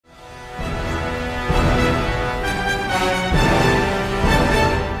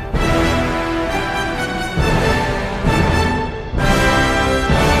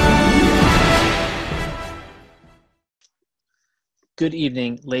Good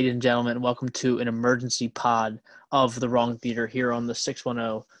evening, ladies and gentlemen. Welcome to an emergency pod of The Wrong Theater here on the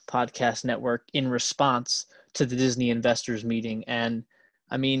 610 Podcast Network in response to the Disney investors meeting. And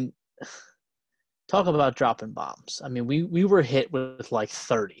I mean, talk about dropping bombs. I mean, we were hit with like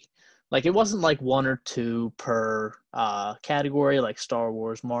 30. Like it wasn't like one or two per category, like Star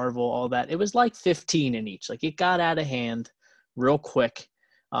Wars, Marvel, all that. It was like 15 in each. Like it got out of hand real quick.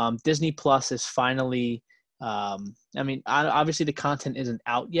 Disney Plus is finally obviously the content isn't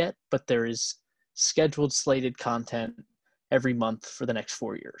out yet, but there is scheduled slated content every month for the next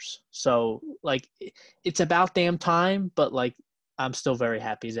 4 years. So like it's about damn time, but like I'm still very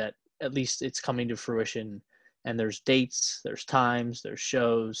happy that at least it's coming to fruition and there's dates, there's times, there's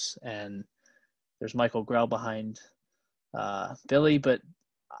shows, and there's Michael Grell behind Billy. But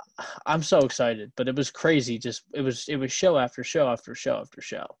I'm so excited. But it was crazy. It was show after show after show after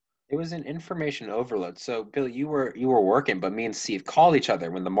show. It was an information overload. So, Billy, you were working, but me and Steve called each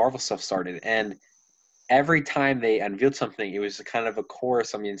other when the Marvel stuff started, and every time they unveiled something, it was kind of a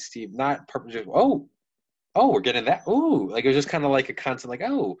chorus. I mean, Steve, not just we're getting that. Ooh, like it was just kind of like a constant, like I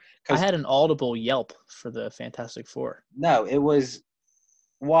because had an audible yelp for the Fantastic Four. no, it was.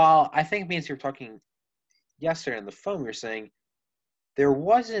 While I think me and Steve were talking yesterday on the phone, we were saying there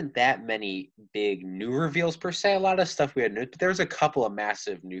wasn't that many big new reveals per se. A lot of stuff we had new, but there was a couple of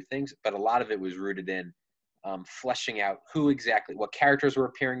massive new things, but a lot of it was rooted in fleshing out what characters were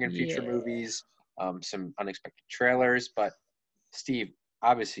appearing in future movies, some unexpected trailers. But Steve,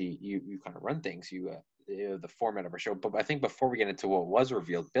 obviously you kind of run things, the format of our show. But I think before we get into what was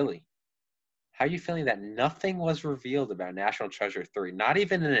revealed, Billy, how are you feeling that nothing was revealed about National Treasure 3? Not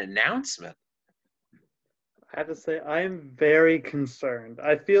even an announcement. I have to say, I am very concerned.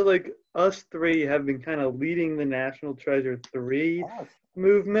 I feel like us three have been kind of leading the National Treasure 3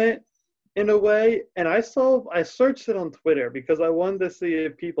 movement in a way. And I searched it on Twitter because I wanted to see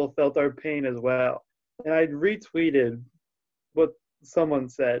if people felt our pain as well. And I retweeted what someone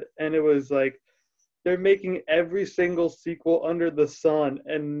said. And it was like, they're making every single sequel under the sun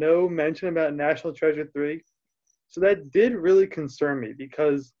and no mention about National Treasure 3. So that did really concern me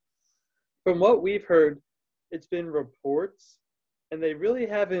because from what we've heard, it's been reports, and they really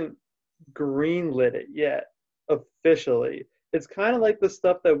haven't greenlit it yet officially. It's kind of like the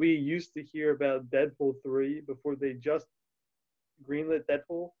stuff that we used to hear about Deadpool 3 before they just greenlit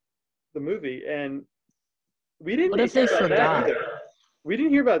Deadpool, the movie. And we didn't What if they forgot? We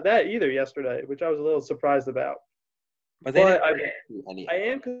didn't hear about that either yesterday, which I was a little surprised about. But I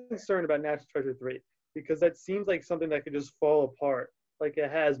am concerned about National Treasure 3 because that seems like something that could just fall apart like it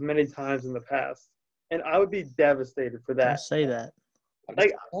has many times in the past. And I would be devastated for that. Don't say that.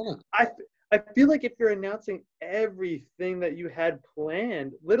 Like, I feel like if you're announcing everything that you had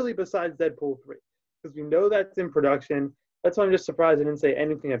planned, literally besides Deadpool 3, because we know that's in production. That's why I'm just surprised I didn't say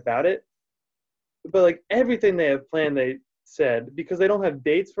anything about it. But, like, everything they have planned, they said, because they don't have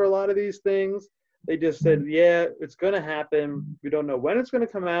dates for a lot of these things. They just said, yeah, it's going to happen. We don't know when it's going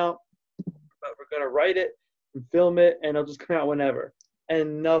to come out, but we're going to write it and film it, and it'll just come out whenever.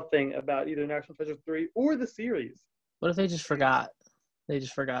 And nothing about either National Treasure 3 or the series. What if they just forgot? They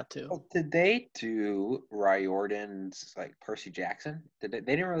just forgot to. Oh, did they do Riordan's like Percy Jackson? They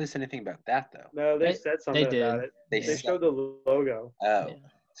didn't release anything about that though. No, they said something about it. They showed the logo. Oh, yeah.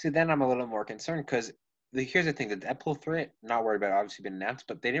 See, then I'm a little more concerned because here's the thing: the Deadpool 3, not worried about, obviously been announced,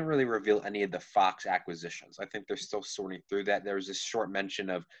 but they didn't really reveal any of the Fox acquisitions. I think they're still sorting through that. There was this short mention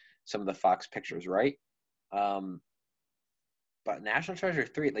of some of the Fox pictures, right? But National Treasure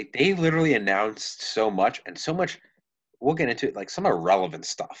 3, like they literally announced so much, we'll get into it, like some irrelevant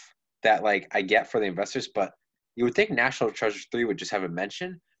stuff that like I get for the investors, but you would think National Treasure 3 would just have a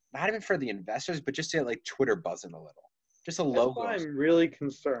mention, not even for the investors, but just to like Twitter buzzing a little. Just a logo. That's why I'm really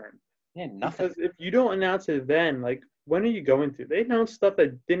concerned. Yeah, nothing. Because if you don't announce it then, like when are you going to? They announced stuff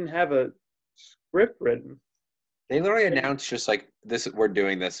that didn't have a script written. They literally announced just like this, we're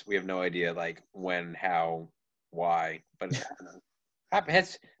doing this. We have no idea like when, how, why, but it's happening.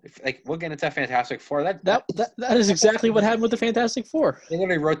 Like we'll get into Fantastic Four. That is exactly what happened with the Fantastic Four. They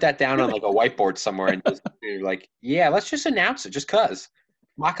literally wrote that down on like a whiteboard somewhere and just like, yeah, let's just announce it, just cause.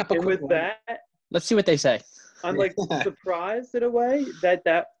 Mock up a and quick with one. that, let's see what they say. I'm like surprised in a way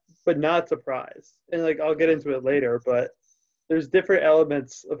that, but not surprised. And like I'll get into it later, but there's different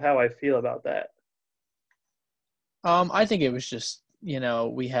elements of how I feel about that. I think it was just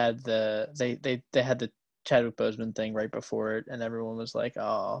we had they had the Chadwick Boseman thing right before it, and everyone was like,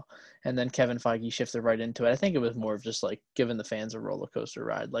 oh, and then Kevin Feige shifted right into it. I think it was more of just like giving the fans a roller coaster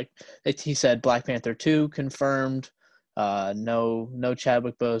ride. Like he said, Black Panther 2 confirmed, No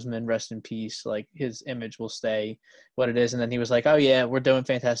Chadwick Boseman, rest in peace. Like his image will stay what it is. And then he was like, oh yeah, we're doing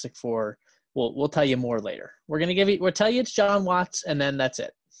Fantastic Four. We'll tell you more later. We'll tell you it's John Watts, and then that's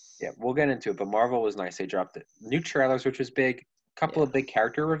it. Yeah, we'll get into it. But Marvel was nice. They dropped the new trailers, which was big. Couple of big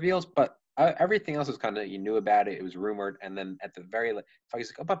character reveals, but everything else was kind of, you knew about it. It was rumored, and then at the very, I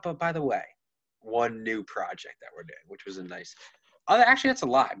was like, oh, but by the way, one new project that we're doing, which was a nice. Actually, that's a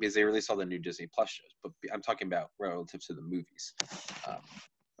lot because they released all the new Disney Plus shows. But I'm talking about relative to the movies.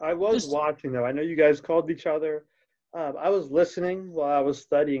 I was watching though. I know you guys called each other. I was listening while I was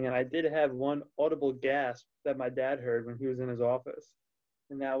studying, and I did have one audible gasp that my dad heard when he was in his office,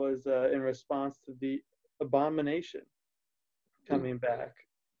 and that was in response to the Abomination coming back.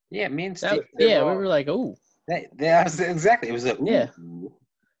 Yeah, me and Steve. We were like, oh. Yeah, exactly. It was a ooh. Yeah.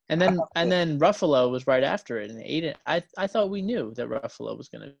 And then Ruffalo was right after it, and Aiden. I thought we knew that Ruffalo was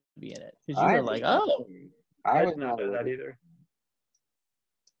going to be in it because you were like, oh. I did not know that either.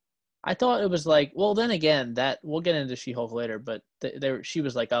 I thought it was like, well, then again, that we'll get into She-Hulk later, but she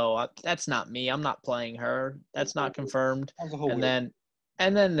was like, oh, that's not me. I'm not playing her. That's not confirmed.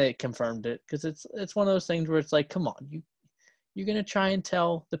 And then they confirmed it because it's one of those things where it's like, come on, you're gonna try and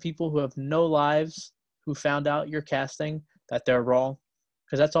tell the people who have no lives who found out you're casting that they're wrong,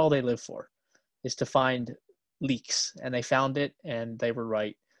 because that's all they live for, is to find leaks, and they found it and they were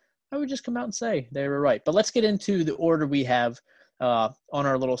right. I would just come out and say they were right. But let's get into the order we have on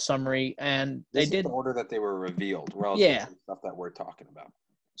our little summary, and this is the order that they were revealed relative to the stuff that we're talking about.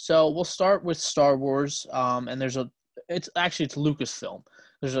 So we'll start with Star Wars, and it's Lucasfilm.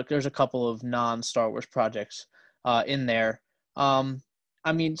 There's a couple of non-Star Wars projects in there.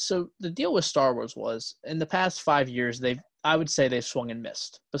 I mean, so the deal with Star Wars was, in the past 5 years, I would say they've swung and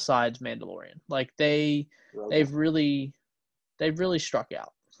missed. Besides Mandalorian, like they've really struck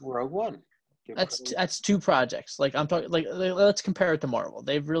out. Rogue One. That's two projects. Like I'm talking, like let's compare it to Marvel.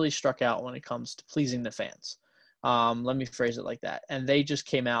 They've really struck out when it comes to pleasing the fans. Let me phrase it like that. And they just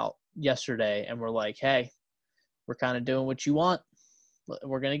came out yesterday and were like, hey, we're kind of doing what you want.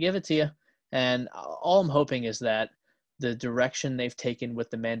 We're going to give it to you. And all I'm hoping is that the direction they've taken with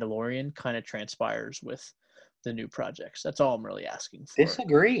The Mandalorian kind of transpires with the new projects. That's all I'm really asking for.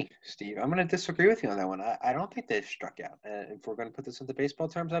 Disagree, Steve. I'm going to disagree with you on that one. I don't think they've struck out. If we're going to put this into baseball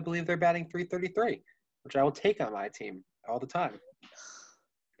terms, I believe they're batting .333, which I will take on my team all the time.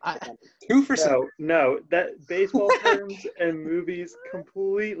 2 for 7. No, that baseball terms and movies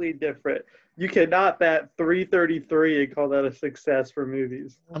completely different. You cannot bat .333 and call that a success for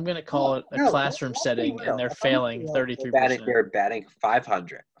movies. I'm going to call it a classroom setting, and they're failing 33%. They're batting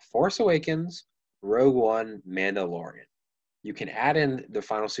 .500. Force Awakens, Rogue One, Mandalorian. You can add in the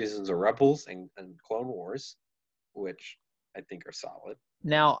final seasons of Rebels and Clone Wars, which I think are solid.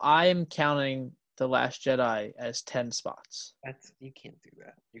 Now, I'm counting The Last Jedi as 10 spots. You can't do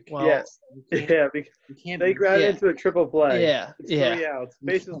that. Yes. They grabbed into a triple play. Yeah. It's 3 outs.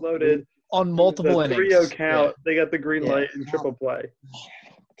 Bases loaded. On multiple innings. 3-0 count. They got the green light in triple play.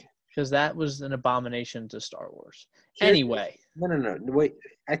 Because that was an abomination to Star Wars. Anyway. No. Wait.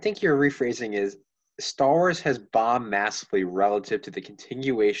 I think your rephrasing is Star Wars has bombed massively relative to the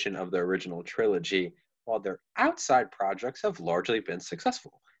continuation of the original trilogy, while their outside projects have largely been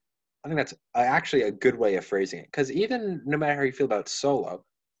successful. I think that's actually a good way of phrasing it. Because even no matter how you feel about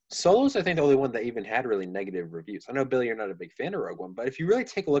Solo's, I think, the only one that even had really negative reviews. I know, Billy, you're not a big fan of Rogue One, but if you really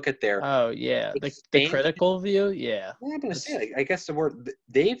take a look at their the critical view, yeah. I'm going to say, I guess the word,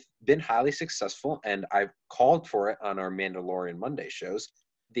 they've been highly successful, and I've called for it on our Mandalorian Monday shows.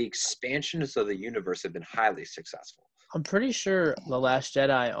 The expansions of the universe have been highly successful. I'm pretty sure The Last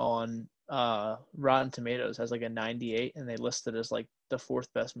Jedi on Rotten Tomatoes has like a 98, and they list it as like the 4th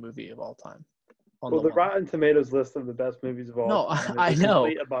best movie of all time. Well, the Rotten Tomatoes list of the best movies of all time. I know.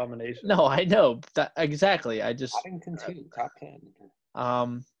 Abomination. No, I know. Exactly. I just. Paddington 2, top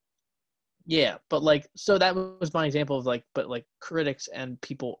 10. Yeah, but like, so that was my example of like, but like critics and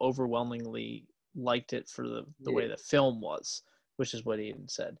people overwhelmingly liked it for the way the film was, which is what Ian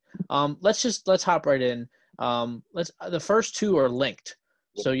said. Let's hop right in. The first two are linked.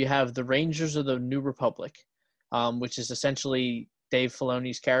 So you have the Rangers of the New Republic, which is essentially Dave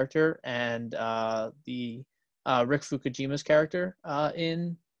Filoni's character and the Rick Fukujima's character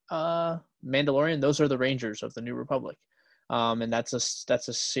in Mandalorian. Those are the Rangers of the New Republic, and that's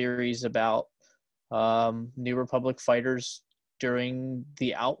a series about New Republic fighters during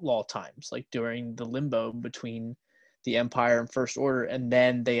the outlaw times, like during the limbo between the Empire and First Order, and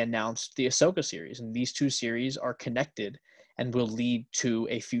then they announced the Ahsoka series, and these two series are connected and will lead to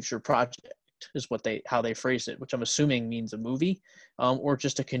a future project, is how they phrased it, which I'm assuming means a movie or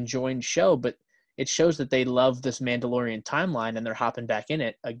just a conjoined show. But it shows that they love this Mandalorian timeline and they're hopping back in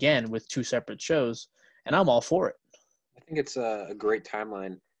it again with 2 separate shows, and I'm all for it. I think it's a great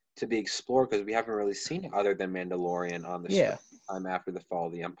timeline to be explored because we haven't really seen it other than Mandalorian on the Yeah. time after the fall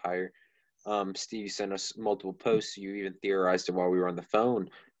of the Empire. Steve, you sent us multiple posts. You even theorized it while we were on the phone.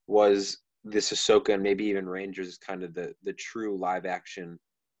 Was this Ahsoka and maybe even Rangers is kind of the true live action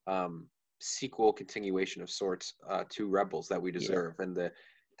sequel continuation of sorts to Rebels that we deserve, and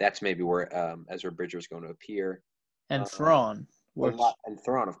that's maybe where Ezra Bridger is going to appear, And Thrawn, and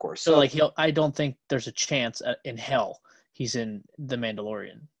Thrawn, of course. So like I don't think there's a chance in hell he's in The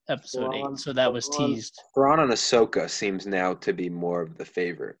Mandalorian episode 8. So that was teased. Thrawn and Ahsoka seems now to be more of the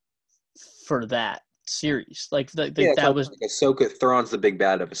favorite for that series. Like that was like Ahsoka. Thrawn's the big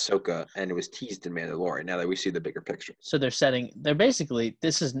bad of Ahsoka, and it was teased in Mandalorian. Now that we see the bigger picture, so they're basically,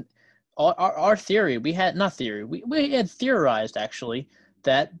 this is our theory. We had theorized actually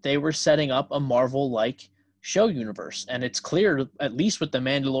that they were setting up a Marvel-like show universe, and it's clear, at least with the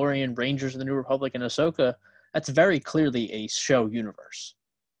Mandalorian, Rangers of the New Republic, and Ahsoka, that's very clearly a show universe.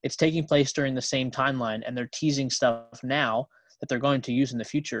 It's taking place during the same timeline, and they're teasing stuff now that they're going to use in the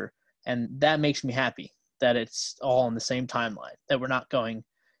future, and that makes me happy that it's all on the same timeline, that we're not going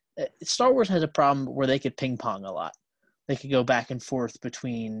 – Star Wars has a problem where they could ping pong a lot. They could go back and forth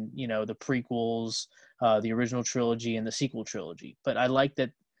between, the prequels, the original trilogy, and the sequel trilogy. But I like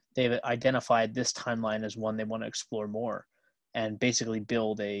that they've identified this timeline as one they want to explore more and basically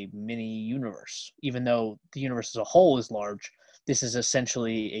build a mini universe. Even though the universe as a whole is large, this is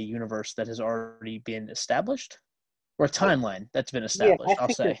essentially a universe that has already been established, or a timeline that's been established, I'll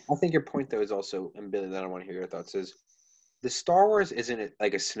say. I think your point, though, is also, and Billy, then I want to hear your thoughts, is the Star Wars isn't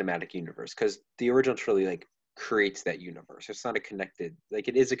like a cinematic universe, because the original trilogy, creates that universe. It's not a connected,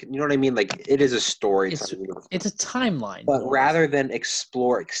 it is you know what I mean? It is a story. It's a timeline. But rather than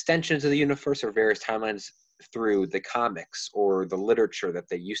explore extensions of the universe or various timelines through the comics or the literature that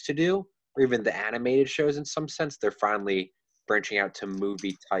they used to do, or even the animated shows in some sense, they're finally branching out to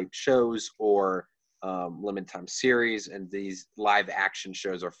movie type shows or limited time series, and these live action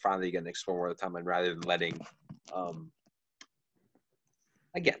shows are finally going to explore more of the timeline rather than letting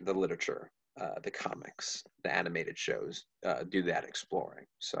again, the literature, the comics, the animated shows do that exploring.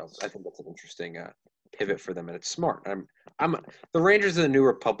 So I think that's an interesting pivot for them, and it's smart. I'm the Rangers of the New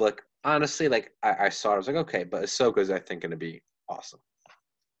Republic. Honestly, I saw it, I was like, okay, but Ahsoka's, I think, going to be awesome.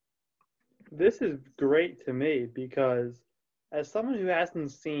 This is great to me because as someone who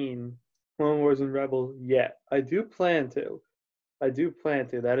hasn't seen Clone Wars and Rebels yet, I do plan to.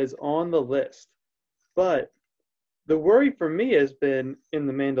 That is on the list. But the worry for me has been in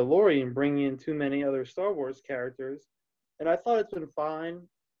The Mandalorian bringing in too many other Star Wars characters. And I thought it's been fine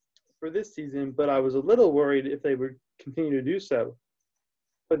for this season, but I was a little worried if they would continue to do so.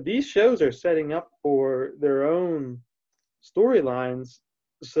 But these shows are setting up for their own storylines,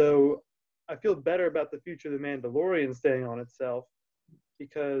 so I feel better about the future of The Mandalorian staying on itself,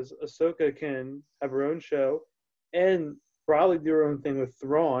 because Ahsoka can have her own show and probably do her own thing with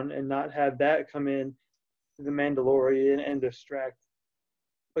Thrawn and not have that come in to The Mandalorian and distract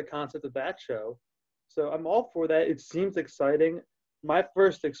the concept of that show. So I'm all for that. It seems exciting. My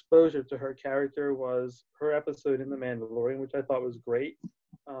first exposure to her character was her episode in The Mandalorian, which I thought was great.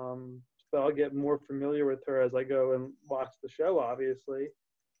 But I'll get more familiar with her as I go and watch the show, obviously,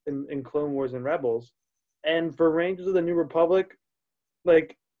 in Clone Wars and Rebels. And for Rangers of the New Republic,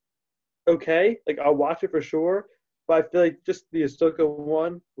 okay, I'll watch it for sure. But I feel like just the Ahsoka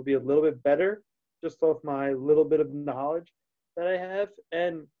one will be a little bit better, just off my little bit of knowledge that I have.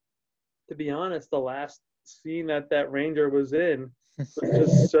 And to be honest, the last scene that Ranger was in was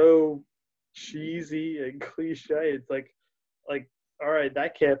just so cheesy and cliche. It's like, all right,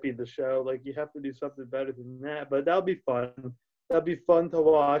 that can't be the show. You have to do something better than that. But that'll be fun. That'll be fun to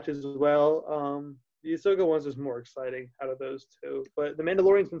watch as well. The Ahsoka one's just more exciting out of those two. But The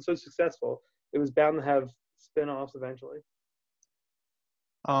Mandalorian's been so successful, it was bound to have spin-offs eventually.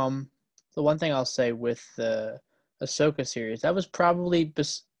 The one thing I'll say with the Ahsoka series, that was probably,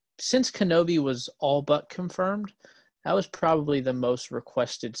 since Kenobi was all but confirmed, that was probably the most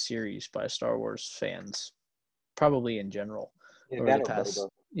requested series by Star Wars fans, probably in general. Over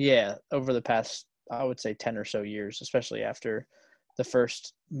the past, I would say 10 or so years, especially after the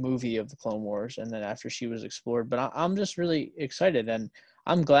first movie of the Clone Wars and then after she was explored. But I'm just really excited, and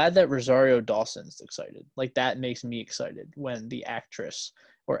I'm glad that Rosario Dawson's excited. That makes me excited when the actress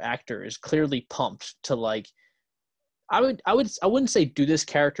or actor is clearly pumped to I wouldn't say do this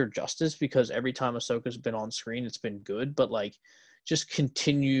character justice, because every time Ahsoka's been on screen, it's been good, but just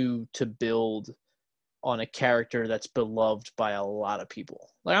continue to build on a character that's beloved by a lot of people.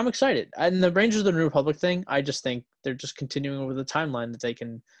 Like, I'm excited. And the Rangers of the New Republic thing, I just think they're just continuing over the timeline that they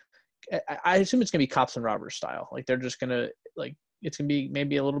can. I assume it's gonna be cops and robbers style. Like, they're just gonna like it's gonna be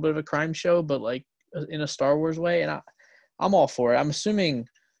maybe a little bit of a crime show, but like in a Star Wars way. And I'm all for it. I'm assuming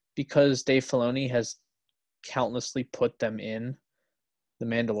because Dave Filoni has countlessly put them in The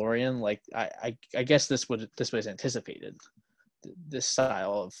Mandalorian. Like, I guess this was anticipated. This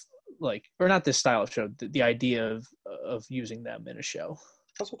style of or not this style of show. The idea of using them in a show.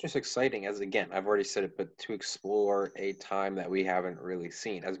 That's what's just exciting, as again, I've already said it, but to explore a time that we haven't really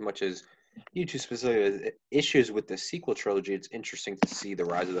seen. As much as you two specifically issues with the sequel trilogy, it's interesting to see the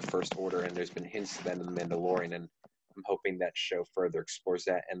rise of the First Order, and there's been hints to that in The Mandalorian, and I'm hoping that show further explores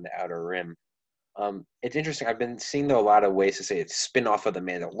that in the Outer Rim. It's interesting. I've been seeing though a lot of ways to say it's spin-off of The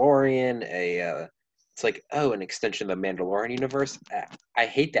Mandalorian, it's like, oh, an extension of the Mandalorian universe. I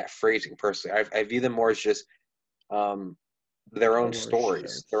hate that phrasing personally. I view them more as just their own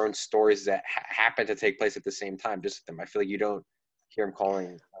stories that happen to take place at the same time. Just them. I feel like you don't hear them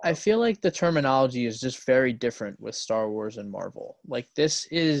calling. I feel like the terminology is just very different with Star Wars and Marvel. Like, this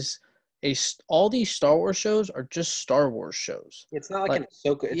is all these Star Wars shows are just Star Wars shows. It's not like an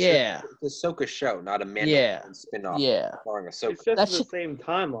Ahsoka. It's it's Ahsoka show, not a Mandalorian spin-off. Yeah. Ahsoka. It's just the same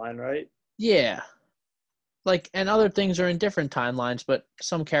timeline, right? Yeah. Like, and other things are in different timelines, but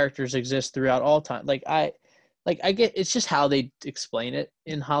some characters exist throughout all time. I get it's just how they explain it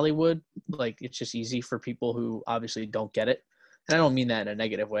in Hollywood. Like, it's just easy for people who obviously don't get it. And I don't mean that in a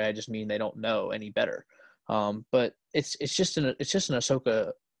negative way. I just mean they don't know any better. But it's just an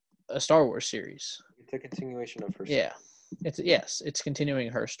Ahsoka, a Star Wars series. It's a continuation of her story. Yeah. It's continuing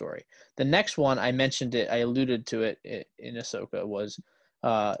her story. The next one, I mentioned it, I alluded to it in Ahsoka, was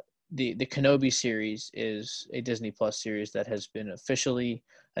the Kenobi series is a Disney Plus series that has been officially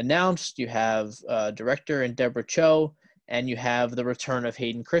announced. You have director and Deborah Cho, and you have the return of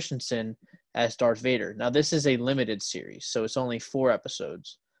Hayden Christensen as Darth Vader. Now, this is a limited series, so it's only 4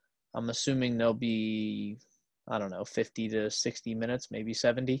 episodes. I'm assuming they'll be, 50 to 60 minutes, maybe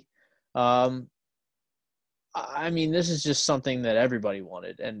 70. I mean, this is just something that everybody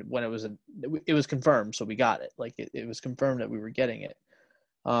wanted, and when it was confirmed, so we got it. Like, it was confirmed that we were getting it.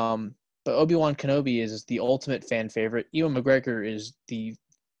 But Obi-Wan Kenobi is the ultimate fan favorite. Ewan McGregor is the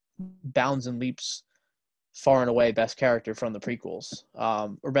bounds and leaps far and away best character from the prequels,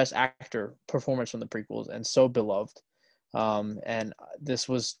 or best actor performance from the prequels, and so beloved. And this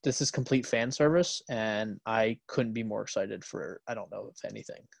is complete fan service, and I couldn't be more excited for, I don't know if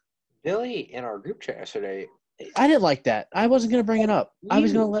anything. Billy in our group chat yesterday. I didn't like that. I wasn't going to bring it up. I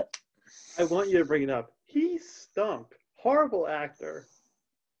was going to let. I want you to bring it up. He stunk. Horrible actor.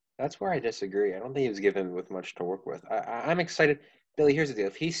 That's where I disagree. I don't think he was given with much to work with. I'm excited. Billy, here's the deal.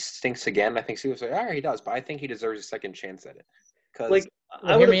 If he stinks again, I think Steve will say, all right, he does. But I think he deserves a second chance at it.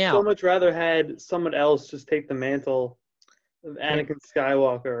 I would have so much rather had someone else just take the mantle of Anakin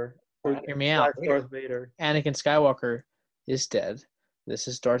Skywalker. Hear me out. Darth Vader. Anakin Skywalker is dead. This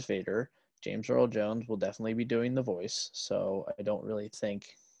is Darth Vader. James Earl Jones will definitely be doing the voice, so I don't really think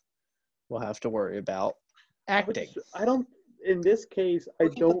we'll have to worry about acting. In this case, I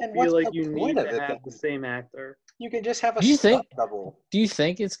don't feel like you need to have the same actor. You can just have a stunt double. Do you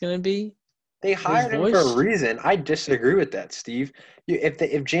think it's going to be? They hired him for a reason. I disagree with that, Steve.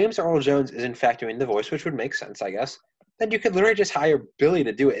 If James Earl Jones is in fact doing the voice, which would make sense, I guess, then you could literally just hire Billy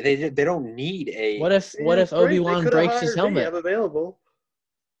to do it. They don't need a. What if Obi-Wan breaks his helmet? Available.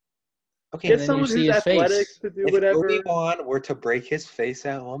 Okay, get someone who's athletic to do whatever. If Obi-Wan were to break his face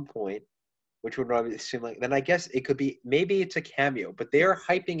at one point, which would probably seem like, then I guess it could be, maybe it's a cameo, but they are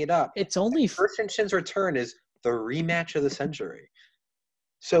hyping it up. It's only Christensen's return is the rematch of the century.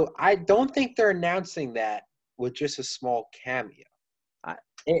 So I don't think they're announcing that with just a small cameo.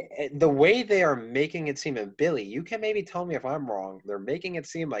 The way they are making it seem, and Billy, you can maybe tell me if I'm wrong, they're making it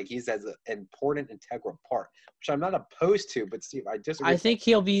seem like he's as an important, integral part, which I'm not opposed to, but Steve, I disagree. I think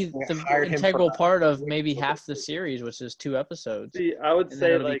he'll be the integral part of maybe half the series, which is 2 episodes. See, I would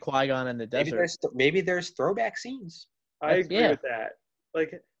say like Qui-Gon in the desert. Maybe there's throwback scenes. I agree with that.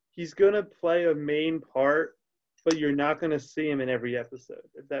 Like, he's going to play a main part, but you're not going to see him in every episode,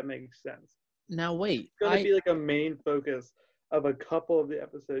 if that makes sense. Now, wait. It's going to be like a main focus of a couple of the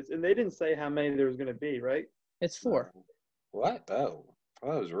episodes. And they didn't say how many there was going to be, right? It's 4. What? Oh,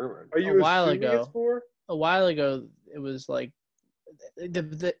 that was rumored. Are you assuming it's 4? A while ago, it was like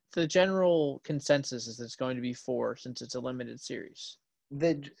the general consensus is it's going to be 4 since it's a limited series.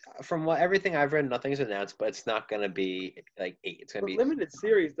 From everything I've read, nothing's announced, but it's not going to be like 8. It's going to be limited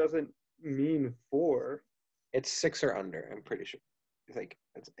series doesn't mean 4. It's 6 or under. I'm pretty sure.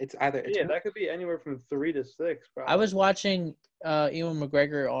 it's either that could be anywhere from 3 to 6. Probably. I was watching Ewan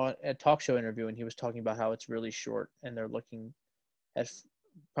McGregor on a talk show interview, and he was talking about how it's really short, and they're looking at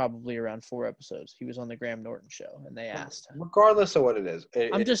probably around 4 episodes. He was on the Graham Norton show, and they asked. regardless of what it is.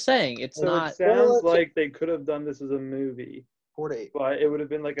 I'm just saying it's so not. It sounds like they could have done this as a movie, 4 to 8. but it would have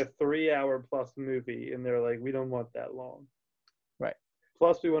been like a 3-hour plus movie, and they're like, we don't want that long. Right.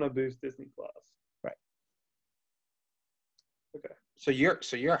 Plus, we want to boost Disney Plus. Right. Okay. So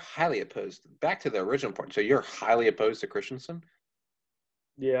you're highly opposed. Back to the original point. So you're highly opposed to Christensen?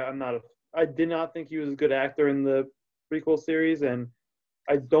 Yeah, I did not think he was a good actor in the prequel series, and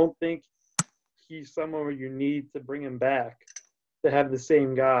I don't think he's someone where you need to bring him back to have the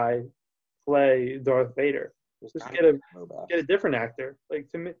same guy play Darth Vader. Just get a different actor. Like,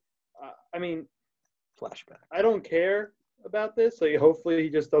 to me, I mean, flashback. I don't care about this. Like, hopefully he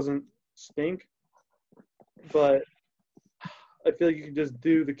just doesn't stink. But I feel like you could just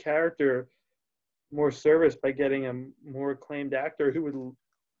do the character more service by getting a more acclaimed actor who would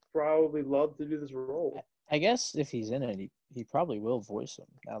probably love to do this role. I guess if he's in it, he probably will voice him,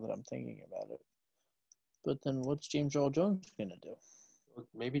 now that I'm thinking about it. But then what's James Earl Jones going to do?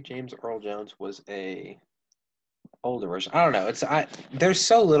 Maybe James Earl Jones was a older version. I don't know. There's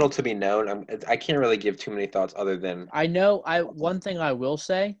so little to be known. I can't really give too many thoughts other than I know. One thing I will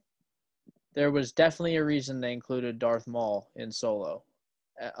say, there was definitely a reason they included Darth Maul in Solo,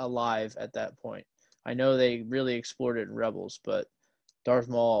 alive at that point. I know they really explored it in Rebels, but Darth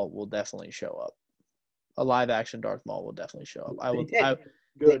Maul will definitely show up. A live-action Darth Maul will definitely show up.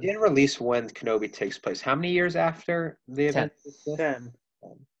 They did release when Kenobi takes place. How many years after the event? 10.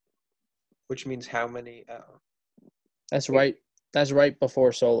 Which means how many? That's right. That's right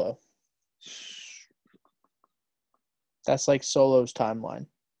before Solo. That's like Solo's timeline.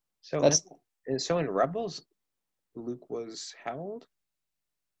 So in Rebels, Luke was how old?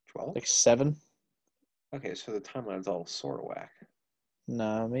 12? Like 7. Okay, so the timeline's all sort of whack.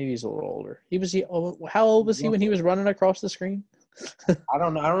 No, maybe he's a little older. How old was he when he was running across the screen? I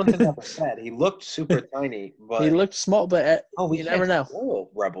don't know. I don't think that was said. He looked super tiny, but he looked small. But you never know. Spoil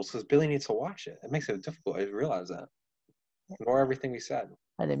Rebels because Billy needs to watch it. It makes it difficult. I realize that. Ignore everything we said.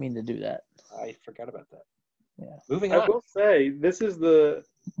 I didn't mean to do that. I forgot about that. Yeah. Moving on. I will say this is the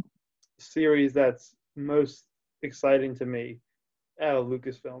series that's most exciting to me out of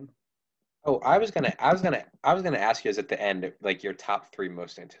Lucasfilm. Oh, I was gonna ask you as at the end, like your top 3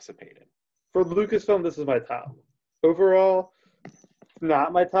 most anticipated. For Lucasfilm, this is my top. Overall,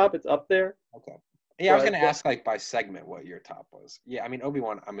 not my top. It's up there. Okay. Yeah, I was gonna ask like by segment what your top was. Yeah, I mean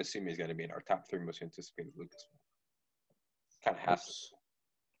Obi-Wan, I'm assuming is gonna be in our top 3 most anticipated Lucasfilm. Kind of has to.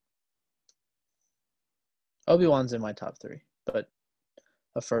 Obi-Wan's in my top 3, but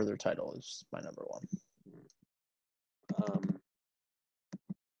a further title is my number 1.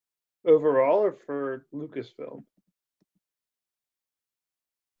 Overall or for Lucasfilm?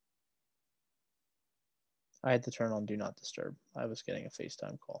 I had to turn on Do Not Disturb. I was getting a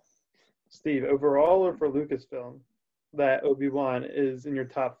FaceTime call. Steve, overall or for Lucasfilm, that Obi-Wan is in your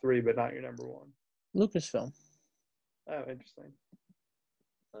top 3 but not your number 1? Lucasfilm. Oh, interesting.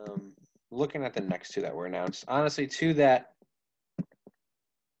 Looking at the next 2 that were announced, honestly, 2 that,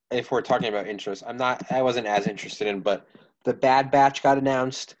 if we're talking about interest, I wasn't as interested in, but the Bad Batch got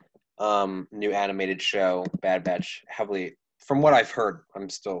announced. New animated show, Bad Batch, heavily, from what I've heard, I'm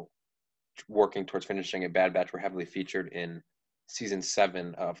still working towards finishing it. Bad Batch were heavily featured in season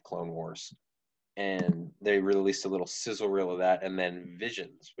 7 of Clone Wars, and they released a little sizzle reel of that, and then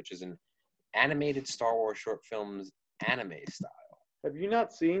Visions, which is an animated Star Wars short films anime style. Have you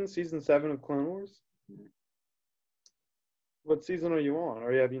not seen season 7 of Clone Wars? Mm-hmm. What season are you on,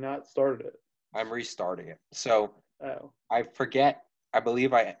 or have you not started it? I'm restarting it. So I forget. I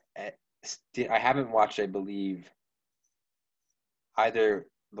believe I haven't watched, I believe, either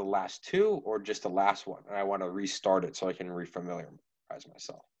the last 2 or just the last one, and I want to restart it so I can refamiliarize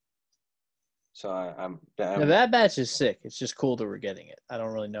myself. So the Bad Batch is sick. It's just cool that we're getting it. I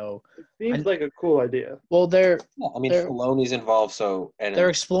don't really know. It seems like a cool idea. Well, Filoni's involved, they're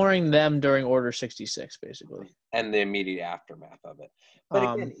exploring them during Order 66, basically, and the immediate aftermath of it.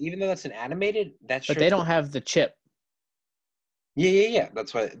 But again, even though that's an animated, but they don't have the chip. Yeah.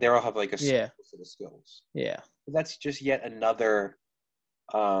 That's why they all have like a set of skills. Yeah. That's just yet another,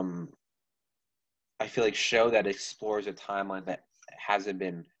 I feel like, show that explores a timeline that hasn't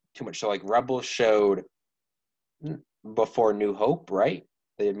been too much. So like Rebels showed before New Hope, right?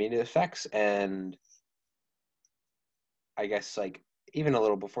 The immediate effects, and I guess like even a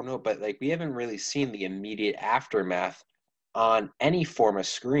little before New Hope, but like we haven't really seen the immediate aftermath on any form of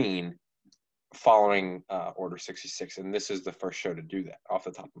screen following Order 66, and this is the first show to do that off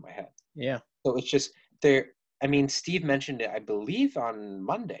the top of my head. Yeah. So it's just there. I mean, Steve mentioned it, I believe, on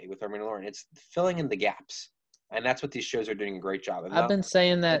Monday with Armin Lauren. It's filling in the gaps, and that's what these shows are doing a great job. And I've been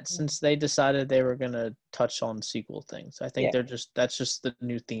saying that since they decided they were going to touch on sequel things. I think that's just the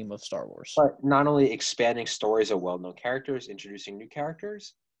new theme of Star Wars. But not only expanding stories of well-known characters, introducing new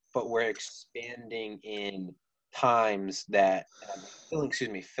characters, but we're expanding in times that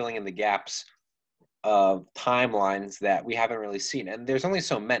filling in the gaps of timelines that we haven't really seen. And there's only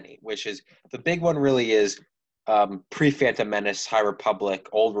so many, which is the big one really is pre-Phantom Menace, High Republic,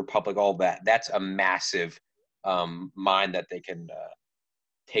 Old Republic, all that. That's a massive mind that they can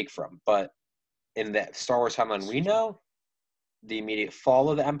take from. But in the Star Wars timeline we know, the immediate fall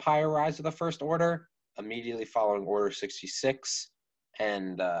of the Empire, rise of the First Order, immediately following Order 66.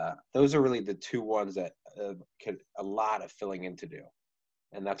 And those are really the two ones that could a lot of filling in to do.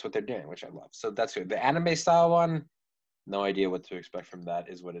 And that's what they're doing, which I love. So that's good. The anime style one, no idea what to expect from that,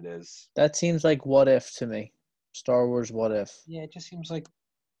 is what it is. That seems like What If to me. Star Wars What If. Yeah, it just seems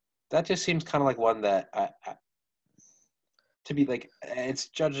kind of like one that to be like, it's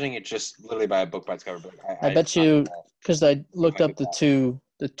judging it just literally by a book by its cover. But I bet you, because I looked up the two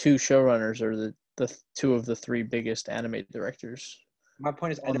showrunners, or the two of the three biggest anime directors. My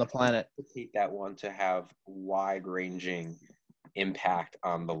point is, on the planet. I anticipate that one to have wide-ranging impact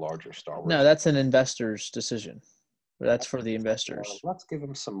on the larger Star Wars. No, that's an investor's decision. That's for the investors. Let's give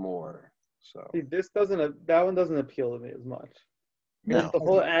them some more. So See, that one doesn't appeal to me as much. No, the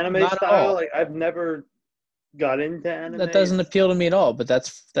whole anime not style, like I've never got into anime. That doesn't appeal to me at all. But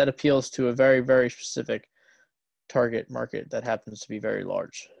that appeals to a very, very specific target market that happens to be very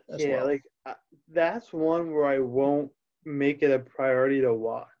large. Yeah, like that's one where I won't make it a priority to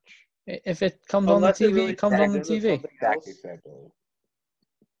watch. If it comes on the TV, it comes on the TV. Exactly.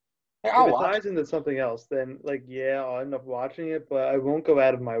 If it ties into something else, then I'll end up watching it, but I won't go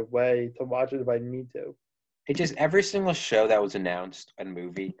out of my way to watch it if I need to. It just, every single show that was announced and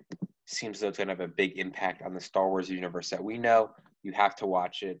movie seems though it's going to have a big impact on the Star Wars universe that we know. You have to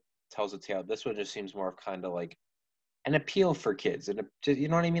watch it. Tells a tale. This one just seems more of kind of like an appeal for kids. And you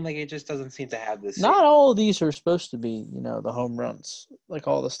know what I mean? Like, it just doesn't seem to have this. Not all of these are supposed to be, the home runs. Like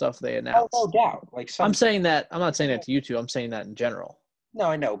all the stuff they announced. Oh, no doubt. I'm saying that. I'm not saying that to you two. I'm saying that in general. No,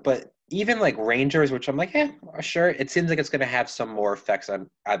 I know. But even like Rangers, which I'm like, sure. It seems like it's going to have some more effects on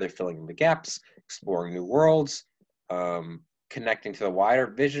either filling in the gaps, exploring new worlds, connecting to the wider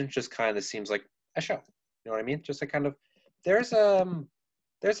vision. Just kind of seems like a show. You know what I mean? Just a kind of, there's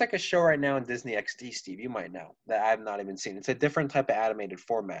like a show right now in Disney XD, Steve, you might know, that I've not even seen. It's a different type of animated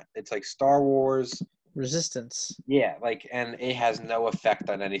format. It's like Star Wars Resistance. Yeah, and it has no effect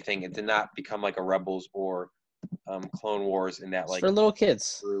on anything. It did not become like a Rebels or Clone Wars in that, it's for little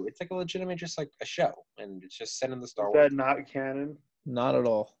kids. It's like a legitimate, just like a show, and it's just set in the Star Is Wars. that not canon? Not at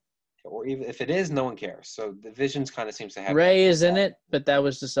all. Or even if it is, no one cares. So the Visions kind of seems to have. Rey is in it, but that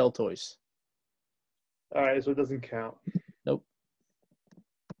was to sell toys. All right, so it doesn't count. Nope.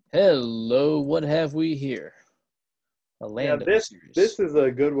 Hello, what have we here? A Lando series. This is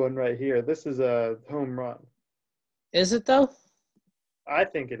a good one right here. This is a home run. Is it though? I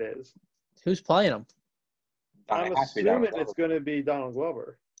think it is. Who's playing him? I'm assuming it's going to be Donald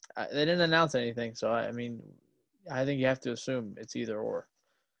Glover. They didn't announce anything, so I think you have to assume it's either or.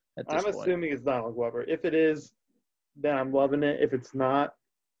 I'm assuming it's Donald Glover. If it is, then I'm loving it. If it's not,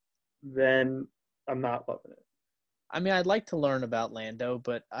 then I'm not loving it. I'd like to learn about Lando,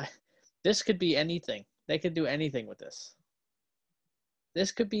 but this could be anything. They could do anything with this.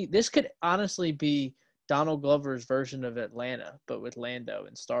 This could honestly be Donald Glover's version of Atlanta, but with Lando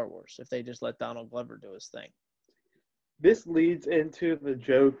in Star Wars, if they just let Donald Glover do his thing. This leads into the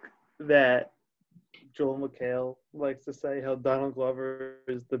joke that Joel McHale likes to say, how Donald Glover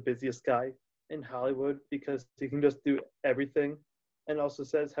is the busiest guy in Hollywood because he can just do everything, and also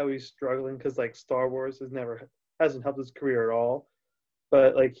says how he's struggling because Star Wars hasn't helped his career at all.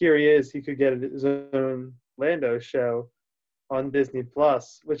 But here he is, he could get his own Lando show on Disney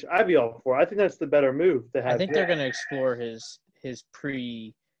Plus, which I'd be all for. I think that's the better move to have. I think they're going to explore his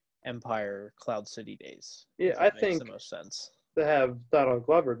pre-Empire Cloud City days. Yeah, I think makes the most sense. To have Donald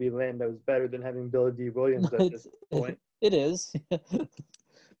Glover be Lando is better than having Billy D. Williams at this point. It is.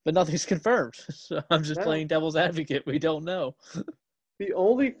 But nothing's confirmed. So I'm just playing devil's advocate. We don't know. The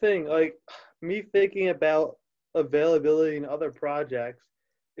only thing, me thinking about availability in other projects,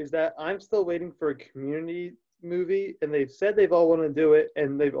 is that I'm still waiting for a Community movie, and they've said they've all want to do it,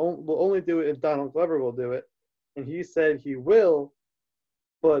 and will only do it if Donald Glover will do it. And he said he will,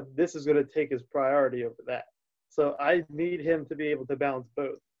 but this is going to take his priority over that. So I need him to be able to balance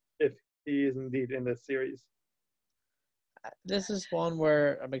both. If he is indeed in this series. This is one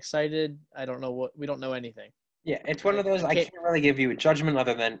where I'm excited. I don't know we don't know anything. Yeah, it's one of those I can't can't really give you a judgment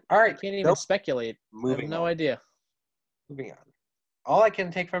other than, all right, can't even nope, speculate. I have moving no on. idea. Moving on. All I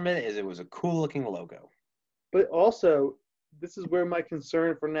can take from it is it was a cool-looking logo. But also, this is where my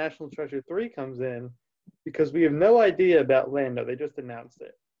concern for National Treasure 3 comes in, because we have no idea about Lando. They just announced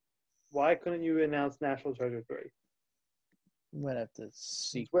it. Why couldn't you announce National Treasure 3? I'm gonna have to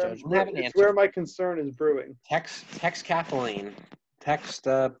seek It's judgment. it's where my concern is brewing. Text Kathleen. Text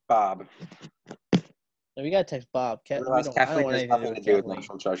Bob. No, we gotta text Bob. I realize I don't Kathleen want has anything to nothing do to with do with Kathleen.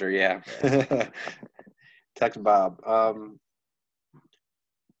 National Treasure, yeah. Text Bob.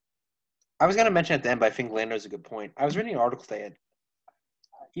 I was going to mention at the end, but I think Lando's a good point. I was reading an article today.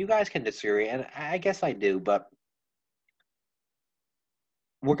 You guys can disagree, and I guess I do, but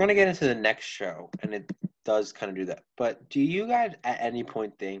we're going to get into the next show, and it does kind of do that. But do you guys at any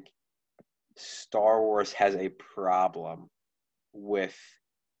point think Star Wars has a problem with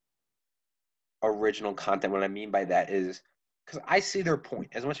original content? What I mean by that is, because I see their point,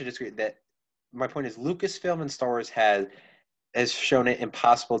 as much as I disagree, that my point is Lucasfilm and Star Wars has shown it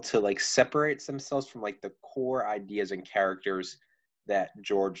impossible to like separate themselves from like the core ideas and characters that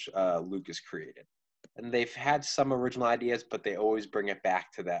George Lucas created. And they've had some original ideas, but they always bring it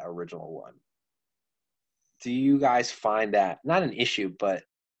back to that original one. Do you guys find that not an issue, but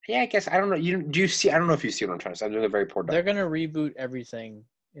yeah, I guess I don't know. Do you see? I don't know if you see what I'm trying to say. I'm doing a very poor job. They're gonna reboot everything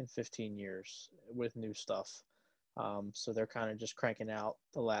in 15 years with new stuff. So they're kind of just cranking out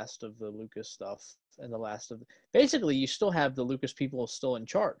the last of the Lucas stuff and the last of basically you still have the Lucas people still in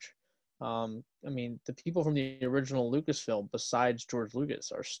charge. I mean, the people from the original Lucasfilm besides George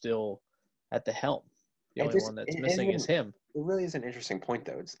Lucas are still at the helm. The only one that's missing is him. It really is an interesting point,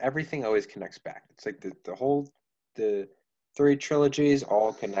 though. It's everything always connects back. It's like the three trilogies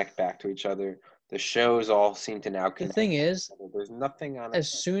all connect back to each other. The shows all seem to now connect. The thing is, there's nothing on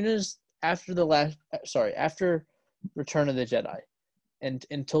as soon as after Return of the Jedi and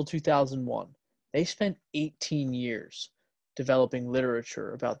until 2001, they spent 18 years developing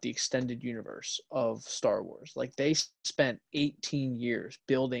literature about the extended universe of Star Wars. Like they spent 18 years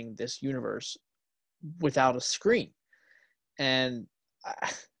building this universe without a screen, and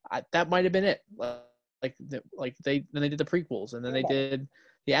that might have been it. Like they did the prequels, and then they did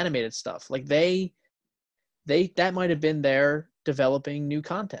the animated stuff. Like they that might have been their developing new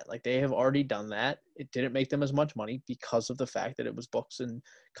content. Like they have already done that. It didn't make them as much money because of the fact that it was books and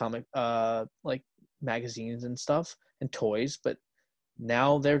comic like magazines and stuff and toys, but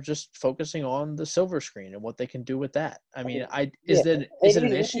now they're just focusing on the silver screen and what they can do with that. I mean, is it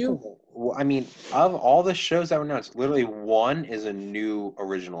an issue? Well, I mean, of all the shows that were announced, literally one is a new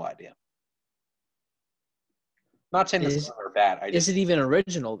original idea. Not saying this is bad. Is it even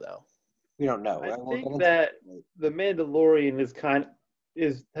original though? We don't know. I think that The Mandalorian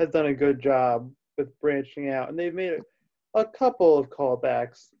has done a good job with branching out, and they've made a couple of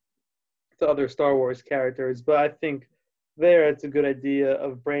callbacks to other Star Wars characters, but I think it's a good idea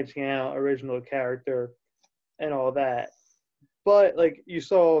of branching out original character and all that. But like you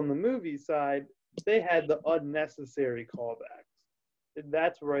saw on the movie side, they had the unnecessary callbacks. And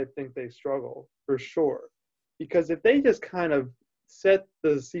that's where I think they struggle for sure. Because if they just kind of set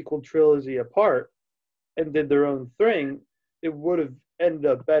the sequel trilogy apart and did their own thing, it would have ended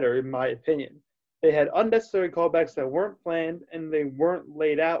up better, in my opinion. They had unnecessary callbacks that weren't planned and they weren't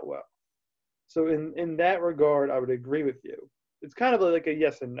laid out well. So in that regard, I would agree with you. It's kind of like a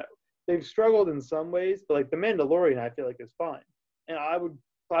yes and no. They've struggled in some ways, but like The Mandalorian, I feel like is fine. And I would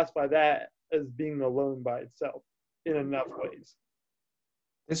classify that as being alone by itself in enough ways.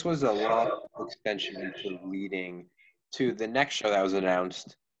 This was a long extension into leading to the next show that was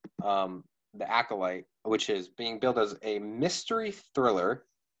announced, The Acolyte, which is being billed as a mystery thriller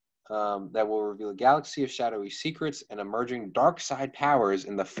that will reveal a galaxy of shadowy secrets and emerging dark side powers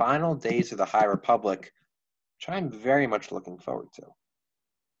in the final days of the High Republic, which I'm very much looking forward to.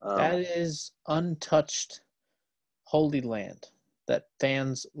 That is untouched Holy Land that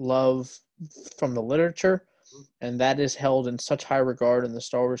fans love from the literature, and that is held in such high regard in the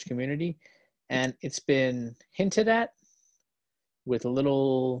Star Wars community. And it's been hinted at with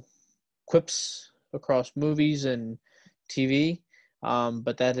little quips across movies and TV,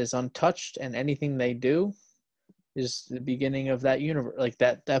 but that is untouched, and anything they do is the beginning of that universe, like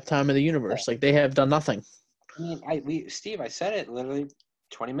that time of the universe. Like they have done nothing. I mean, Steve, I said it literally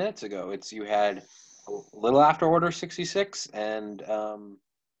 20 minutes ago. You had a little after Order 66 and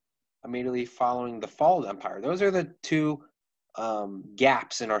immediately following the fall of the Empire. Those are the two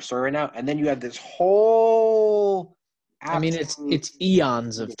gaps in our story right now. And then you have this whole I mean, it's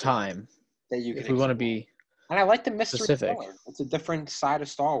eons of time. That you can if we want to be and I like the mystery specific. thriller. It's a different side of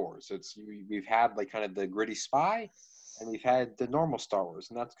Star Wars. We've had like kind of the gritty spy, and we've had the normal Star Wars,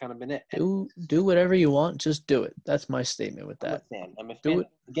 and that's kind of been it. Do whatever you want, just do it. That's my statement with that. I'm a fan. Do it.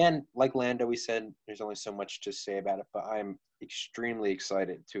 Again, like Lando, we said there's only so much to say about it, but I'm extremely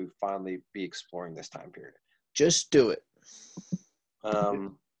excited to finally be exploring this time period. Just do it.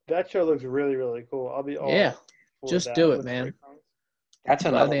 That show looks really, really cool. I'll be all for just that. do it, man. That's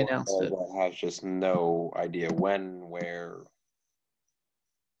Glad another they one announced it. that has just no idea when, where.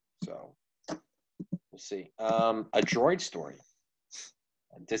 So we'll see. A droid story.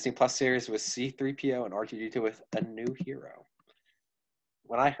 A Disney Plus series with C-3PO and R2-D2 with a new hero.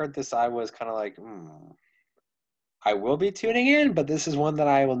 When I heard this, I was kind of like, I will be tuning in, but this is one that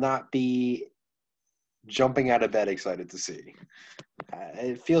I will not be jumping out of bed excited to see.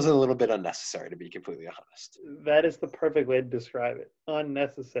 It feels a little bit unnecessary, to be completely honest. That is the perfect way to describe it.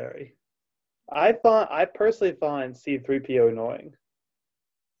 Unnecessary. I personally find C-3PO annoying.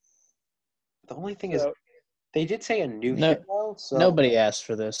 The only thing is, they did say a new hero. So nobody asked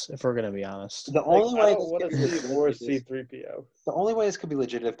for this, if we're going to be honest. The only way I don't want to see more C-3PO. The only way this could be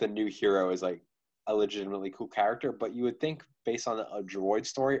legit if the new hero is like a legitimately cool character, but you would think based on a droid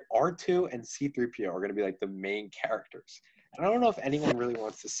story, R2 and C-3PO are going to be like the main characters. And I don't know if anyone really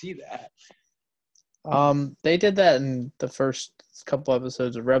wants to see that. They did that in the first couple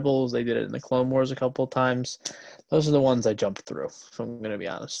episodes of Rebels. They did it in the Clone Wars a couple of times. Those are the ones I jumped through, if I'm going to be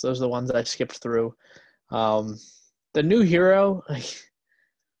honest. Those are the ones I skipped through. The new hero,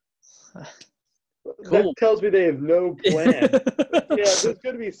 cool. That tells me they have no plan. There's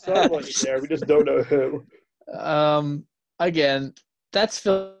going to be someone there. We just don't know who. Again, that's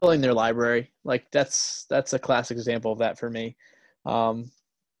filling their library. Like that's a classic example of that for me. I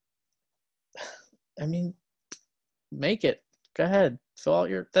mean, make it. Go ahead.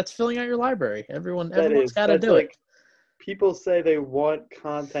 That's filling out your library. Everyone's got to do it. People say they want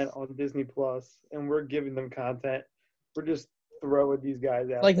content on Disney Plus, and we're giving them content. We're just throwing these guys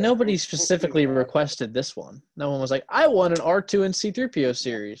out. Like nobody specifically requested this one. No one was like, I want an R2 and C-3PO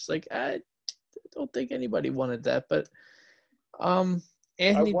series. Like I don't think anybody wanted that, but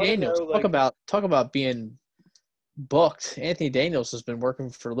Anthony Daniels, talk about being booked. Anthony Daniels has been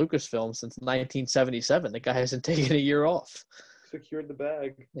working for Lucasfilm since 1977. The guy hasn't taken a year off. Secured the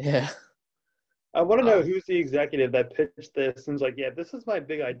bag. Yeah. I want to know who's the executive that pitched this and was like, this is my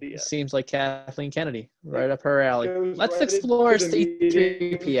big idea. Seems like Kathleen Kennedy, right up her alley. Let's explore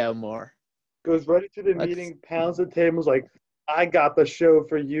C-3PO more. Goes right into the meeting, pounds the tables like, I got the show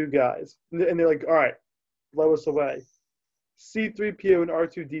for you guys. And they're like, all right, blow us away. C-3PO and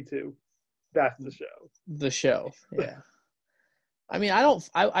R2-D2. That's the show. The show, yeah. I mean,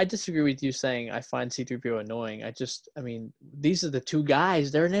 I disagree with you saying I find C-3PO annoying. These are the two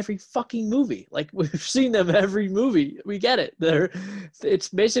guys. They're in every fucking movie. Like, we've seen them every movie. We get it. It's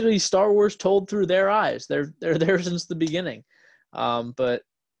basically Star Wars told through their eyes. They're there since the beginning. But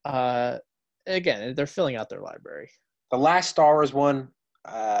again, they're filling out their library. The last Star Wars one,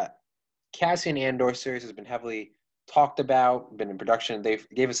 Cassian Andor series has been heavily talked about, been in production. They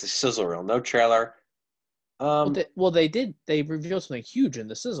gave us a sizzle reel, no trailer. They did. They revealed something huge in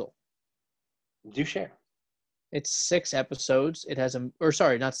the sizzle. Do share. It's 6 episodes. It has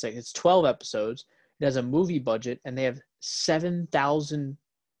not 6. It's 12 episodes. It has a movie budget, and they have 7,000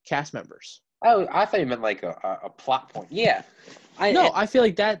 cast members. Oh, I thought you meant like a plot point. Yeah. I feel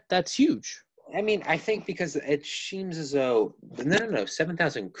like that's huge. I mean, I think because it seems as though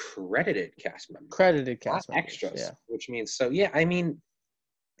 7,000 credited cast members. Credited cast members, extras. Yeah. Which means I mean,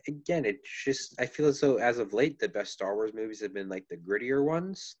 again, I feel as though as of late the best Star Wars movies have been like the grittier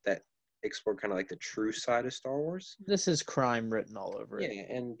ones that explore kind of like the true side of Star Wars. This is crime written all over it. Yeah,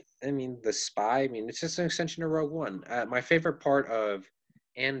 and I mean the spy. I mean, it's just an extension of Rogue One. My favorite part of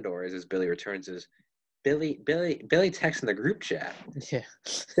Andor as Billy returns is Billy texts in the group chat. Yeah.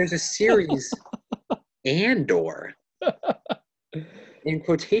 There's a series Andor in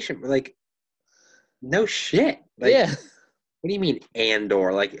quotation, like no shit. Like, yeah. What do you mean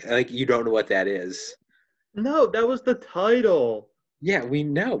Andor? Like you don't know what that is? No, that was the title. Yeah, we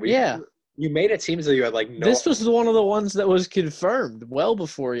know. You made it seem as though you had like no. This was one of the ones that was confirmed well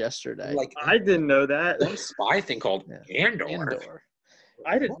before yesterday. Like I didn't know that. Some spy thing called Andor.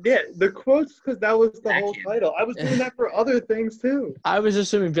 I didn't. Yeah, the quotes because that was the whole title. I was doing that for other things too. I was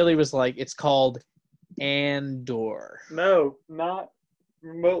assuming Billy was like, it's called Andor. No, not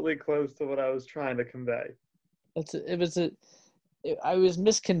remotely close to what I was trying to convey. I was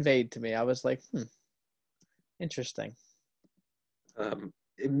misconveyed to me. I was like, interesting.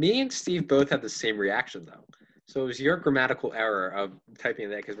 Me and Steve both had the same reaction though. So it was your grammatical error of typing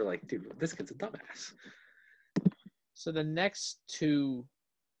that because we're like, dude, this kid's a dumbass. So the next two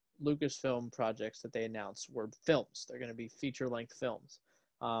Lucasfilm projects that they announced were films. They're going to be feature-length films.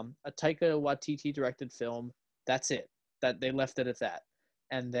 A Taika Waititi directed film. That's it. That they left it at that.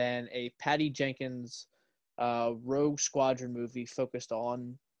 And then a Patty Jenkins Rogue Squadron movie focused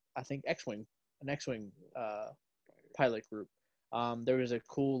on, I think, an X-wing pilot group. There was a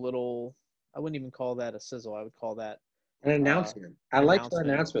cool little, I wouldn't even call that a sizzle. I would call that An announcement. I liked the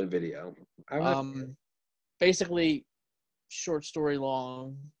announcement video. Basically, short story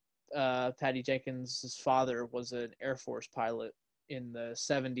long, Patty Jenkins' father was an Air Force pilot in the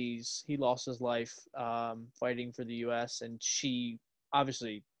 70s. He lost his life fighting for the U.S., and she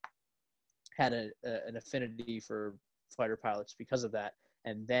obviously had an affinity for fighter pilots because of that,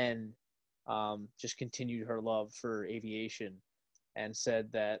 and then just continued her love for aviation and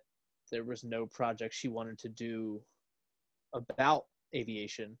said that there was no project she wanted to do about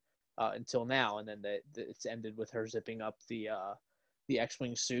aviation until now, and then it's ended with her zipping up the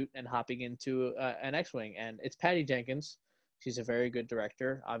X-wing suit and hopping into an X-wing. And it's Patty Jenkins. She's a very good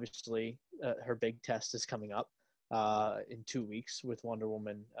director. Obviously, her big test is coming up in 2 weeks with Wonder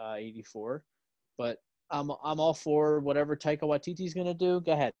Woman 84. But I'm all for whatever Taika Waititi's gonna do.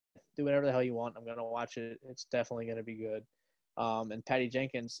 Go ahead, do whatever the hell you want. I'm gonna watch it. It's definitely gonna be good. And Patty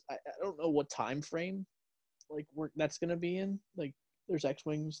Jenkins, I don't know what time frame that's gonna be in. Like, there's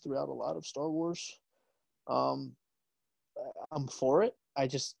X-wings throughout a lot of Star Wars. I'm for it.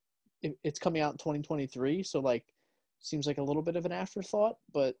 It's coming out in 2023, so seems like a little bit of an afterthought.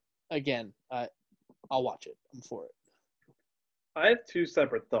 But again, I'll watch it. I'm for it. I have two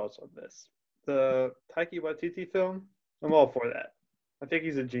separate thoughts on this. The Taika Waititi film, I'm all for that. I think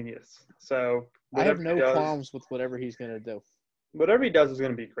he's a genius. So I have no qualms with whatever he's going to do. Whatever he does is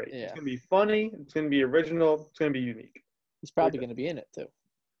going to be great. Yeah. It's going to be funny. It's going to be original. It's going to be unique. He's probably going to be in it, too.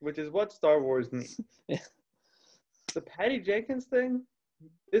 Which is what Star Wars needs. Yeah. The Patty Jenkins thing,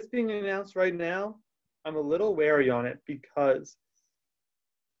 this being announced right now, I'm a little wary on it because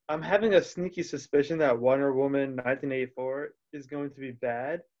I'm having a sneaky suspicion that Wonder Woman 1984 is going to be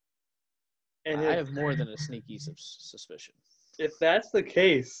bad. And I have more than a sneaky suspicion. If that's the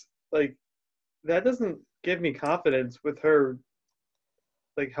case, that doesn't give me confidence with her,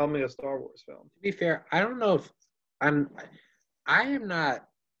 helming a Star Wars film. To be fair, I don't know if I am not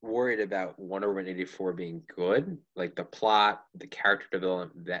worried about Wonder Woman 84 being good. Like the plot, the character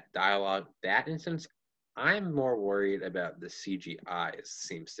development, that dialogue, that instance. I'm more worried about the CGI.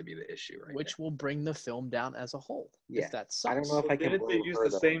 Seems to be the issue right Which now. will bring the film down as a whole. Yeah, if that sucks. I don't know if I can. Didn't they use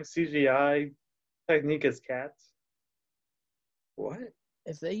the same CGI technique as Cats? What?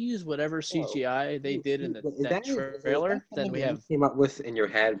 If they use whatever CGI they did in that trailer, then we have came up with in your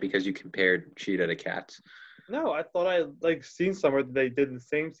head because you compared Cheetah to Cats. No, I thought I seen somewhere that they did the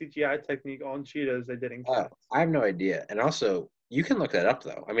same CGI technique on Cheetah as they did in Cats. I have no idea, and also you can look that up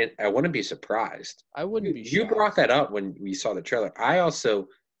though. I mean, I wouldn't be surprised. I wouldn't be. You brought that up when we saw the trailer. I also.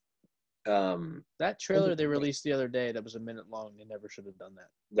 That trailer they released the other day that was a minute long. They never should have done that.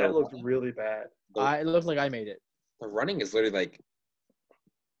 That looked really bad. It looked like I made it. The running is literally like.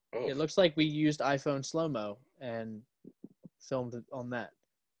 Oh. It looks like we used iPhone slow-mo and filmed it on that.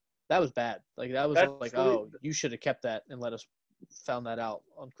 That was bad. That was you should have kept that and let us found that out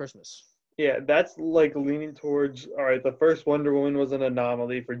on Christmas. Yeah, that's leaning towards, all right, the first Wonder Woman was an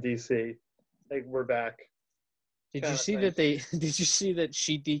anomaly for DC. We're back. Did you see that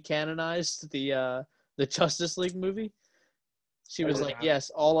she decanonized the Justice League movie? She was like, yes,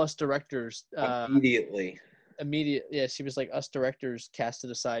 all us directors immediately. Yeah, she was like, us directors cast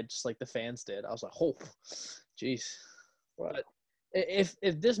it aside just like the fans did. I was like, oh, jeez. Wow. But if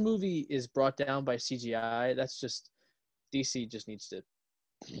this movie is brought down by CGI, that's just DC just needs to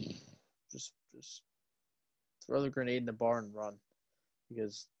just throw the grenade in the bar and run,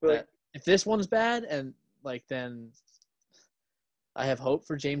 because if this one's bad and then I have hope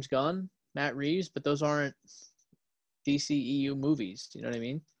for James Gunn, Matt Reeves, but those aren't DCEU movies. You know what I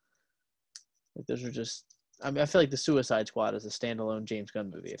mean? Those are just. I feel like the Suicide Squad is a standalone James Gunn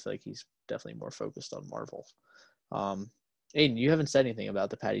movie. I feel like he's definitely more focused on Marvel. Aiden, you haven't said anything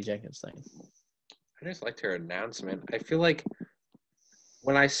about the Patty Jenkins thing. I just liked her announcement. I feel like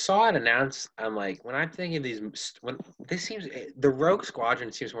when I saw it announced, I'm like, when I'm thinking of the Rogue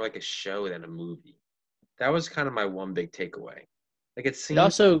Squadron seems more like a show than a movie. That was kind of my one big takeaway. It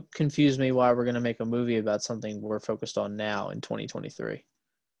also confused me why we're going to make a movie about something we're focused on now in 2023.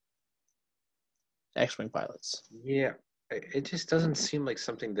 X-wing pilots. Yeah, it just doesn't seem like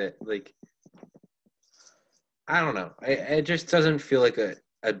something that I don't know. It just doesn't feel like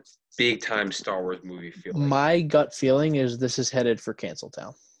a big time Star Wars movie feel like? My gut feeling is this is headed for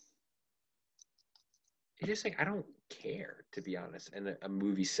Canceltown. It's just like I don't care, to be honest, in a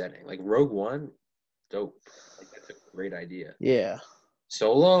movie setting. Like Rogue One, dope. Like that's a great idea. Yeah.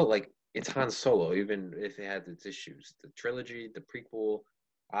 Solo, like it's Han Solo, even if it had its issues. The trilogy, the prequel,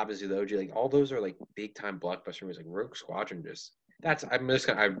 obviously the OG, like all those are like big time blockbuster movies. Like Rogue Squadron,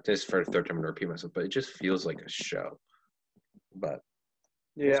 I'm just for the third time I'm gonna repeat myself, but it just feels like a show. But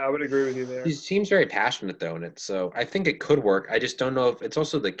Yeah, I would agree with you there. he seems very passionate though in it, so I think it could work. I just don't know if it's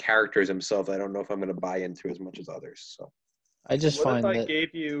also the characters themselves. I don't know if I'm gonna buy into as much as others. So I just What if find I that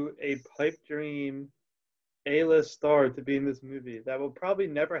gave you a pipe dream A-list star to be in this movie? That will probably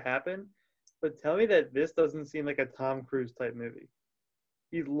never happen, but tell me that this doesn't seem like a Tom Cruise type movie.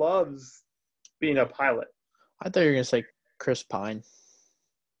 He loves being a pilot. I thought you were gonna say Chris Pine,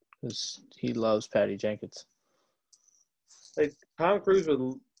 because he loves Patty Jenkins. Like Tom Cruise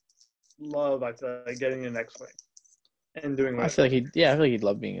would love, I feel like, getting an X-wing and doing. I feel like he'd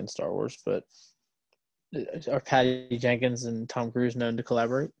love being in Star Wars, but are Patty Jenkins and Tom Cruise known to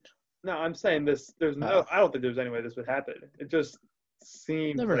collaborate? No, I'm saying this. There's no. I don't think there's any way this would happen. It just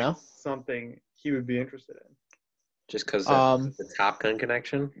seems Never like know. something he would be interested in. just because the Top Gun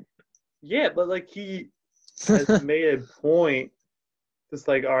connection. Yeah, but like he has made a point. Just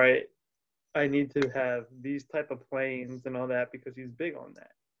like, all right, I need to have these type of planes and all that because he's big on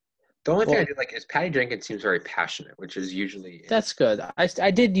that. The only thing I do like is Patty Jenkins seems very passionate, which is usually That's good.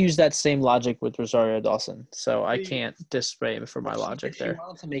 I did use that same logic with Rosario Dawson, so I can't dissuade him for my logic there. She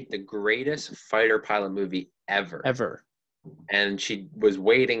wanted to make the greatest fighter pilot movie ever, and she was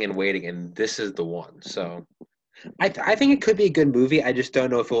waiting, and this is the one. So I think it could be a good movie. I just don't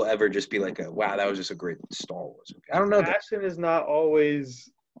know if it'll ever just be like wow, that was just a great Star Wars movie. I don't know. Passion is not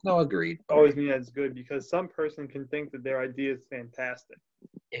always agreed. Always mean that's good because some person can think that their idea is fantastic,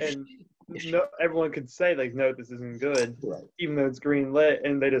 and everyone could say like, no, this isn't good, right, even though it's green lit,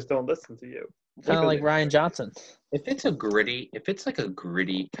 and they just don't listen to you. Kind of like Rian Johnson. If it's like a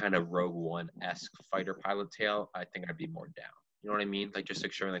gritty kind of Rogue One-esque fighter pilot tale, I think I'd be more down. You know what I mean? Like just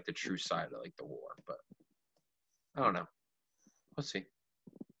like showing like the true side of like the war. But I don't know. We'll see.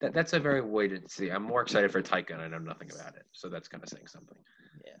 That's a very waited to see. I'm more excited for Taika, and I know nothing about it, so that's kind of saying something.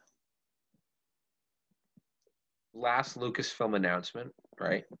 Yeah. Last Lucasfilm announcement,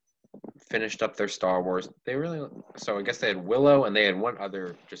 right? Finished up their Star Wars. So I guess they had Willow and they had one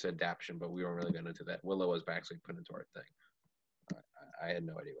other just adaptation, but we weren't really going into that. Willow was actually put into our thing. I had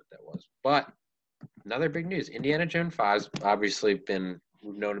no idea what that was. But another big news: Indiana Jones 5's obviously we've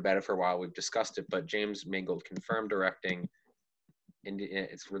known about it for a while. We've discussed it, but James Mangold confirmed directing.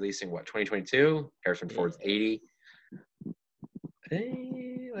 It's releasing 2022. Harrison Ford's 80.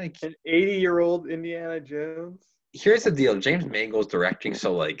 Like an 80-year-old Indiana Jones. Here's the deal: James Mangold's directing,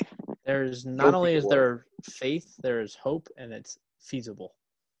 so like there's not only is there faith, there is hope, and it's feasible.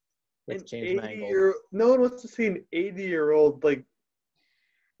 With James Mangold, no one wants to see an 80-year-old like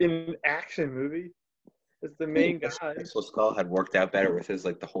in an action movie. It's the main guy. Crystal Skull had worked out better with his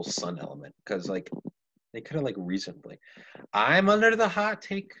like the whole sun element because like they could have like reasonably. I'm under the hot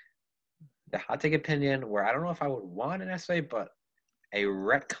take opinion where I don't know if I would want an essay, but a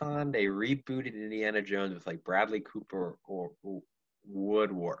retconned, a rebooted Indiana Jones with like Bradley Cooper or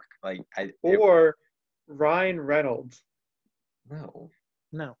would work. Like Ryan Reynolds. No.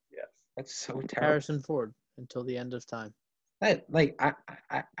 Yes. That's so terrible. Harrison Ford until the end of time. I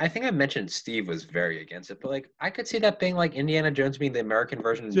think I mentioned Steve was very against it, but like I could see that being like Indiana Jones being the American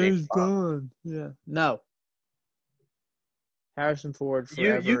version of James Bond. Yeah. No. Harrison Ford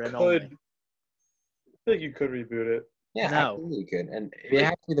forever and only. I feel like you could reboot it. Yeah, no. Absolutely you could. And it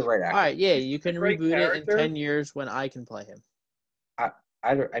has to be the right actor. All right, yeah, you can reboot it in 10 years when I can play him.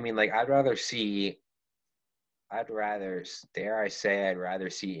 I mean, like, I'd rather see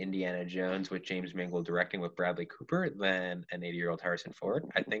Indiana Jones with James Mangold directing with Bradley Cooper than an 80-year-old Harrison Ford.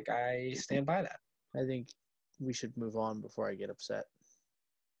 I think I stand by that. I think we should move on before I get upset.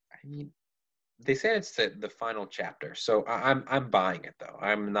 I mean, they said it's the final chapter, so I'm buying it though.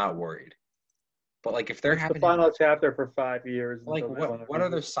 I'm not worried. But like, if they're having the final chapter for 5 years, like what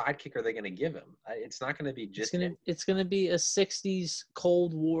other sidekick are they going to give him? It's not going to be just. It's going to be a '60s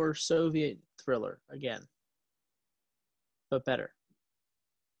Cold War Soviet thriller again, but better.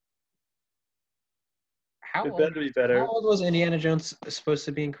 How old was Indiana Jones supposed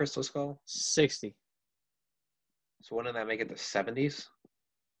to be in Crystal Skull? 60. So wouldn't that make it the 70s?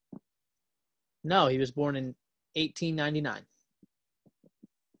 No, he was born in 1899.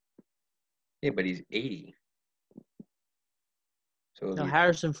 Yeah, but he's 80. So no,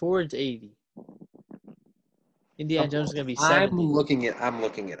 Harrison Ford's 80. Indiana Jones is going to be I'm 70. looking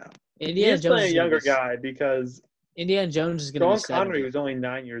it up. He Indiana is Jones playing is a gonna younger be, guy because Indiana Jones is going to be Sean 70. Connery was only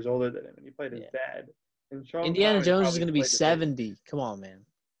 9 years older than him, and he played his dad. And Sean Indiana Connery Jones is probably going to be played his age. 70. Come on, man.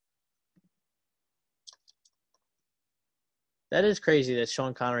 That is crazy that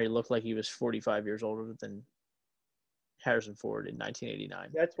Sean Connery looked like he was 45 years older than Harrison Ford in 1989.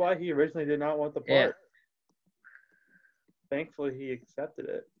 That's why he originally did not want the part. Yeah. Thankfully, he accepted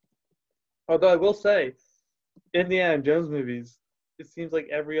it. Although I will say, Indiana Jones movies, it seems like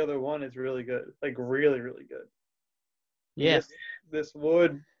every other one is really good. Like, really, really good. Yeah. This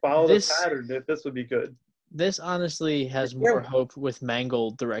would follow the pattern if this would be good. This honestly has more hope with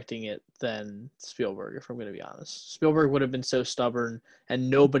Mangold directing it than Spielberg, if I'm going to be honest. Spielberg would have been so stubborn, and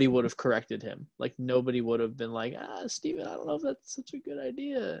nobody would have corrected him. Like, nobody would have been like, Steven, I don't know if that's such a good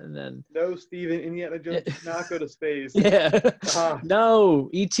idea. And then... No, Steven, Indiana Jones did not go to space. Yeah. No,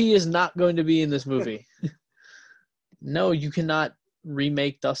 E.T. is not going to be in this movie. No, you cannot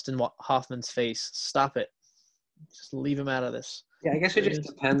remake Dustin Hoffman's face. Stop it. Just leave him out of this. Yeah, I guess it just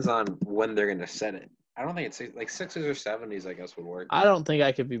depends on when they're going to set it. I don't think it's like 60s or 70s, I guess, would work. I don't think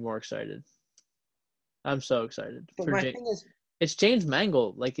I could be more excited. I'm so excited. But my thing is, it's James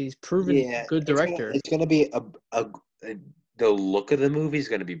Mangold. Like, he's proven good director. It's going to be the look of the movie is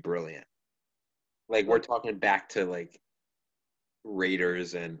going to be brilliant. Like, we're talking back to, like,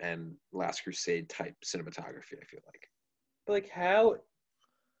 Raiders and Last Crusade type cinematography, I feel like. But, like, how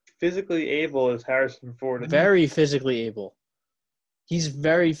physically able is Harrison Ford? Very physically able. He's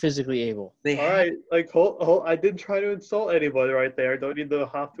very physically able. All right, like, I didn't try to insult anybody right there. I don't need to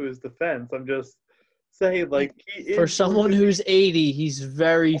hop to his defense. I'm just saying, like, for someone who's 80, he's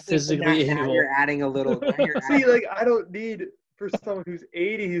very physically able. Now you're adding a little. See, like, I don't need for someone who's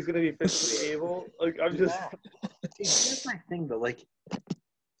 80, he's gonna be physically able. Like, I'm just. See, here's my thing, though. Like,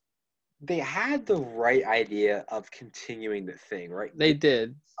 they had the right idea of continuing the thing, right? They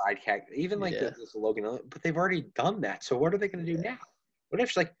did. Sidekick, even like this Logan, but they've already done that. So what are they going to do now? What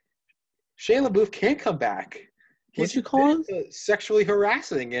if, like, Shia LaBeouf can't come back? What'd you call him? Sexually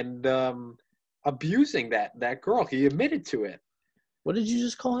harassing and abusing that girl. He admitted to it. What did you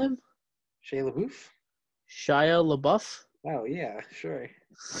just call him? Shia LaBeouf? Shia LaBeouf? Oh, yeah, sure.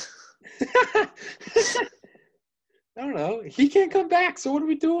 I don't know. He can't come back, so what are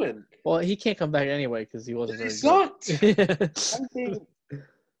we doing? Well, he can't come back anyway because he wasn't very good. He sucked.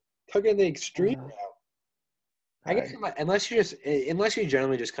 Taking the extreme now. I guess unless you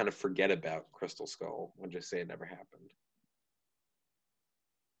generally just kind of forget about Crystal Skull and just say it never happened.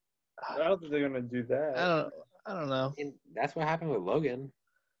 I don't think they're gonna do that. I don't know. And that's what happened with Logan.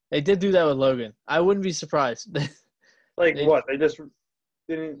 They did do that with Logan. I wouldn't be surprised. Like, what? They just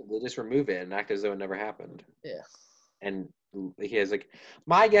didn't. They just remove it and act as though it never happened. Yeah. And he has, like,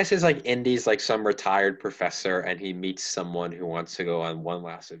 my guess is, like, Indy's like some retired professor, and he meets someone who wants to go on one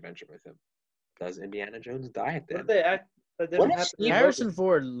last adventure with him. Does Indiana Jones die at the end? Harrison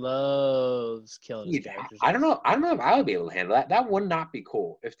Ford loves killing his characters. I don't know if I would be able to handle that. That would not be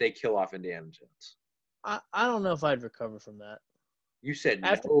cool if they kill off Indiana Jones. I don't know if I'd recover from that. You said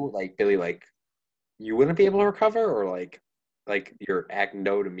no, like, Billy, like, you wouldn't be able to recover, or like you're acting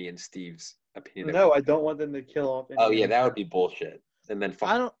no to me and Steve's opinion. No, I don't want them to kill off. Oh yeah, that would be bullshit. And then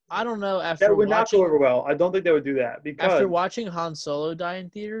I don't know. After that would not go over well. I don't think they would do that because after watching Han Solo die in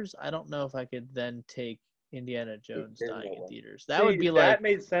theaters, I don't know if I could then take Indiana Jones dying in theaters. That would be like that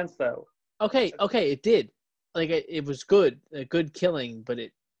made sense though. Okay, it did. Like, it was good, a good killing, but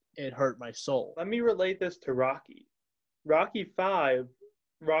it hurt my soul. Let me relate this to Rocky. Rocky 5,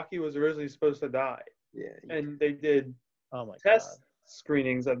 Rocky was originally supposed to die. Yeah. And they did test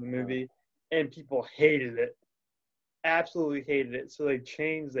screenings of the movie, and people hated it. Absolutely hated it. So they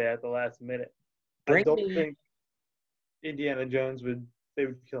changed that at the last minute. I don't think Indiana Jones would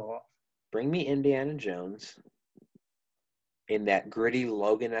kill off. Bring me Indiana Jones in that gritty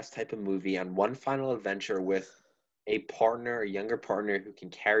Logan-esque type of movie on one final adventure with a younger partner who can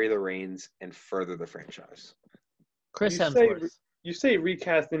carry the reins and further the franchise. Chris Hemsworth. You say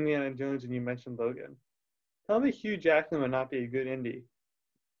recast Indiana Jones and you mentioned Logan. Tell me Hugh Jackman would not be a good Indy.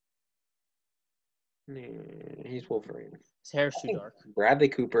 He's Wolverine. His hair's too dark. Bradley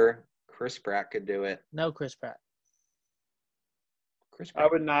Cooper, Chris Pratt could do it. No, Chris Pratt. I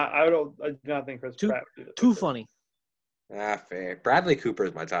do not think Chris Pratt would do it. Too funny. Fair. Bradley Cooper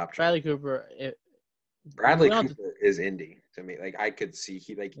is my top choice. Bradley Cooper. Bradley Cooper is Indy to me. Like, I could see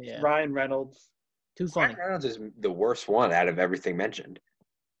Ryan Reynolds. Too funny. Ryan Reynolds is the worst one out of everything mentioned.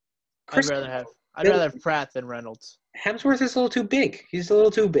 I'd rather have Pratt than Reynolds. Hemsworth is a little too big. He's a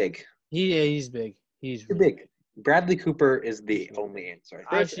little too big. He's big. He's too big. Bradley Cooper is the only answer.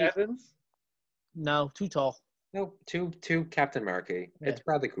 Chris Evans? No, too tall. Nope, two Captain America. Yeah. It's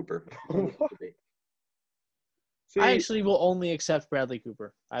Bradley Cooper. See, I actually will only accept Bradley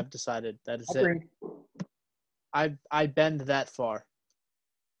Cooper. I've decided that is it. Agreed. I bend that far.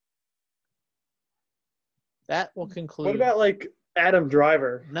 That will conclude. what about like Adam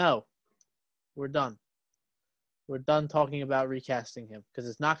Driver? No, we're done. We're done talking about recasting him because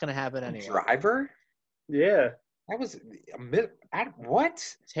it's not going to happen anyway. Driver? Yeah. That was what?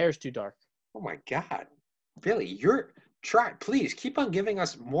 His hair's too dark. Oh my God. Billy, please keep on giving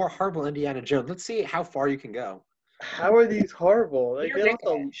us more horrible Indiana Jones. Let's see how far you can go. How are these horrible? Like, You're they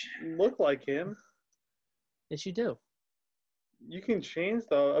don't Nick have to look like him. Yes, you do. You can change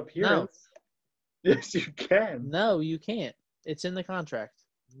the appearance. Yes, you can. No, you can't. It's in the contract.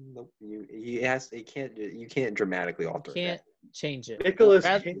 Nope. You can't dramatically alter You can't that. change it. Nicolas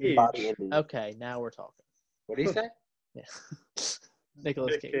Brad- Cage. Okay, now we're talking. What do you say? Yeah.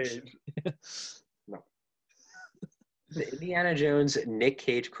 Nicolas Nick Cage. No. The Indiana Jones Nick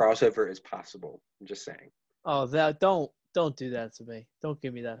Cage crossover is possible. I'm just saying. Oh, don't do that to me. Don't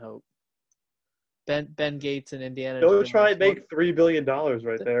give me that hope. Ben Gates and Indiana Don't Jones. try and make $3 billion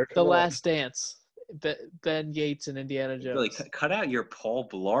right there. The Come on. Last Dance. Ben Gates and Indiana Jones. Really, cut out your Paul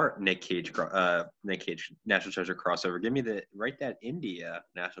Blart Nick Cage National Treasure crossover. Write that India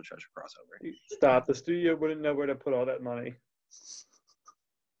National Treasure crossover. Stop. The studio wouldn't know where to put all that money.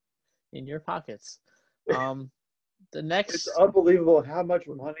 In your pockets. The next It's unbelievable how much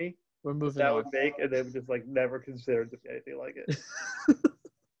money we're moving that on. would make, and they would just like never consider anything like it.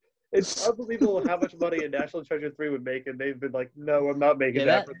 It's unbelievable how much money a National Treasure 3 would make, and they've been like, no, I'm not making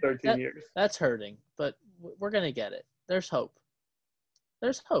that for 13 years. That's hurting, but we're gonna get it. There's hope.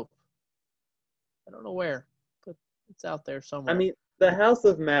 There's hope. I don't know where, but it's out there somewhere. I mean, the House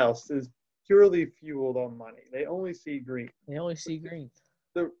of Mouse is purely fueled on money. They only see green. they only see green.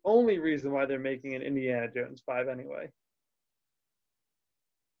 The only reason why they're making an Indiana Jones 5 anyway.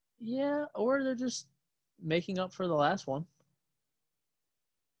 Yeah, or they're just making up for the last one.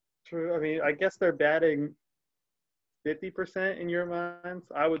 True. I mean, I guess they're batting 50% in your minds.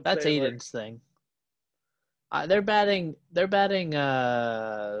 I would That's say Aiden's thing. They're batting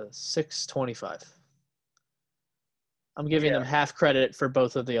 625. I'm giving them half credit for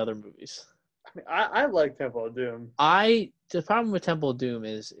both of the other movies. I mean, I like Temple of Doom. The problem with Temple of Doom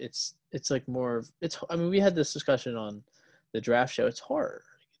is it's like more of it's. I mean, we had this discussion on the draft show. It's horror.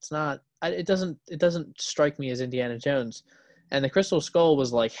 It's not. It doesn't strike me as Indiana Jones. And the Crystal Skull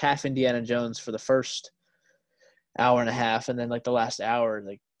was like half Indiana Jones for the first hour and a half, and then like the last hour,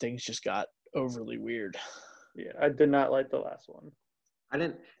 like things just got overly weird. Yeah, I did not like the last one. I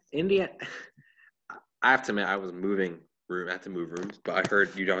have to admit, I was moving room. I had to move rooms, but I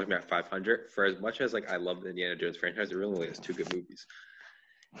heard you talking about 500. For as much as like I love the Indiana Jones franchise, it really only has two good movies.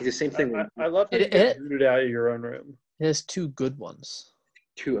 It's the same thing. I love that you get rooted out of your own room. It has two good ones.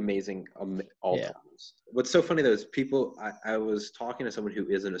 Two amazing all-timers. What's so funny though is people. I was talking to someone who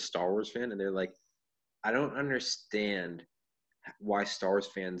isn't a Star Wars fan, and they're like, I don't understand why Star Wars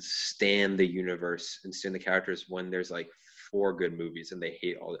fans stan the universe and stan the characters when there's like 4 good movies and they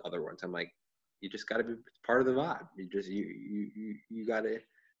hate all the other ones. I'm like, you just got to be part of the vibe. You got to.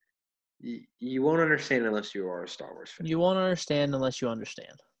 You won't understand unless you are a Star Wars fan. You won't understand unless you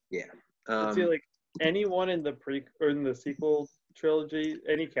understand. Yeah. I feel like anyone in the in the sequel trilogy,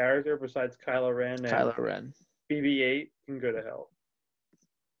 any character besides Kylo Ren and BB-8 can go to hell.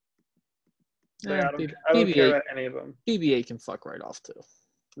 Like, I don't care about any of them. BB-8 can fuck right off too.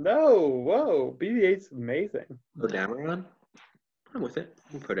 No, whoa, BB-8's amazing. Poe Dameron? I'm with it.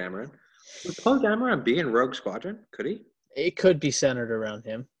 Poe Dameron. Would Poe Dameron be in Rogue Squadron? Could he? It could be centered around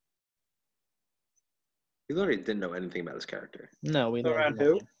him. We literally didn't know anything about his character. No, we learned around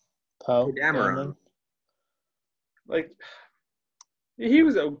who? Poe Dameron. Like, he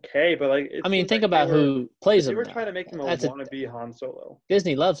was okay, but like, I mean, think about who plays him. They were trying to make him a wannabe Han Solo.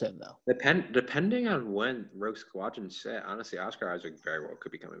 Disney loves him though. Depending on when Rogue Squadron's set, honestly, Oscar Isaac very well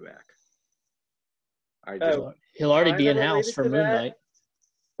could be coming back. He'll already be in house for Moon Knight.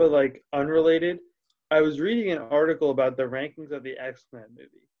 But like unrelated, I was reading an article about the rankings of the X-Men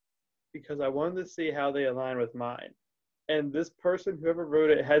movie because I wanted to see how they align with mine. And this person, whoever wrote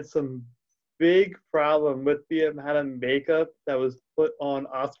it, had some big problem with the amount of makeup that was put on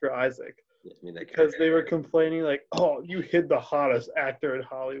Oscar Isaac. Because they were complaining like, oh, you hid the hottest actor in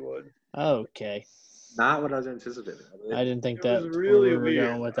Hollywood. Okay. Not what I was anticipating. I didn't think that was really we were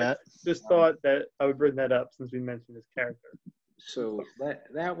going with that. I just thought that I would bring that up since we mentioned his character. So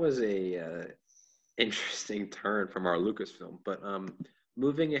that was a interesting turn from our Lucasfilm. But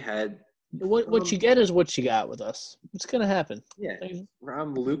moving ahead, What you get is what you got with us. It's gonna happen. Yeah.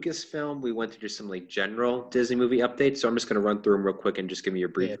 From Lucasfilm, we went through some like general Disney movie updates. So I'm just gonna run through them real quick and just give me your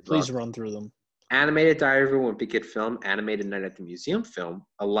brief. Yeah, please run through them. Animated Diary of a Wimpy Kid film, animated Night at the Museum film,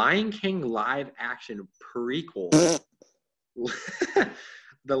 a Lion King live action prequel.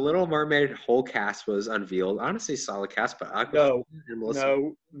 The Little Mermaid whole cast was unveiled. Honestly, solid cast, but No.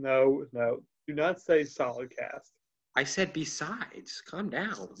 Do not say solid cast. I said besides. Calm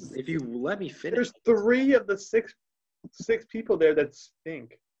down. If you let me finish. There's 3 of the six people there that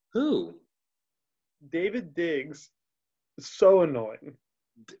stink. Who? David Diggs, so annoying.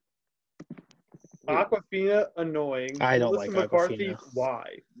 Aquafina, annoying. I don't Melissa like McCarthy, Awkwafina. why?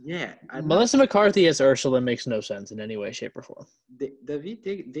 Yeah. Melissa McCarthy as Ursula makes no sense in any way, shape, or form. David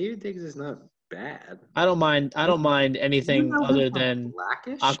Diggs is not bad. I don't mind anything other than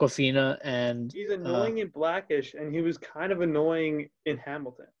Blackish? Aquafina and. He's annoying in Blackish, and he was kind of annoying in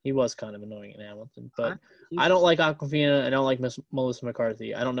Hamilton. He was kind of annoying in Hamilton, but I don't like Aquafina. I don't like Melissa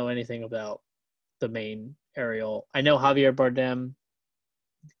McCarthy. I don't know anything about the main Ariel. I know Javier Bardem.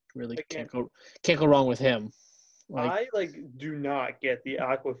 Really can't go wrong with him. I do not get the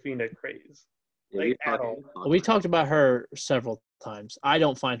Aquafina craze, at all. We talked about her several times. I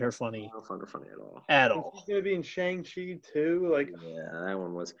don't find her funny. I don't find her funny at all. At all. She's gonna be in Shang-Chi too. Yeah, that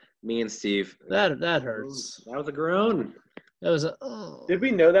one was me and Steve. That hurts. That was a groan. That was Did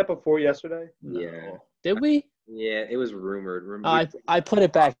we know that before yesterday? No. Yeah. Did we? Yeah, it was rumored. I put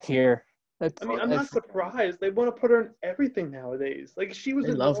it back here. I'm not surprised. They want to put her in everything nowadays. She was. I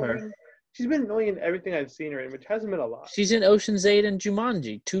love her. She's been annoying in everything I've seen her in, which hasn't been a lot. She's in Ocean's 8 and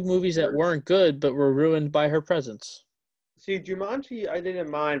Jumanji, 2 movies that weren't good but were ruined by her presence. See, Jumanji, I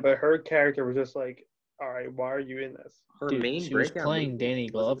didn't mind, but her character was just all right, why are you in this? Her main she was playing Danny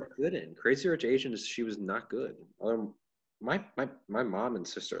Glover. Good in Crazy Rich Asians. She was not good. My mom and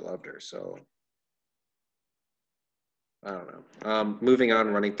sister loved her, so I don't know. Moving on,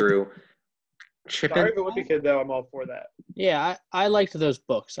 running through. Sorry if it would be kid though. I'm all for that. Yeah, I liked those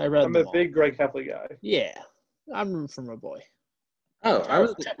books. I read them. I'm a big Greg Heffley guy. Yeah, I'm rooting for my boy. Oh, I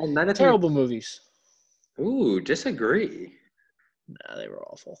was terrible movies. Ooh, disagree. Nah, they were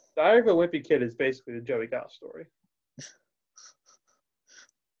awful. Diary of a Wimpy Kid is basically the Joey Goss story.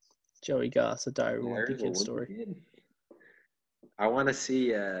 Joey Goss, a Diary of a Wimpy Kid story. I want to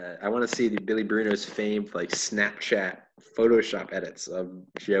see the Billy Bruno's famed Snapchat Photoshop edits of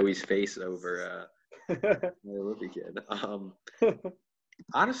Joey's face over the Wimpy Kid.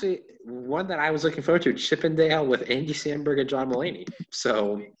 Honestly, one that I was looking forward to, Chippendale with Andy Samberg and John Mulaney.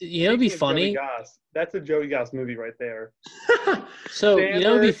 So it'd be funny. That's a Joey Goss movie right there. So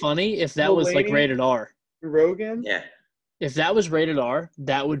it'd be funny if that was rated R. Rogan. Yeah. If that was rated R,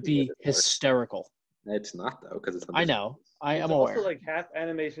 that would be hysterical. It's not though, because it's. I know. I'm aware. Also half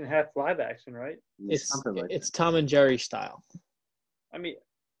animation, half live action, right? It's Tom and Jerry style. I mean,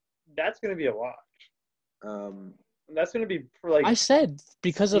 that's gonna be a watch. That's gonna be for I said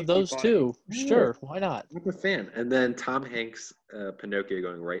because of those two. Sure, why not? I'm a fan. And then Tom Hanks, Pinocchio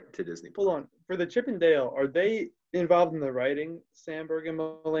going right to Disney. Hold on, for the Chippendale, are they involved in the writing, Samberg and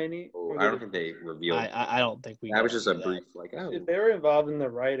Mulaney? Oh, I don't think they revealed. I don't think we. That was just a brief, If they were involved in the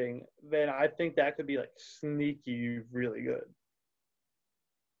writing, then I think that could be sneaky, really good,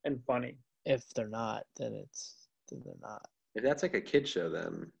 and funny. If they're not, then they're not. If that's a kid show,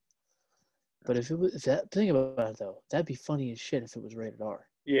 then. But if think about it though, that'd be funny as shit if it was rated R.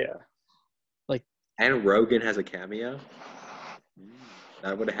 Yeah. And Rogan has a cameo.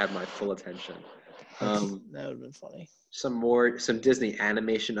 That would have had my full attention. That would have been funny. Some Disney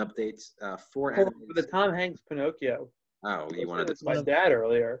animation updates. For the Tom Hanks Pinocchio. Oh, you wanted to? My dad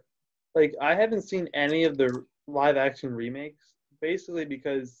earlier. I haven't seen any of the live action remakes, basically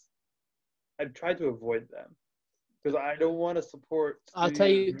because I've tried to avoid them. Because I don't want to support. I'll tell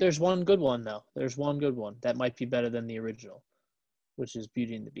you, there's one good one though. There's one good one that might be better than the original, which is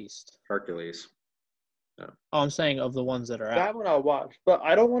Beauty and the Beast. Hercules. No. Oh, I'm saying of the ones that are out. That one I'll watch, but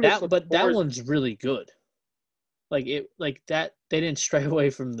I don't want to. But that one's really good. That they didn't stray away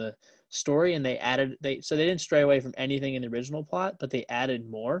from the story, and they didn't stray away from anything in the original plot, but they added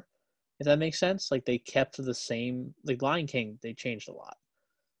more. If that makes sense, they kept the same. Lion King, they changed a lot.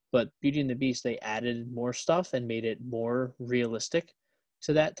 But Beauty and the Beast, they added more stuff and made it more realistic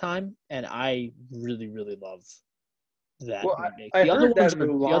to that time, and I really, really love that remake. The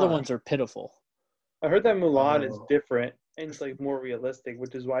other ones are pitiful. I heard that Mulan is different and it's more realistic,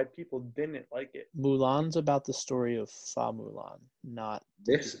 which is why people didn't like it. Mulan's about the story of Fa Mulan, not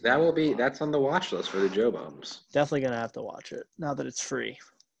that's on the watch list for the Joe Bums. Definitely gonna have to watch it now that it's free.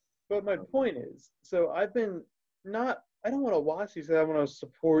 But my point is, so I've been not I don't want to watch these. I want to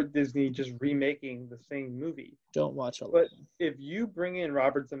support Disney just remaking the same movie. Don't watch But Aladdin. if you bring in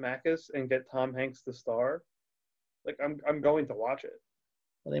Robert Zemeckis and get Tom Hanks the star, like I'm going to watch it.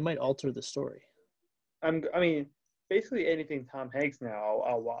 Well, they might alter the story. I mean, basically anything Tom Hanks now,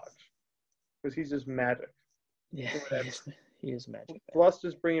 I'll watch because he's just magic. Yeah, he is magic. Plus,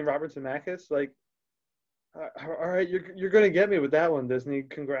 just bringing Robert Zemeckis, like, all right, you're gonna get me with that one, Disney.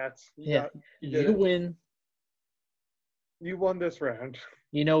 Congrats. You did it. win. You won this round.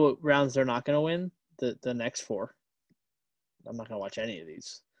 You know what rounds they're not going to win? The next 4. I'm not going to watch any of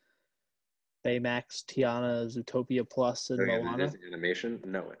these. Baymax, Tiana, Zootopia Plus, and Moana. Animation?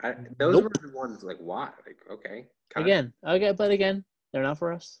 No. Those were the ones, like, why? Like, okay. Again, but again, they're not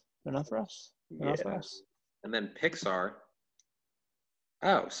for us. They're not for us. They're not for us. And then Pixar.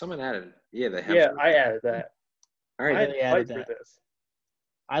 Oh, someone added. Yeah, I added that. All right. I added that. For this.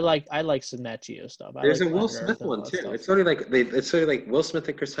 I like some Nat Geo stuff. There's a Will Smith one too. It's sort of like Will Smith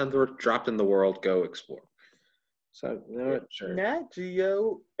and Chris Hemsworth dropped in the world. Go explore. So sure. Nat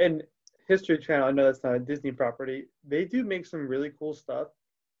Geo and History Channel. I know that's not a Disney property. They do make some really cool stuff.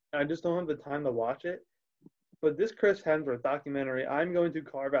 I just don't have the time to watch it. But this Chris Hemsworth documentary, I'm going to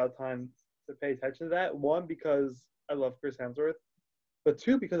carve out time to pay attention to that. 1, because I love Chris Hemsworth, but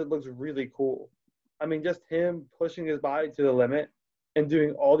 2, because it looks really cool. I mean, just him pushing his body to the limit and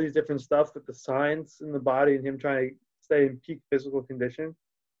doing all these different stuff with the science in the body and him trying to stay in peak physical condition.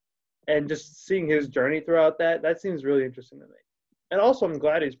 And just seeing his journey throughout that seems really interesting to me. And also, I'm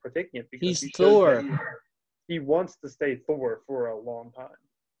glad he's partaking it because he's Thor. He wants to stay Thor for a long time.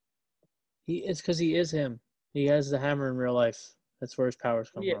 It's because he is him. He has the hammer in real life. That's where his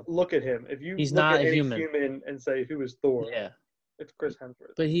powers come from. Look at him. If you he's look not at a any human and say who is Thor, it's Chris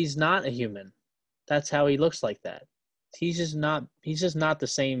Hemsworth. But he's not a human. That's how he looks like that. He's just not the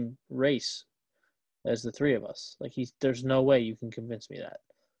same race as the 3 of us. Like there's no way you can convince me that.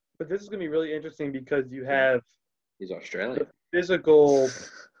 But this is gonna be really interesting because you have he's Australian. Physical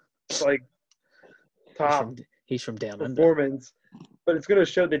like top he's from down performance, but it's gonna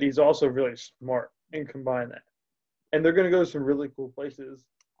show that he's also really smart and combine that. And they're gonna go to some really cool places.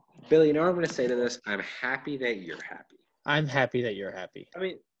 Billy, you know what I'm gonna say to this? I'm happy that you're happy. I'm happy that you're happy. I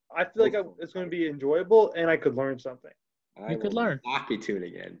mean, I feel like it's going to be enjoyable, and I could learn something. You could learn. Not be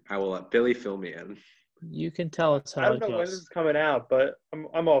tuning in. I will let Billy fill me in. You can tell us how it goes. I don't know when this is coming out, but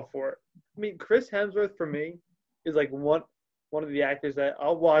I'm all for it. I mean, Chris Hemsworth for me is like one of the actors that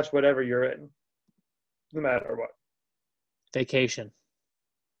I'll watch whatever you're in, no matter what. Vacation.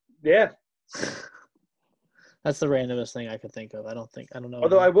 Yeah. That's the randomest thing I could think of. I don't know.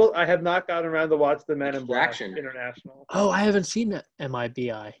 Although I have not gotten around to watch the Men in Black International. Oh, I haven't seen that.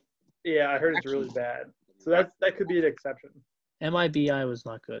 MIBI. Yeah, I heard it's really bad. So that could be an exception. MIBI was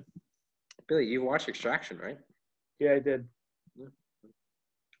not good. Billy, you watched Extraction, right? Yeah, I did.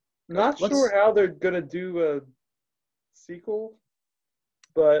 Not sure how they're gonna do a sequel,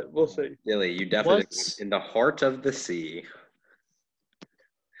 but we'll see. Billy, you definitely in the heart of the sea.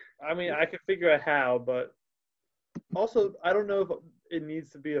 I mean, I could figure out how, but also I don't know if it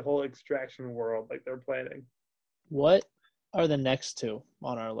needs to be a whole Extraction world like they're planning. What are the next 2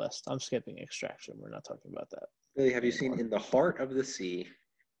 on our list? I'm skipping Extraction. We're not talking about that. Billy, have you seen In the Heart of the Sea?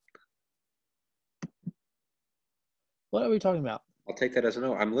 What are we talking about? I'll take that as a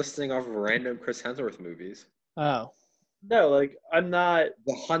no. I'm listing off random Chris Hemsworth movies. Oh. No, like I'm not.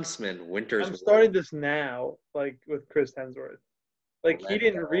 The Huntsman, Winter's I'm starting this now, like with Chris Hemsworth. Like he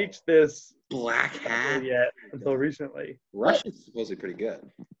didn't reach this Black Hat yet until recently. Rush is supposedly pretty good.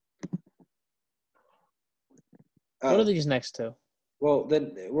 What are these next 2? Well,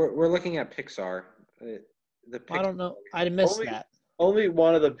 then we're looking at Pixar. I don't know. I missed that. Only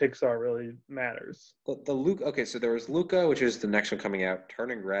one of the Pixar really matters. The Luca. Okay, so there was Luca, which is the next one coming out.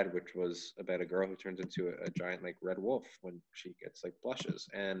 Turning Red, which was about a girl who turns into a giant like red wolf when she gets like blushes,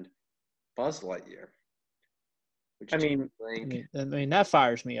 and Buzz Lightyear. I mean, that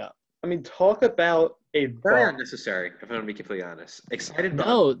fires me up. I mean, talk about a very unnecessary. If I'm going to be completely honest, excited.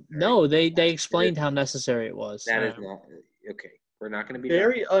 No, they explained how necessary it was. That is not okay. We're not going to be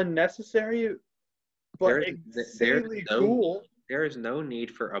very unnecessary, but insanely cool. There is no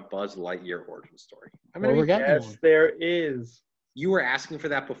need for a Buzz Lightyear origin story. Yes, there is. You were asking for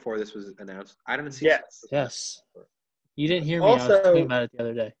that before this was announced. I didn't see. Yes. You didn't hear me. Also, I was talking about it the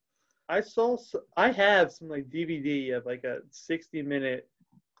other day. I have some like DVD of like a 60-minute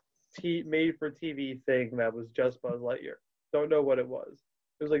made for TV thing that was just Buzz Lightyear. Don't know what it was.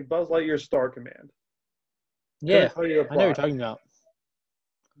 It was like Buzz Lightyear Star Command. Yeah, I know what you're talking about.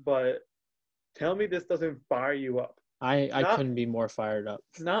 But tell me this doesn't fire you up. I couldn't be more fired up.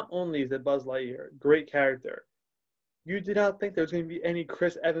 Not only is it Buzz Lightyear, great character, you did not think there was going to be any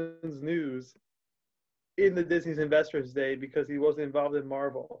Chris Evans news in the Disney's Investors Day because he wasn't involved in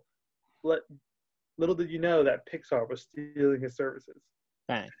Marvel. Little did you know that Pixar was stealing his services.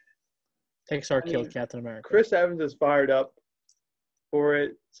 Bang. Pixar killed Captain America. Chris Evans is fired up for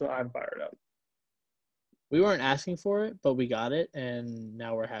it, so I'm fired up. We weren't asking for it, but we got it, and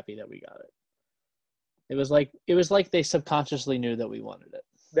now we're happy that we got it. It was like they subconsciously knew that we wanted it.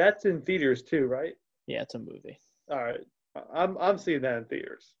 That's in theaters too, right? Yeah, it's a movie. All right, I'm seeing that in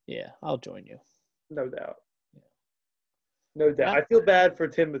theaters. Yeah, I'll join you. No doubt. Yeah. No doubt. I feel bad for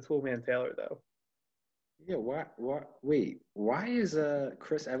Tim the Toolman Taylor though. Yeah. Why is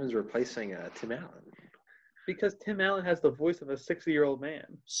Chris Evans replacing Tim Allen? Because Tim Allen has the voice of a 60-year-old man.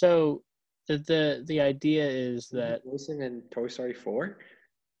 So the idea is that Voicing in Toy Story 4.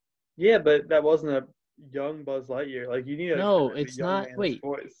 Yeah, but that wasn't a young Buzz Lightyear. Like you need a it's not. man's Wait,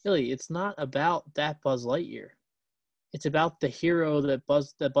 voice. Billy, it's not about that Buzz Lightyear. It's about the hero that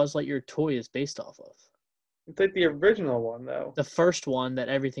Buzz Lightyear toy is based off of. It's like the original one though. The first one that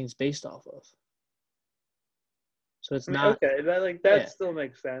everything's based off of. So it's not okay. That still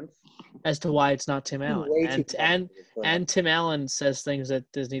makes sense. As to why it's not Tim Allen, and Tim Allen says things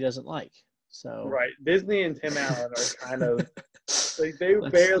that Disney doesn't like. So right, Disney and Tim Allen are kind of like they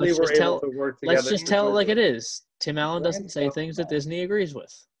barely were able to work together. Let's just tell it like it is. Tim Allen doesn't say things that Disney agrees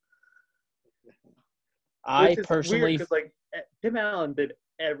with. I personally, because like Tim Allen did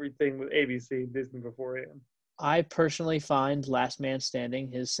everything with ABC and Disney before him. I personally find Last Man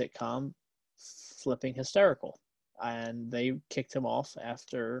Standing, his sitcom, flipping hysterical. And they kicked him off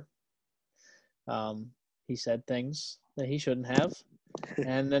after he said things that he shouldn't have.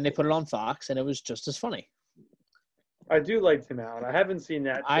 And then they put it on Fox, and it was just as funny. I do like Tim Allen. I haven't seen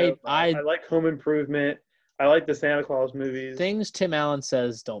that show. I like Home Improvement. I like the Santa Claus movies. Things Tim Allen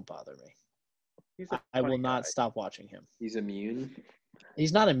says don't bother me. I will not stop watching him. He's immune.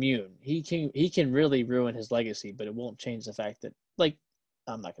 He's not immune. He can really ruin his legacy, but it won't change the fact that, like,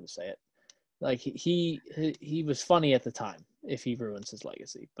 I'm not going to say it. Like he was funny at the time if he ruins his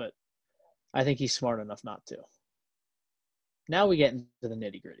legacy, but I think he's smart enough not to. Now we get into the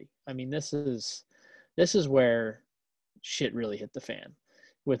nitty gritty. I mean, this is where shit really hit the fan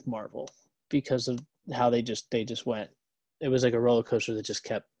with Marvel because of how they just went. It was like a roller coaster that just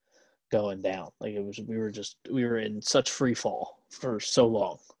kept going down. Like we were in such free fall for so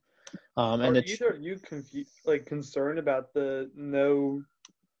long. And are you concerned about the no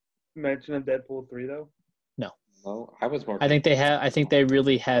mention of Deadpool 3 though? No, I was more. I think they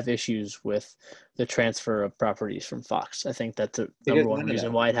really have issues with the transfer of properties from Fox. I think that's the number one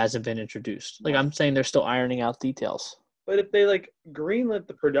reason why it hasn't been introduced. Like I'm saying, they're still ironing out details. But if they greenlit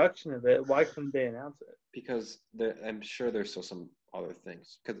the production of it, why couldn't they announce it? Because I'm sure there's still some other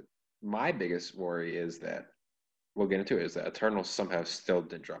things. Because my biggest worry is that we'll get into it is that Eternals somehow still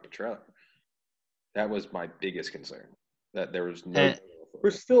didn't drop a trailer. That was my biggest concern. That there was no.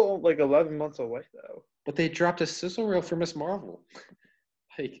 We're still 11 months away though. But they dropped a sizzle reel for Miss Marvel.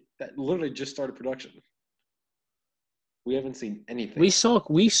 That literally just started production. We haven't seen anything. We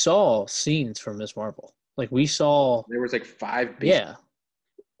saw scenes from Miss Marvel. We saw there was 5 big. Yeah.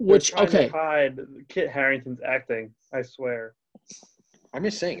 Which okay. To hide Kit Harington's acting, I swear. I'm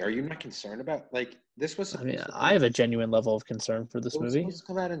just saying, are you not concerned about this was I have a genuine level of concern for this movie. It was supposed to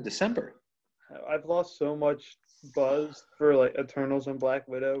come out in December. I've lost so much buzz for Eternals and Black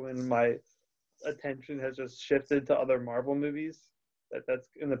Widow, and my attention has just shifted to other Marvel movies. That's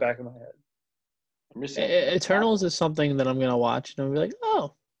in the back of my head. I'm just saying, Eternals is something that I'm gonna watch and I'll be like,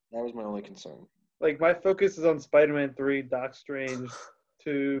 oh. That was my only concern. My focus is on Spider-Man 3, Doc Strange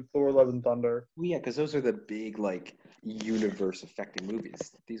 2, Thor: Love and Thunder. Well, yeah, because those are the big universe-affecting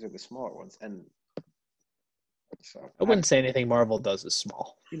movies. These are the smaller ones, and so I wouldn't say anything Marvel does is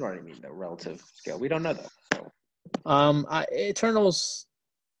small. You know what I mean, though, relative scale. We don't know though. So. Eternals.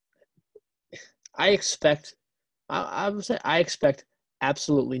 I expect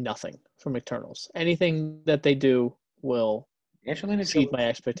absolutely nothing from Eternals. Anything that they do will exceed my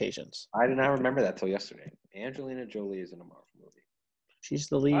expectations. I did not remember that till yesterday. Angelina Jolie is in a Marvel movie. She's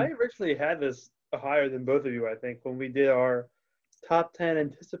the lead. I originally had this higher than both of you, I think, when we did our top 10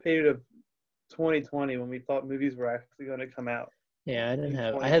 anticipated of 2020, when we thought movies were actually going to come out. Yeah,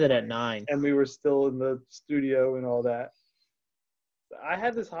 I had it at 9. And we were still in the studio and all that. I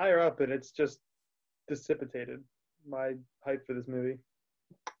had this higher up, and it's just dissipated my hype for this movie.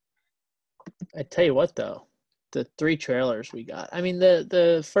 I tell you what, though, the 3 trailers we got. I mean,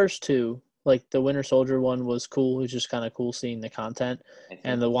 the first 2, the Winter Soldier one was cool. It was just kind of cool seeing the content.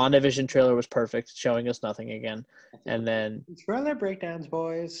 And the WandaVision trailer was perfect, showing us nothing again. And then trailer breakdowns,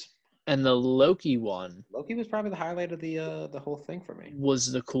 boys. And the Loki one Loki was probably the highlight of the whole thing for me.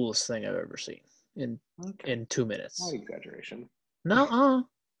 was the coolest thing I've ever seen in 2 minutes. No exaggeration. No,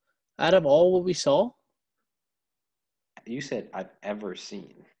 out of all what we saw, You said I've ever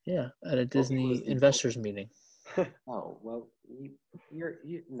seen. yeah, at a was Disney the investors meeting. Oh well,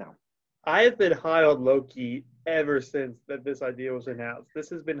 you no. I have been high on Loki ever since that this idea was announced. This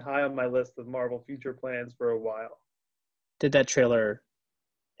has been high on my list of Marvel future plans for a while. Did that trailer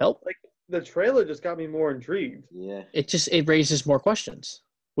help? Like the trailer just got me more intrigued. Yeah. It raises more questions,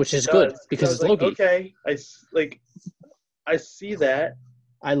 which is It good does, because I it's was like, Loki. okay, I see that.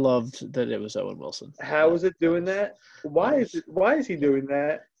 I loved that it was Owen Wilson. How is it doing that? Why is he doing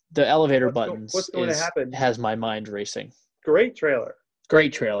that? The elevator What's buttons going to happen? has my mind racing. Great trailer.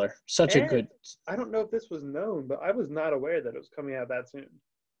 Great trailer. Such a And good. I don't know if this was known, but I was not aware that it was coming out that soon.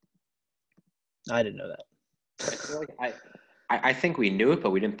 I didn't know that. Like I think we knew it,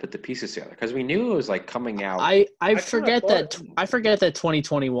 but we didn't put the pieces together because we knew it was like coming out. I forget that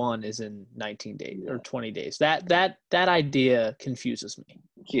 2021 is in 19 days or 20 days. That idea confuses me.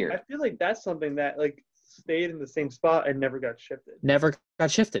 Here, I feel like that's something that like stayed in the same spot and never got shifted. Never got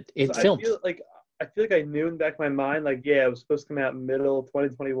shifted. It So filmed. I feel like I knew in the back of my mind, like, yeah, it was supposed to come out middle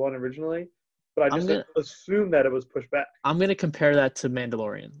 2021 originally, but I just assumed that it was pushed back. I'm gonna compare that to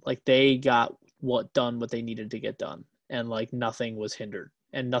Mandalorian. Like they got what they needed to get done, and like nothing was hindered,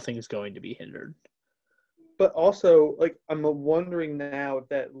 and nothing is going to be hindered. But also, like, I'm wondering now if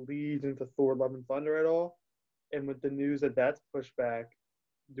that leads into Thor: Love and Thunder at all, and with the news that that's pushed back,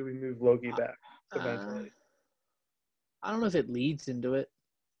 do we move Loki back eventually? I don't know if it leads into it.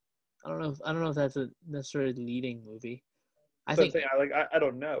 I don't know if that's a necessarily leading movie. I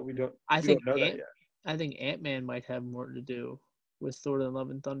don't know. We don't know that yet. I think Ant-Man might have more to do with Thor: Love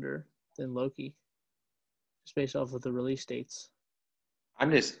and Thunder than Loki, just based off of the release dates.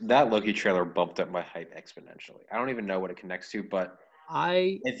 That Loki trailer bumped up my hype exponentially. I don't even know what it connects to, but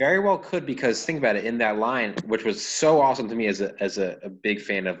it very well could, because think about it, in that line, which was so awesome to me as a big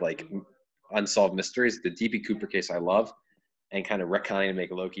fan of like unsolved mysteries, the D.B. Cooper case I love, and kind of retconning to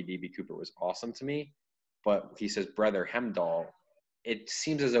make Loki D.B. Cooper was awesome to me. But he says, Brother Hemdahl, it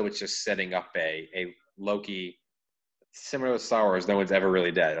seems as though it's just setting up a Loki, similar to Star Wars, no one's ever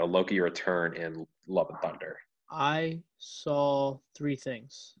really dead, a Loki return in Love and Thunder. I saw 3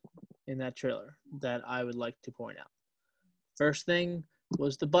 things in that trailer that I would like to point out. First thing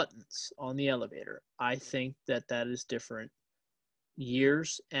was the buttons on the elevator. I think that is different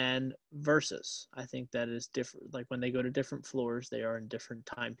years and versus. I think that is different. Like when they go to different floors, they are in different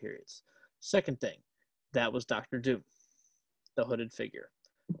time periods. Second thing, that was Dr. Doom, the hooded figure.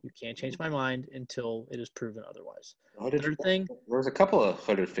 You can't change my mind until it is proven otherwise. Third thing, there was a couple of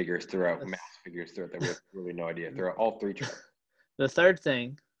hooded figures throughout, mask figures throughout that we have really no idea throughout all 3 trailers. The third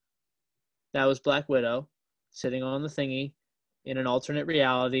thing, that was Black Widow sitting on the thingy in an alternate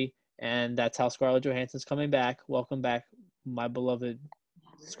reality, and that's how Scarlett Johansson's coming back. Welcome back, my beloved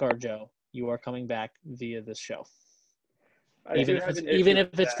ScarJo. You are coming back via this show. Even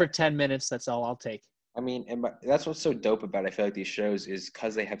if it's for 10 minutes, that's all I'll take. I mean, and that's what's so dope about it. I feel like these shows is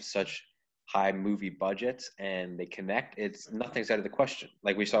because they have such high movie budgets and they connect. It's nothing's out of the question.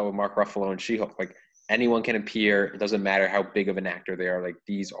 Like we saw with Mark Ruffalo and She-Hulk. Like anyone can appear. It doesn't matter how big of an actor they are. Like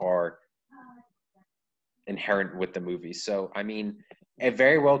these are inherent with the movie. So I mean, it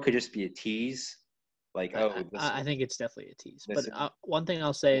very well could just be a tease. Like I think it's definitely a tease. But one thing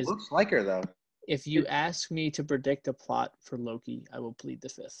I'll say is, looks like her though. If you ask me to predict a plot for Loki, I will plead the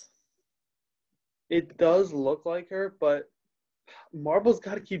fifth. It does look like her, but Marvel's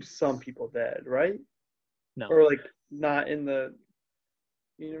got to keep some people dead, right? No. Or like not in the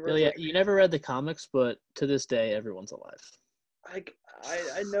universe. Yeah, you never read the comics, but to this day, everyone's alive. Like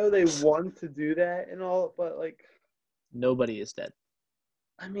I know they want to do that and all, but like nobody is dead.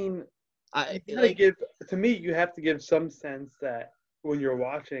 I mean, you have to give some sense that when you're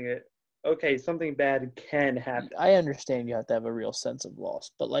watching it, okay, something bad can happen. I understand you have to have a real sense of loss,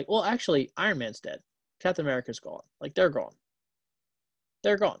 but actually, Iron Man's dead. Captain America's gone. Like, they're gone.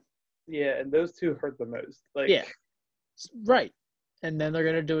 They're gone. Yeah, and those 2 hurt the most. Like, yeah, right. And then they're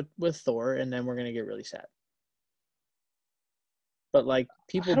gonna do it with Thor, and then we're gonna get really sad. But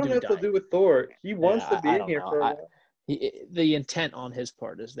people, I don't know what they'll do with Thor. He wants to be in here for a while. The intent on his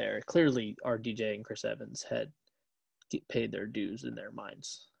part is there. Clearly, RDJ and Chris Evans had paid their dues in their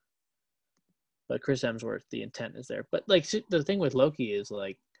minds. But Chris Hemsworth, the intent is there. But the thing with Loki is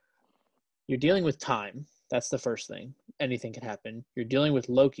you're dealing with time. That's the first thing. Anything can happen. You're dealing with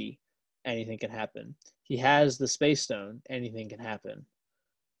Loki. Anything can happen. He has the Space Stone. Anything can happen.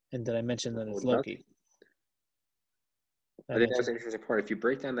 And did I mention that it's Loki? I think that's an interesting part. If you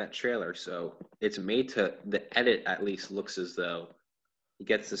break down that trailer, so it's made to the edit at least looks as though he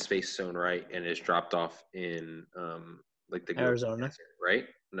gets the space zone right and is dropped off in like the Arizona, desert, right?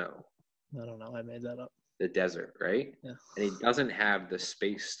 No, I don't know. I made that up. the desert, right? Yeah. And he doesn't have the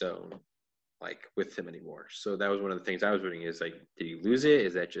space stone like with him anymore. So that was one of the things I was reading is like, did he lose it?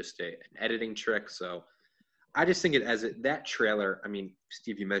 Is that just an editing trick? So I just think that trailer. I mean,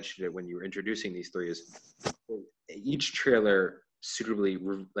 Steve, you mentioned it when you were introducing these three. Is each trailer suitably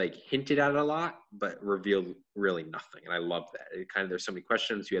like hinted at a lot, but revealed really nothing, and I love that. It kind of there's so many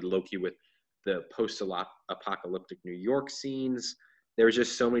questions. You had Loki with the post-apocalyptic New York scenes. There was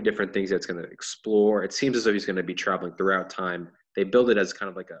just so many different things that's going to explore. It seems as though he's going to be traveling throughout time. They build it as kind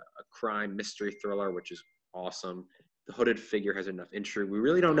of like a crime mystery thriller, which is awesome. The hooded figure has enough intrigue. We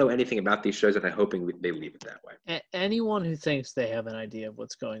really don't know anything about these shows, and I'm hoping they leave it that way. Anyone who thinks they have an idea of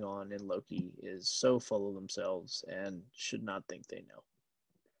what's going on in Loki is so full of themselves and should not think they know.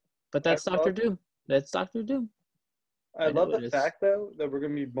 But that's Doctor Doom. That's Doctor Doom. I love the fact, though, that we're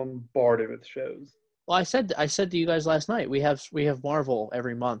going to be bombarded with shows. Well, I said to you guys last night, we have Marvel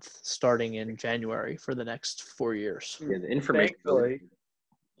every month starting in January for the next 4 years. Yeah, the information. Thankfully,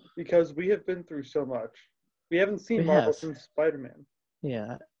 because we have been through so much. We haven't seen Marvel since Spider-Man.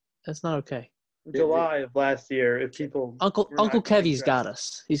 Yeah, that's not okay. In July of last year, if people Uncle Kevy's got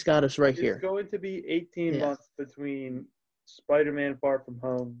us. He's got us right here. It's going to be 18 months between Spider-Man Far From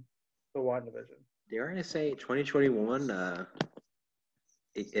Home to WandaVision. Dare I say 2021? I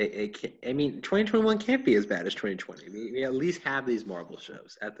mean, 2021 can't be as bad as 2020. We at least have these Marvel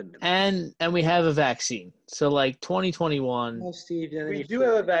shows at the minimum. And we have a vaccine. So, like, 2021. Oh, Steve, we do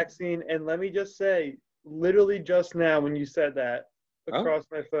have a vaccine, and let me just say, literally just now when you said that, across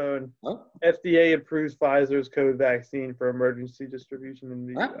my phone, FDA approves Pfizer's COVID vaccine for emergency distribution in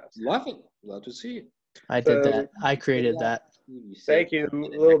the U.S. Love it. Love to see it. I did that. I created that. Thank you. A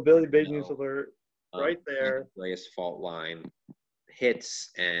little Billy Big News alert right there. Andreas fault line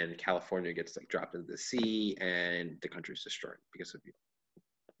hits, and California gets like dropped into the sea, and the country's destroyed because of you.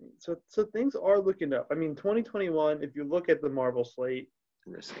 So things are looking up. I mean, 2021, if you look at the Marvel slate,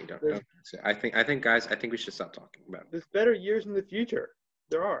 I'm just saying, I think, guys, we should stop talking about it. There's better years in the future.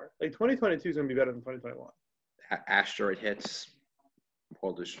 There are. Like, 2022 is going to be better than 2021. Asteroid hits,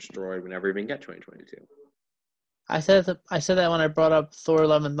 world is destroyed. We never even get 2022. I said that when I brought up Thor: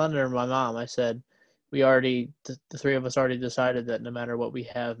 Love and Thunder to my mom. I said, the three of us already decided that no matter what we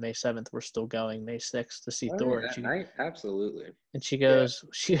have, May 7th, we're still going May 6th to see Thor. That night? Absolutely. And she goes,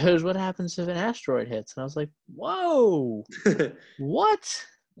 what happens if an asteroid hits? And I was like, whoa, what?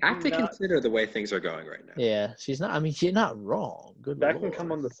 I have to consider the way things are going right now. Yeah, she's not wrong. Good That Lord. can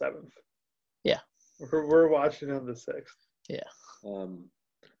come on the 7th. Yeah. We're watching on the 6th. Yeah.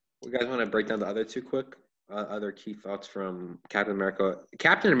 You guys want to break down the other two quick? Other key thoughts from Captain America.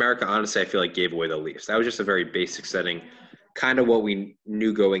 Captain America, honestly, I feel like gave away the least. That was just a very basic setting, kind of what we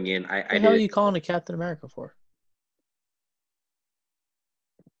knew going in. What the hell are you calling it Captain America for?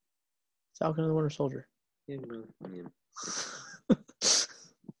 Falcon and the Winter Soldier.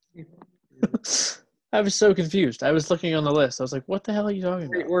 I was so confused. I was looking on the list. I was like, what the hell are you talking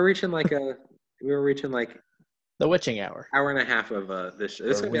about? We were reaching the witching hour. Hour and a half of this show.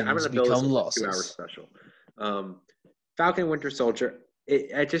 I'm going to build this a 2-hour special. Falcon Winter Soldier.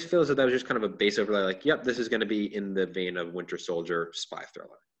 It just feels that was just kind of a base overlay. Like, yep, this is going to be in the vein of Winter Soldier spy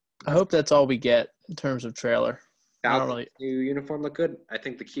thriller. I hope that's all we get in terms of trailer. Falcon's new uniform looked good. I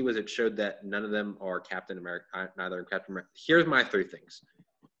think the key was it showed that none of them are Captain America. Neither are Captain America. Here's my 3 things.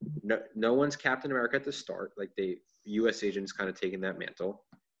 No one's Captain America at the start. Like the U.S. agents kind of taking that mantle.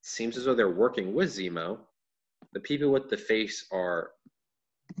 It seems as though they're working with Zemo. The people with the face are.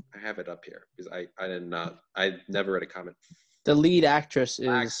 I have it up here because I never read a comment. The lead actress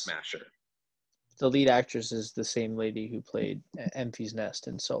Flag is Smasher. The lead actress is the same lady who played Enfys Nest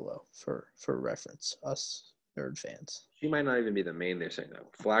in Solo. For reference, us nerd fans. She might not even be the main. They're saying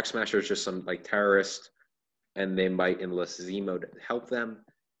that Flag Smasher is just some like terrorist, and they might enlist Zemo to help them.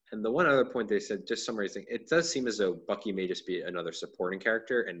 And the one other point they said, just summarizing, it does seem as though Bucky may just be another supporting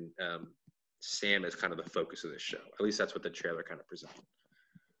character, and Sam is kind of the focus of this show. At least that's what the trailer kind of presented.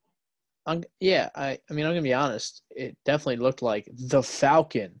 I'm going to be honest. It definitely looked like the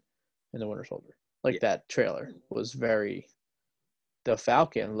Falcon in the Winter Soldier. That trailer was very the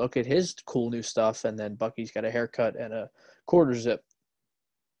Falcon. Look at his cool new stuff, and then Bucky's got a haircut and a quarter zip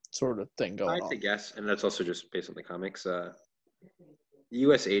sort of thing going on. I have to guess, and that's also just based on the comics.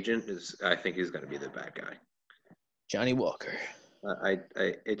 U.S. agent I think he's going to be the bad guy. Johnny Walker.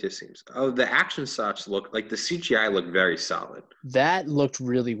 It just seems. Oh, the action shots look like the CGI looked very solid. That looked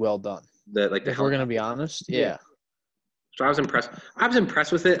really well done. If we're going to be honest, yeah. So I was impressed. I was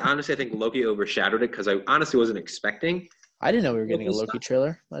impressed with it. Honestly, I think Loki overshadowed it because I honestly wasn't expecting I didn't know we were getting a Loki Loki stuff.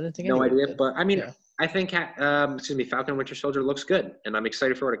 trailer. I didn't think No anyone idea, did. but I mean, Yeah. I think Falcon and Winter Soldier looks good, and I'm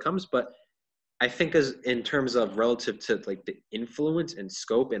excited for when it comes. But I think as in terms of relative to like the influence and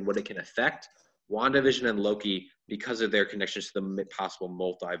scope and what it can affect, WandaVision and Loki, because of their connections to the possible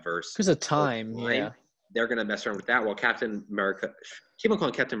multiverse, Because of time, yeah. they're going to mess around with that. While Captain America, keep on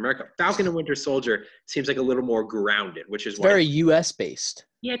calling Captain America, Falcon and Winter Soldier seems like a little more grounded, which is It's why very U.S. based.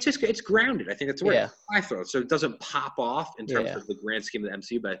 yeah, it's grounded. I think that's the word. Yeah. I throw so it doesn't pop off in terms Yeah. of the grand scheme of the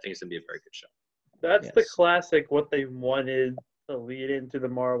MCU, but I think it's going to be a very good show. That's the Yes. classic what they wanted to lead into the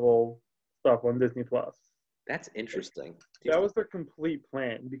Marvel stuff on Disney Plus. That's interesting. That was their complete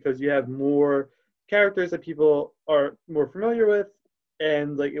plan because you have more characters that people are more familiar with,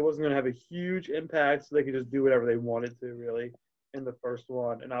 and like it wasn't going to have a huge impact, so they could just do whatever they wanted to really in the first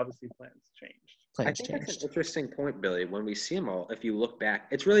one. And obviously, plans changed. I think that's an interesting point, Billy. When we see them all, if you look back,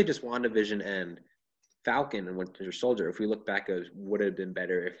 it's really just WandaVision and Falcon and Winter Soldier. If we look back, it would have been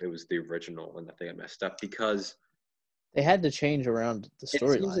better if it was the original and nothing got messed up because they had to change around the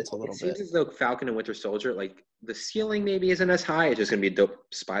storylines a little bit. It seems as though Falcon and Winter Soldier, like the ceiling maybe isn't as high. It's just gonna be a dope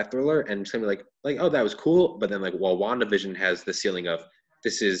spy thriller, and it's gonna be like oh that was cool. But then like while WandaVision has the ceiling of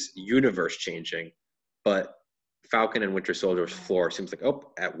this is universe changing, but Falcon and Winter Soldier's floor seems like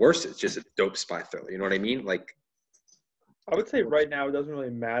oh at worst it's just a dope spy thriller. You know what I mean? Like I would say right now it doesn't really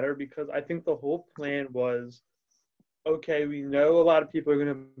matter because I think the whole plan was okay. We know a lot of people are going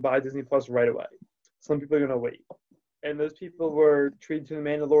to buy Disney Plus right away. Some people are going to wait. And those people were treated to The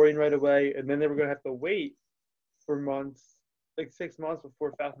Mandalorian right away, and then they were going to have to wait for months, like 6 months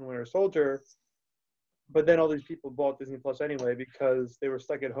before Falcon and Winter Soldier. But then all these people bought Disney Plus anyway because they were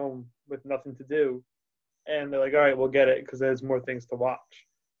stuck at home with nothing to do. And they're like, all right, we'll get it because there's more things to watch.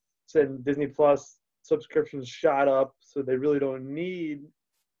 So then Disney Plus subscriptions shot up, so they really don't need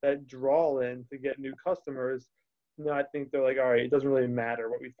that draw in to get new customers. No, I think they're like, all right, it doesn't really matter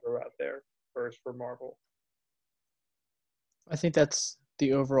what we throw out there first for Marvel. I think that's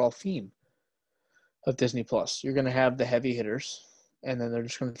the overall theme of Disney Plus. You're going to have the heavy hitters, and then they're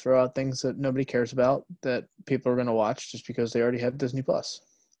just going to throw out things that nobody cares about that people are going to watch just because they already have Disney Plus.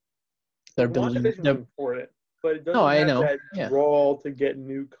 They're building. Important, but it doesn't have that draw to get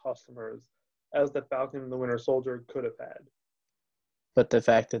new customers as the Falcon and the Winter Soldier could have had. But the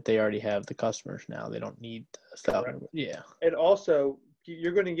fact that they already have the customers now, they don't need the Falcon. Correct. Yeah. And also,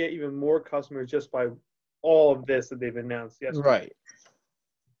 you're going to get even more customers just by all of this that they've announced yesterday. Right.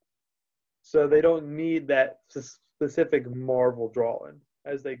 So they don't need that specific Marvel draw-in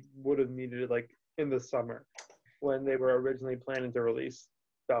as they would have needed it like in the summer when they were originally planning to release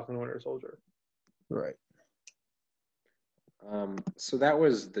Falcon and Winter Soldier. Right. So that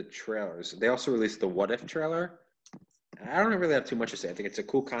was the trailers. They also released the What If trailer. I don't really have too much to say. I think it's a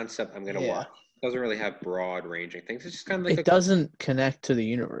cool concept. I'm going to watch. It doesn't really have broad ranging things. It's just kind of like it doesn't connect to the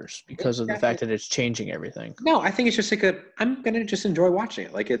universe because of the fact that it's changing everything. No, I think it's just like I'm going to just enjoy watching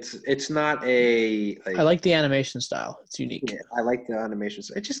it. Like it's not a. Like, I like the animation style. It's unique. Yeah, I like the animation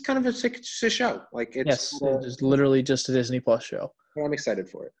style. It's just kind of it's just a show. Like it's it's literally just a Disney Plus show. I'm excited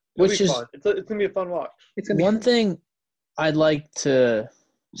for it. Which is fun. It's going to be a fun watch. It's gonna be one thing I'd like to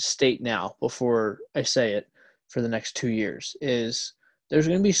state now before I say it for the next 2 years is there's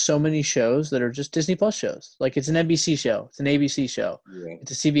going to be so many shows that are just Disney Plus shows. Like it's an NBC show. It's an ABC show. Yeah.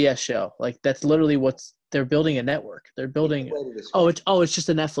 It's a CBS show. Like that's literally they're building a network. They're building it's just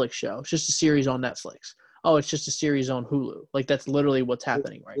a Netflix show. It's just a series on Netflix. Oh, it's just a series on Hulu. Like that's literally what's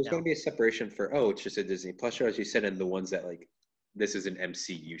happening right now. There's going to be a separation for it's just a Disney Plus show, as you said, and the ones that like this is an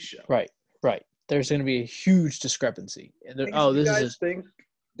MCU show. Right. There's going to be a huge discrepancy. And think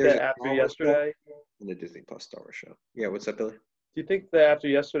that after yesterday in the Disney Plus Star Wars show. Yeah, what's up, Billy? Do you think that after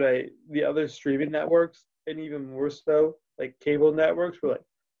yesterday, the other streaming networks, and even more so, like cable networks, were like,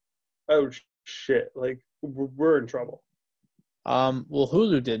 oh shit, like we're in trouble? Well,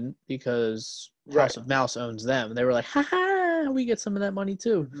 Hulu didn't because House of Mouse owns them. They were like, ha, we get some of that money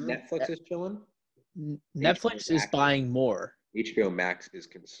too. Netflix is chilling? Netflix is buying more. HBO Max is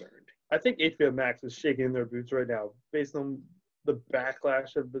concerned. I think HBO Max is shaking in their boots right now based on the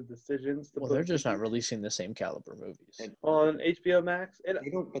backlash of the decisions. Well, they're just not releasing the same caliber movies on HBO Max. And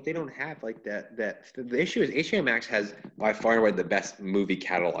they don't have like that. The issue is HBO Max has by far and away the best movie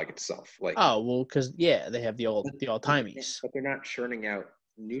catalog itself. Like because they have the old timies. But they're not churning out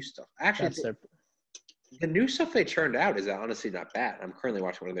new stuff. Actually, the new stuff they churned out is honestly not bad. I'm currently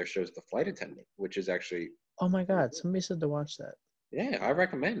watching one of their shows, The Flight Attendant, which is actually. Oh my God! Somebody said to watch that. Yeah, I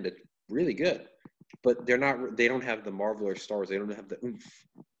recommend it. Really good. But they don't have the Marvel or Star Wars. They don't have the oomph.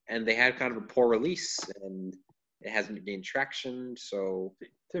 And they had kind of a poor release. And It hasn't gained traction, so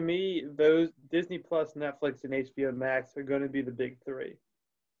To me, those Disney Plus, Netflix, and HBO Max are going to be the big three.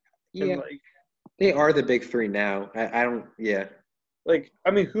 yeah, And they are the big three now. I don't. Yeah,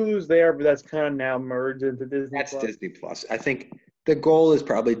 I mean, Hulu's there, but that's kind of now merged into Disney that's Plus. Disney Plus. I think the goal is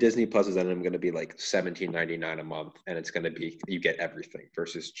probably Disney Plus is then going to be like $17.99 a month, and it's going to be you get everything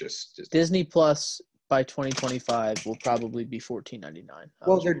versus just Disney Plus by 2025 will probably be $14.99.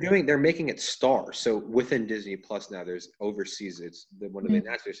 Well, they're making it Star. So within Disney Plus now, there's overseas. It's one of the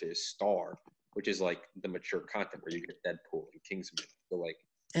announcers is Star, which is like the mature content where you get Deadpool and Kingsman. So like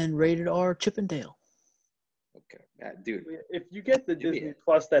and rated R Chippendale. Okay, dude. If you get the Disney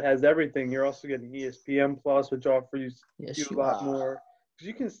Plus that has everything, you're also getting ESPN Plus, which offers you a lot more. Because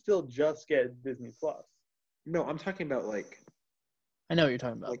you can still just get Disney Plus. No, I'm talking about like. I know what you're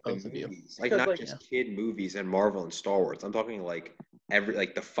talking about. Like both the of you. movies, like not just kid movies and Marvel and Star Wars. I'm talking like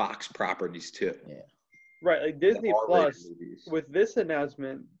the Fox properties too. Yeah. Right, like Disney Plus. With this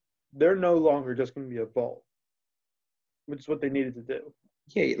announcement, they're no longer just going to be a vault, which is what they needed to do.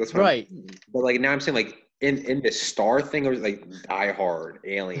 Yeah, that's right. But like now, I'm saying like in this Star thing, or like Die Hard,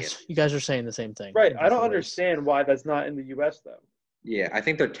 Alien. You guys are saying the same thing. Right. I don't understand why that's not in the U.S. though. Yeah, I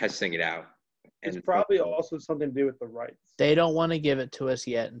think they're testing it out. It's probably also something to do with the rights. They don't want to give it to us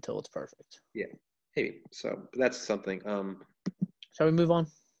yet until it's perfect. Yeah, maybe. So that's something. Shall we move on?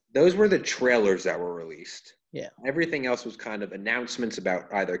 Those were the trailers that were released. Yeah. Everything else was kind of announcements about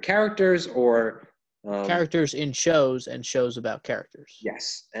either characters or characters in shows and shows about characters.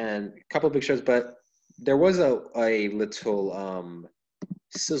 Yes, and a couple of big shows, but there was a little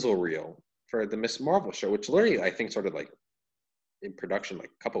sizzle reel for the Miss Marvel show, which literally I think started like in production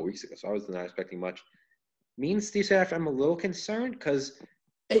like a couple of weeks ago, so I was not expecting much. Me and Steve said I'm a little concerned because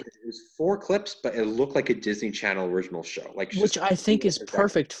it was 4 clips, but it looked like a Disney Channel original show, like which I think is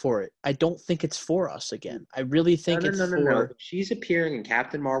perfect for it. I don't think it's for us again. I really think no. She's appearing in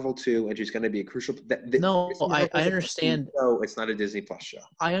Captain Marvel 2, and she's going to be a crucial. I understand. No, it's not a Disney Plus show.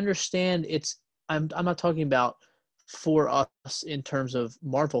 I understand. I'm not talking about for us in terms of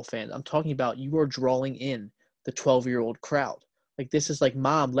Marvel fans. I'm talking about you are drawing in the 12-year-old crowd. Like this is like,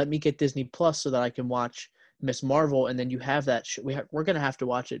 Mom, let me get Disney Plus so that I can watch Miss Marvel, and then you have that. We're gonna have to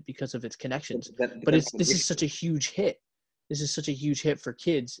watch it because of its connections. But this is such a huge hit. This is such a huge hit for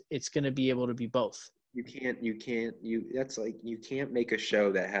kids. It's gonna be able to be both. You can't make a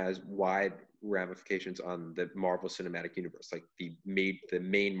show that has wide ramifications on the Marvel Cinematic Universe, like the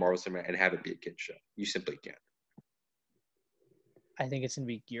main Marvel Cinematic, and have it be a kid's show. You simply can't. I think it's gonna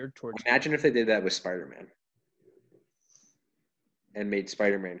be geared towards. Imagine if they did that with Spider-Man. And made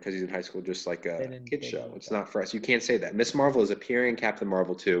Spider-Man because he's in high school just like a kid show. It's not for us. You can't say that. Miss Marvel is appearing in Captain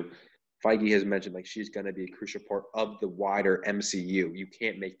Marvel 2. Feige has mentioned like she's going to be a crucial part of the wider MCU. You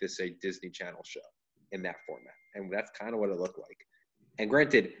can't make this a Disney Channel show in that format. And that's kind of what it looked like. And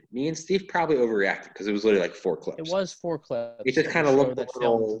granted, me and Steve probably overreacted because it was literally like 4 clips. It was 4 clips. It just kind of looked that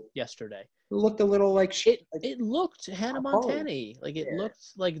filmed yesterday. It looked a little like shit. It looked Hannah Montana. Like it looked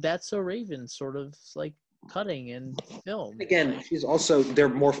like That's So Raven sort of like cutting and film. Again, they're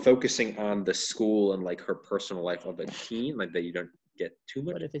more focusing on the school and like her personal life of a teen, like that you don't get too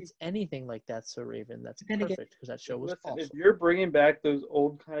much. But if it's anything like That's So Raven, that's perfect because that show was awesome. If you're bringing back those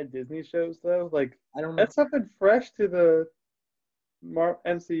old kind of Disney shows though, like that's something fresh to the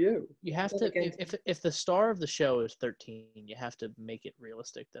MCU. You have to if the star of the show is 13, you have to make it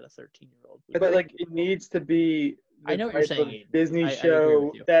realistic that a 13-year-old. But like it needs to be. I know what you're saying. Disney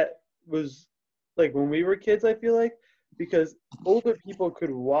show that was. Like when we were kids, I feel like, because older people could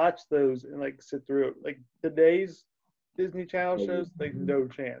watch those and like sit through it. Like today's Disney Channel shows, like no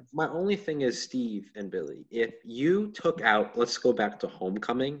chance. My only thing is, Steve and Billy, if you took out, let's go back to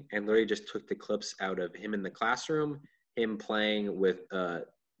Homecoming and literally just took the clips out of him in the classroom, him playing with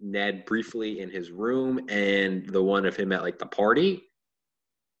Ned briefly in his room, and the one of him at like the party,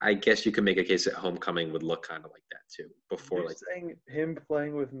 I guess you could make a case that Homecoming would look kind of like that too. Before like saying him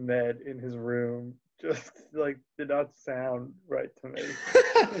playing with Ned in his room just like did not sound right to me.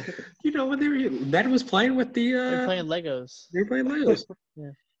 When Ned was playing with the they're playing Legos. They were playing Legos.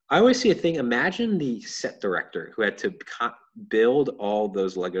 Yeah. I always see a thing. Imagine the set director who had to build all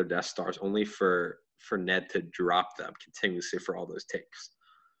those Lego Death Stars only for Ned to drop them continuously for all those takes.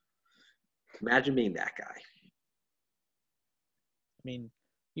 Imagine being that guy. I mean,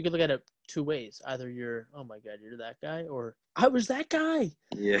 you could look at it 2 ways. Either you're, oh my God, you're that guy, or I was that guy.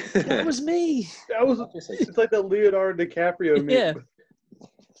 Yeah. That was me. It's like the Leonardo DiCaprio meme.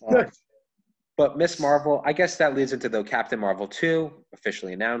 Yeah. But Miss Marvel, I guess that leads into the Captain Marvel 2,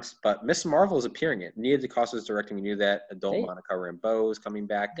 officially announced. But Miss Marvel is appearing in it. Nia DaCosta is directing. We knew that. Adult Monica Rambeau is coming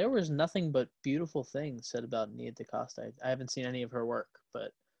back. There was nothing but beautiful things said about Nia DaCosta. I haven't seen any of her work,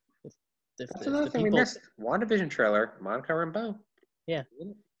 but That's another thing we missed. WandaVision trailer, Monica Rambeau. Yeah.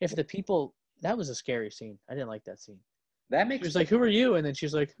 If the people, that was a scary scene. I didn't like that scene. That makes. She was like, "Who are you?" And then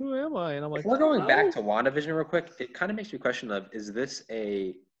she's like, "Who am I?" And I'm like, if we're going back to WandaVision real quick, it kind of makes me question of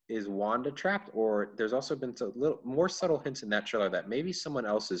is Wanda trapped, or there's also been a little more subtle hints in that trailer that maybe someone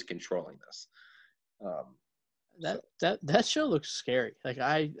else is controlling this. That show looks scary. Like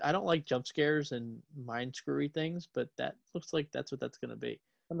I don't like jump scares and mind screwy things, but that looks like that's what that's gonna be.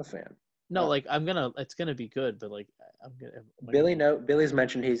 I'm a fan. No, like it's gonna be good, but like I'm gonna. Billy's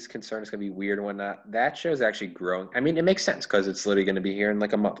mentioned he's concerned it's gonna be weird and whatnot. That show's actually growing. I mean, it makes sense because it's literally gonna be here in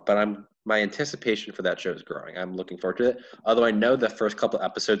like a month. But my anticipation for that show is growing. I'm looking forward to it. Although I know the first couple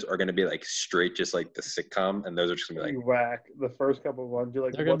episodes are gonna be like straight, just like the sitcom, and those are just gonna be like whack. The first couple of ones, you're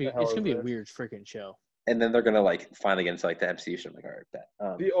like, it's gonna be a weird freaking show. And then they're gonna like finally get into like the MCU show. I'm like, all right,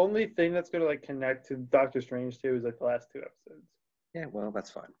 bet. The only thing that's gonna like connect to Doctor Strange too is like the last 2 episodes. Yeah, well,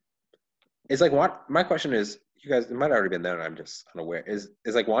 that's fine. It's like what my question is, you guys, it might have already been there and I'm just unaware. Is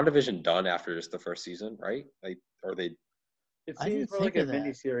like WandaVision done after just the first season, right? Like, or they it seems more like a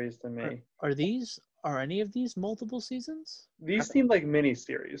miniseries to me. Are any of these multiple seasons? These seem like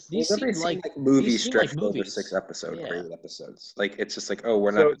miniseries. These seem like movies stretched over 6 episodes or 8 episodes. Like it's just like, oh,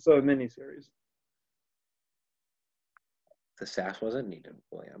 we're not so a miniseries. The sass wasn't needed,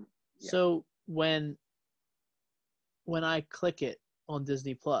 William. Yeah. So when I click it on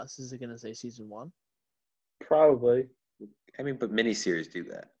Disney Plus, is it going to say season 1? Probably. I mean, but miniseries do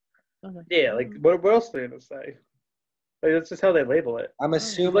that. Okay. Yeah, like what else are they going to say? Like that's just how they label it. I'm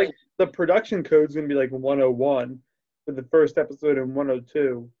assuming like the production code's going to be like 101 for the first episode and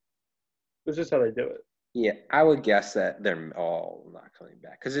 102. That's just how they do it. Yeah, I would guess that they're all not coming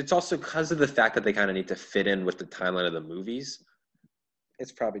back because it's also because of the fact that they kind of need to fit in with the timeline of the movies.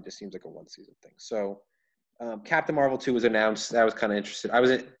 It's probably just seems like a 1-season thing. So, Captain Marvel 2 was announced. I was kind of interested. I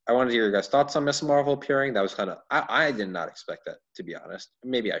wanted to hear your guys' thoughts on Miss Marvel appearing. That was kind of I did not expect that, to be honest.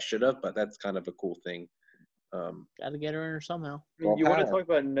 Maybe I should have, but that's kind of a cool thing. Got to get her in there somehow. You want to talk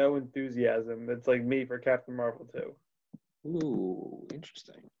about no enthusiasm? It's like me for Captain Marvel 2. Ooh,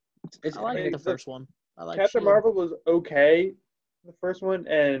 interesting. I like the first one. Captain Marvel was okay, the first one,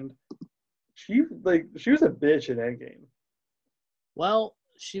 and she was a bitch in Endgame. Well,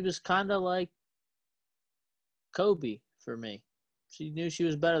 she was kind of like Kobe for me. She knew she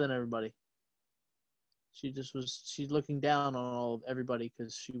was better than everybody. She's looking down on everybody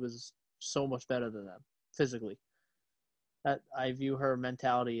because she was so much better than them physically. That I view her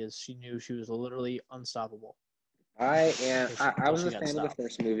mentality as she knew she was literally unstoppable. I was a fan of the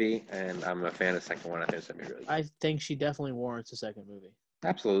first movie, and I'm a fan of the second one. I think it's gonna be really good. I think she definitely warrants a second movie.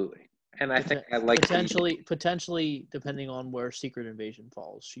 Absolutely, and I think I like potentially depending on where Secret Invasion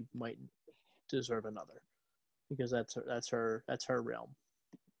falls, she might deserve another because that's her realm.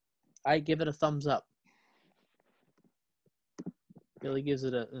 I give it a thumbs up. Billy gives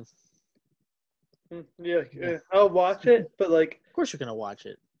it a. Yeah, I'll watch it, but like, of course you're gonna watch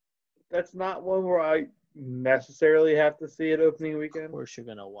it. That's not one where I necessarily have to see it opening weekend. Of course you're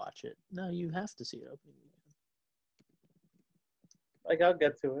gonna watch it. No, you have to see it opening weekend. Like I'll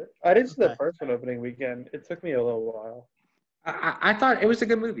get to it. I didn't see the first one opening weekend. It took me a little while. I thought it was a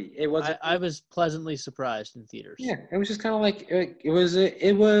good movie. It was. I was pleasantly surprised in theaters. Yeah, it was just kind of like it was.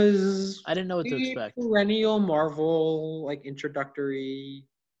 I didn't know what to expect. Perennial Marvel like introductory,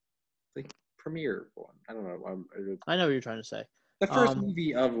 like premiere one. I don't know. I know what you're trying to say. The first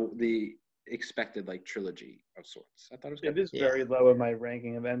movie of the expected like trilogy of sorts. I thought it was good. It is very low in my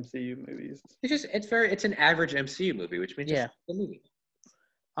ranking of MCU movies. It's an average MCU movie, which means it's a movie.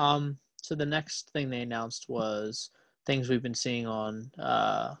 So the next thing they announced was things we've been seeing on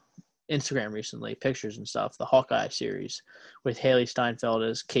Instagram recently, pictures and stuff. The Hawkeye series with Haley Steinfeld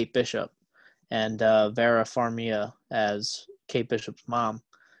as Kate Bishop and Vera Farmiga as Kate Bishop's mom,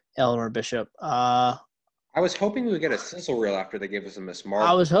 Eleanor Bishop. I was hoping we would get a sizzle reel after they gave us a Miss Marvel.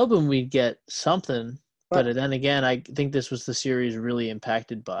 I was hoping we'd get something, but then again, I think this was the series really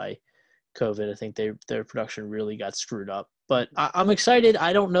impacted by COVID. I think their production really got screwed up. But I'm excited.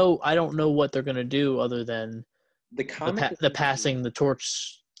 I don't know what they're gonna do other than the passing the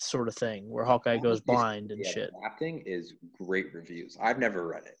torch sort of thing, where Hawkeye goes blind and shit. Adapting is great reviews. I've never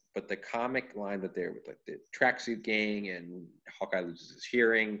read it, but the comic line that they're with like the tracksuit gang and Hawkeye loses his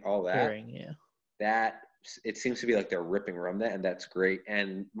hearing, all that. That it seems to be like they're ripping from that, and that's great.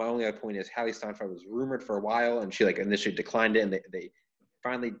 And my only other point is Haley Steinfeld was rumored for a while, and she like initially declined it, and they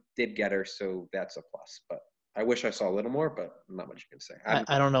finally did get her, so that's a plus. But I wish I saw a little more, but not much you can say.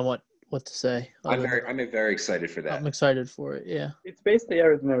 I don't know what to say. I'm very excited for that. I'm excited for it. Yeah. It's basically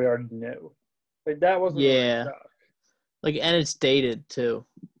everything that we already knew. Like that wasn't really a shock. Like, and it's dated too.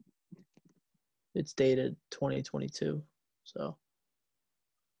 It's dated 2022. So,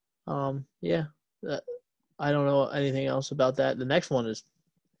 yeah. I don't know anything else about that. The next one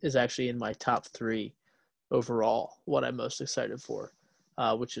is actually in my top 3 overall. What I'm most excited for,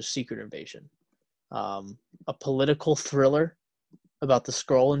 which is Secret Invasion, a political thriller about the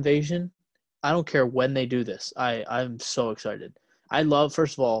Skrull invasion. I don't care when they do this. I'm so excited. I love,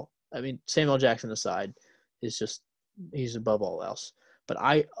 first of all, I mean, Samuel Jackson aside, he's above all else. But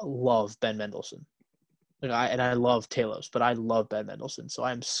I love Ben Mendelsohn. I love Talos, but I love Ben Mendelsohn. So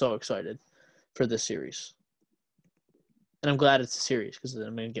I'm so excited for this series. And I'm glad it's a series because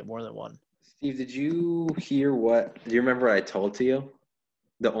I'm going to get more than one. Steve, did you hear do you remember what I told to you?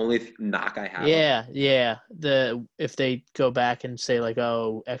 The only knock I have. Yeah. If they go back and say like,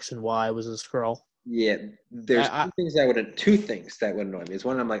 oh, X and Y was a Skrull. Yeah, there's two things that would annoy me. Is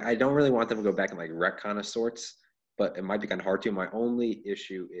one, I'm like, I don't really want them to go back and like retcon of sorts, but it might be kind of hard to. My only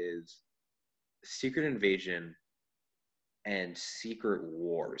issue is Secret Invasion and Secret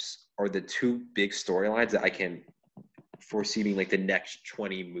Wars are the 2 big storylines that I can foresee being like the next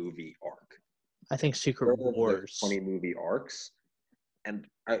 20 movie arc. I think Secret Wars 20 movie arcs. And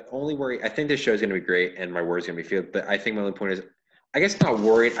I think this show is going to be great and my word is going to be filled. But I think my only point is, I guess I'm not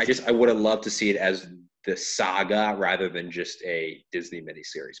worried. I would have loved to see it as the saga rather than just a Disney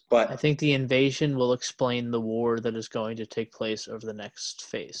miniseries. But I think the invasion will explain the war that is going to take place over the next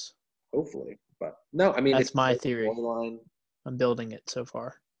phase. Hopefully. But no, I mean, that's my theory. Storyline. I'm building it so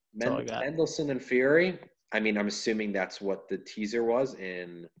far. That's all I got. Mendelsohn and Fury. I mean, I'm assuming that's what the teaser was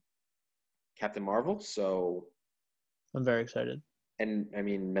in Captain Marvel. So I'm very excited. And I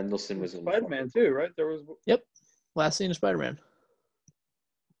mean, Mendelsohn was in Spider-Man too, right? Yep. Last scene of Spider-Man.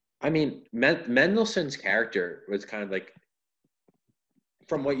 I mean, Mendelsohn's character was kind of like,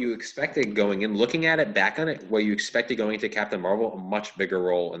 from what you expected going in, looking at it, back on it, what you expected going into Captain Marvel, a much bigger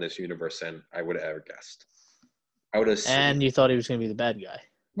role in this universe than I would have ever guessed. I would have. And you thought he was going to be the bad guy.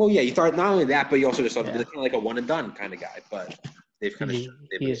 Well, yeah, you thought not only that, but you also just thought he was kind of like a one and done kind of guy. But they've kind of.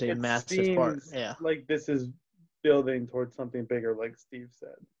 He is a massive part. Yeah. Like this is building towards something bigger, like Steve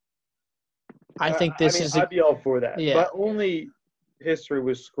said. I think this is. I'd be all for that. Yeah. But only history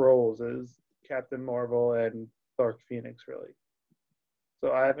with Skrulls is Captain Marvel and Dark Phoenix, really.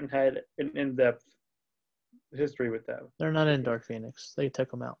 So I haven't had an in-depth history with them. They're not in Dark Phoenix. They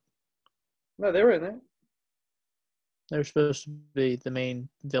took them out. No, they were in there. They were supposed to be the main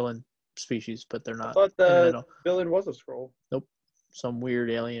villain species, but they're not. I thought the villain was a Skrull. Nope. Some weird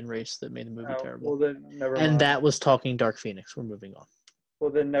alien race that made the movie terrible. Well, then never mind. And that was talking Dark Phoenix. We're moving on.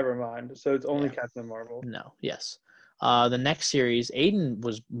 Well, then never mind. So it's only Captain Marvel. No, yes. The next series, Aiden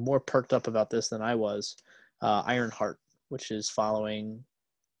was more perked up about this than I was. Ironheart, which is following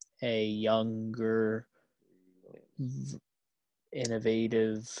a younger,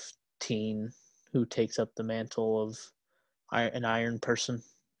 innovative teen who takes up the mantle of an iron person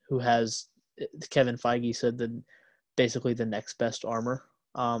who has, Kevin Feige said, basically the next best armor.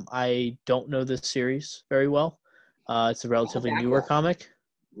 I don't know this series very well. It's a relatively newer comic.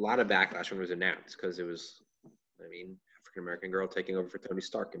 A lot of backlash when it was announced because it was, African-American girl taking over for Tony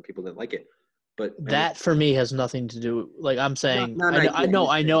Stark and people didn't like it. But that for me has nothing to do. Like I'm saying, I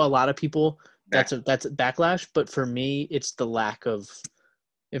know a lot of people that's a backlash, but for me, it's the lack of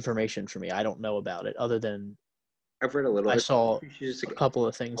information for me. I don't know about it other than I've read a little. I saw a couple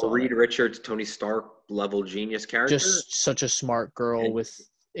of things. Reed Richards, Tony Stark level genius character. Just such a smart girl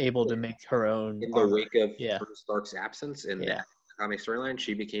able to make her own. In the wake of Tony Stark's absence in that comic storyline,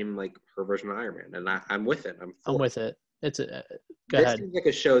 she became like her version of Iron Man, and I'm with it. I'm with it. It's go this ahead. Seems like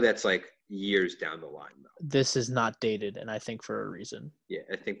a show that's like years down the line, though. This is not dated, and I think for a reason. Yeah,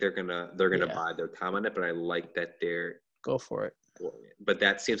 I think they're gonna buy their time on it, but I like that they're go for it. But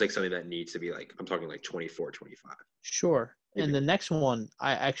that seems like something that needs to be like, I'm talking like 24, 25. Sure. Maybe. And the next one,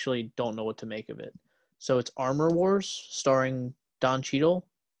 I actually don't know what to make of it. So it's Armor Wars starring Don Cheadle.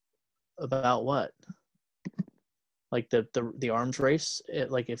 About what? Like the arms race?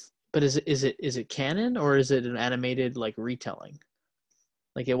 But is it canon or is it an animated like retelling?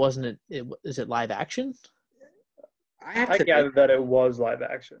 Like it wasn't. Is it live action? I gathered that it was live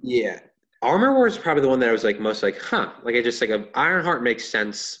action. Yeah, Armor Wars is probably the one that I was like most like, huh? Like I just like Ironheart makes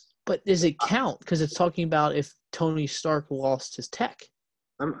sense. But does it count? Because it's talking about if Tony Stark lost his tech.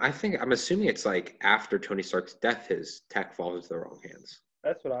 I'm assuming it's like after Tony Stark's death, his tech falls into the wrong hands.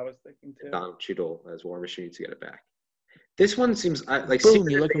 That's what I was thinking too. Don Cheadle as War Machine to get it back. This one seems like Boom,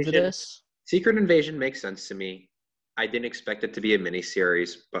 you looking for this? Secret Invasion makes sense to me. I didn't expect it to be a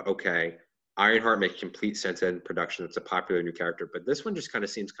miniseries, but okay. Ironheart makes complete sense in production. It's a popular new character, but this one just kind of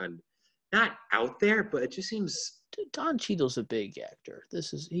seems kind of not out there, but it just seems. Don Cheadle's a big actor.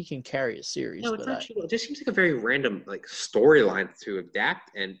 He can carry a series. No, it's not Cheadle. It just seems like a very random like storyline to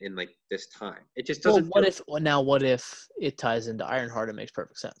adapt and in like this time. It just doesn't. What if it ties into Ironheart? It makes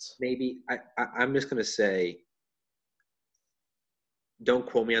perfect sense. Maybe I'm just gonna say. Don't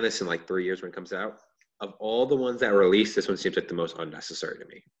quote me on this in like 3 years when it comes out. Of all the ones that were released, this one seems like the most unnecessary to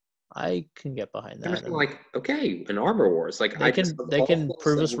me. I can get behind that. I'm just like, okay, an Armor Wars, like they can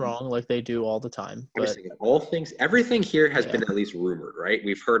prove us wrong, like they do all the time. But everything here has been at least rumored, right?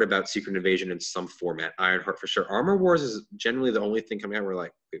 We've heard about Secret Invasion in some format. Ironheart for sure. Armor Wars is generally the only thing coming out. We're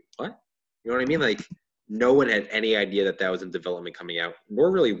like, wait, what? You know what I mean? Like, no one had any idea that was in development coming out, nor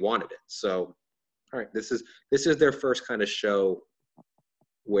really wanted it. So, all right, this is their first kind of show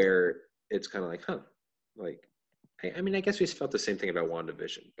where it's kind of like, huh, like. I mean, I guess we felt the same thing about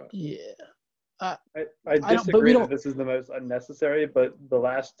WandaVision, but yeah, I disagree that this is the most unnecessary. But the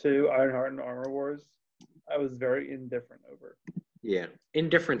last two, Ironheart and Armor Wars, I was very indifferent over. Yeah,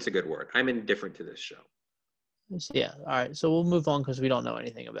 indifferent's a good word. I'm indifferent to this show. Yeah, all right. So we'll move on because we don't know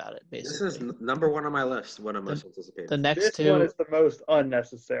anything about it. Basically, this is number one on my list. What I'm most anticipating. The next this one is the most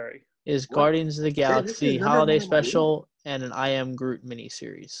unnecessary. Is Guardians of the Galaxy Holiday Special and an I Am Groot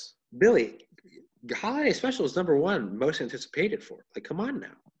miniseries. Billy. Holiday Special is number one most anticipated for. Like, come on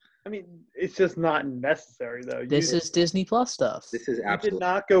now. I mean, it's just not necessary, though. This is Disney Plus stuff. This is absolutely. You did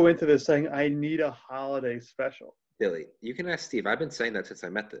not go into this saying, I need a holiday special. Billy, you can ask Steve. I've been saying that since I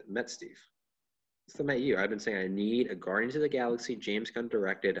met Steve. Since I met you, I've been saying I need a Guardians of the Galaxy James Gunn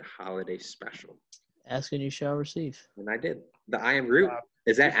directed holiday special. Ask and you shall receive. And I did. The I Am Groot.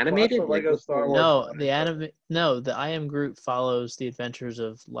 Is that animated? Lego Star Wars. No, the I Am Groot follows the adventures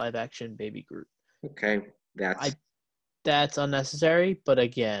of live action Baby Groot. Okay, that's unnecessary, but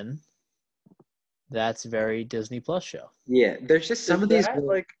again, that's very Disney Plus show. Yeah, there's just some of these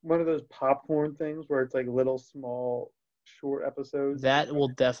like one of those popcorn things where it's like little small short episodes. That will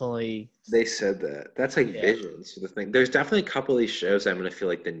definitely. They said that. That's like Visions. The thing. There's definitely a couple of these shows I'm gonna feel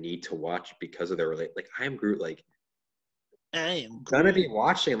like the need to watch because of their like I Am Groot. Like I am gonna be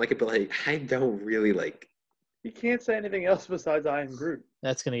watching like but like I don't really like. You can't say anything else besides I Am Groot.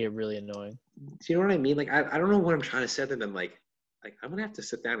 That's going to get really annoying. Do you know what I mean? Like, I don't know what I'm trying to say to them. Like I'm going to have to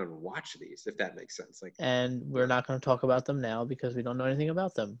sit down and watch these, if that makes sense. Like, and we're not going to talk about them now because we don't know anything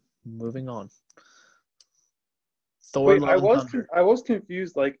about them. Moving on. Thor. Wait, I was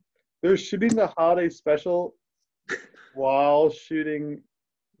confused. Like, they're shooting the holiday special while shooting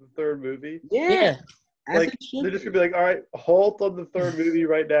the third movie. Yeah. Like they're just gonna be like, all right, halt on the third movie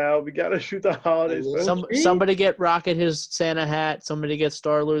right now. We gotta shoot the holiday special. Somebody get Rocket his Santa hat. Somebody get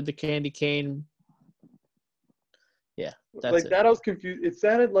Star-Lord the candy cane. Yeah, that's that. I was confused. It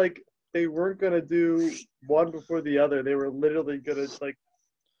sounded like they weren't gonna do one before the other. They were literally gonna like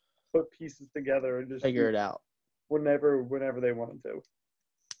put pieces together and just figure it out whenever they wanted to.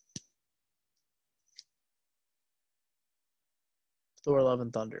 Thor: Love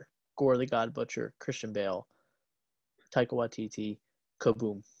and Thunder. Gore the God Butcher, Christian Bale, Taika Waititi,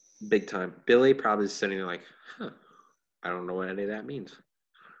 kaboom. Big time. Billy probably is sitting there like, I don't know what any of that means.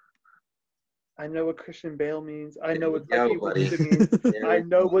 I know what Christian Bale means. I know what Taika Waititi means. I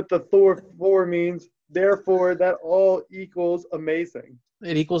know what the Thor 4 means. Therefore, that all equals amazing.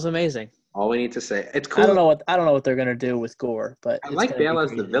 It equals amazing. All we need to say. It's cool. I don't know what they're gonna do with Gore, but I like Bale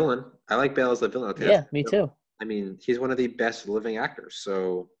as the villain. Yeah, me too. I mean, he's one of the best living actors,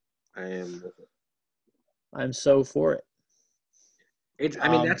 so I'm so for it. I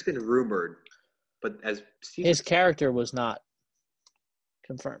mean, that's been rumored, but as his character was not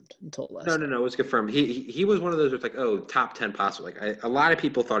confirmed until last. No, it was confirmed. He was one of those like, top 10 possible. Like a lot of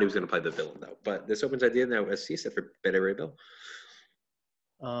people thought he was going to play the villain though, but this opens idea now, as he said, for Better Ray Bill.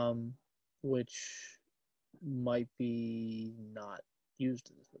 Which might be not used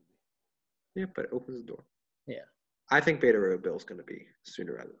in this movie. Yeah, but it opens the door. Yeah. I think Beta Ray Bill is going to be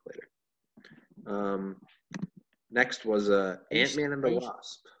sooner rather than later. Next was Ant-Man and the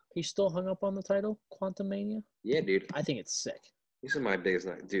Wasp. He's still hung up on the title, Quantumania? Yeah, dude. I think it's sick. This is my biggest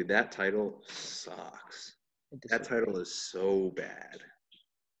night. Dude, that title sucks. That title is so bad.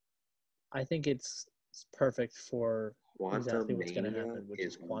 I think it's perfect for exactly what's going to happen, which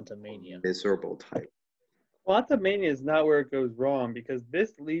is Quantumania. Miserable title. Quantumania is not where it goes wrong because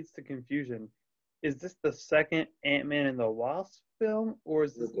this leads to confusion. Is this the second Ant-Man and the Wasp film, or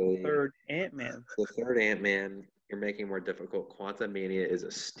is this the third Ant-Man? The third Ant-Man. You're making it more difficult. Quantumania is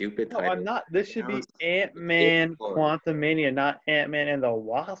a stupid No, title. I'm not. This should be Sounds Ant-Man ridiculous. Quantumania, not Ant-Man and the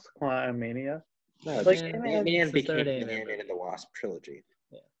Wasp Quantumania. No, Like, Ant-Man it's the third became the Ant-Man Ant-Man and the Wasp trilogy.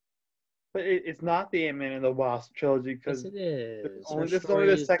 But it's not the Ant-Man and the Wasp trilogy because Yes, it is. this is only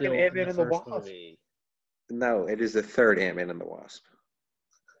the second Ant-Man and the Wasp. Movie. No, it is the third Ant-Man and the Wasp.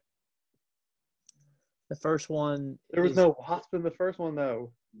 The first one. There was no Wasp in the first one,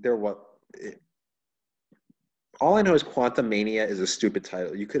 though. There what? All I know is Quantumania is a stupid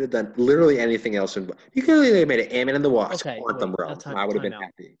title. You could have done literally anything else. You could have made it Ant-Man and the Wasp, Quantum Realm. I would have been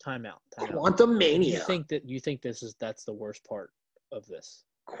happy. Time out. Quantumania. You think that's the worst part of this?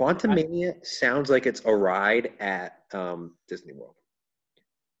 Quantumania sounds like it's a ride at Disney World.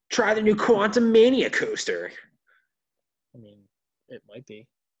 Try the new Quantumania coaster. I mean, it might be.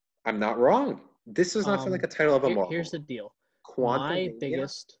 I'm not wrong. This does not sound like a title of a Marvel. Here's the deal. My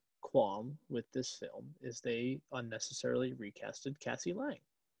biggest qualm with this film is they unnecessarily recasted Cassie Lang.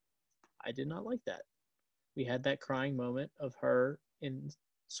 I did not like that. We had that crying moment of her in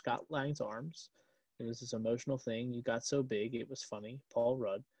Scott Lang's arms. It was this emotional thing. You got so big, it was funny. Paul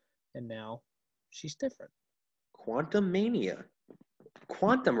Rudd. And now she's different. Quantumania.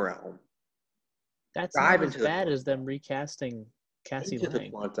 Quantum Realm. That's not as bad as them recasting Cassie Lang. The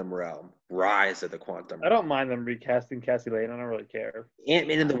Quantum Realm. Rise of the Quantum Realm. I don't mind them recasting Cassie Lang. I don't really care.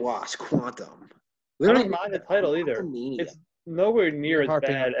 Ant-Man and the Wasp. Quantum. I don't mind the title either. It's nowhere near as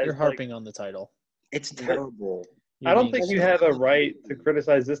bad as you're harping on the title. It's terrible. I don't think you have a right to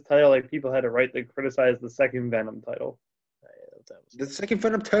criticize this title like people had a right to criticize the second Venom title. The second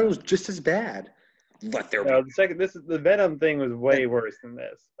Venom title was just as bad. The Venom thing was way worse than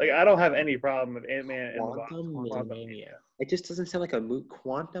this. Like, I don't have any problem with Ant-Man and the Wasp. Quantumania. It just doesn't sound like a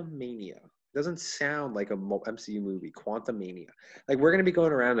Quantumania. It doesn't sound like a MCU movie. Quantumania. Like, we're gonna be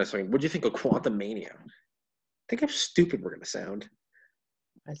going around this saying, "What do you think of Quantumania?" Think how stupid we're gonna sound.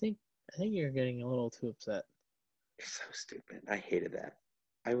 I think you're getting a little too upset. It's so stupid. I hated that.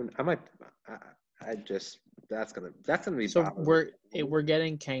 That's gonna be. So we're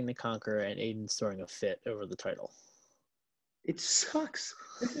getting Kang the Conqueror, and Aiden's throwing a fit over the title. It sucks.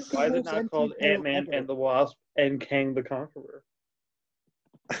 Why is it not called Ant-Man and the Wasp and Kang the Conqueror?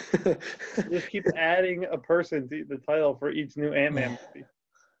 Just keep adding a person to the title for each new Ant-Man movie.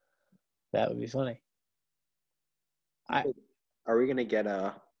 That would be funny. Are we gonna get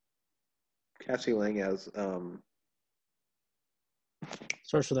Cassie Lang as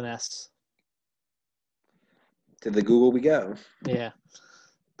Starts with an S. To the Google we go. Yeah,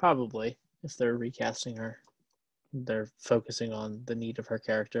 probably. If they're recasting her, they're focusing on the need of her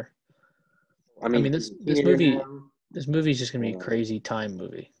character. I mean this movie's just gonna be a crazy time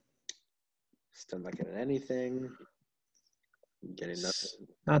movie. Still not getting anything. Getting nothing.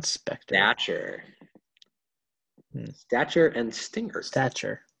 Not Spectre. Stature. Stature and Stinger.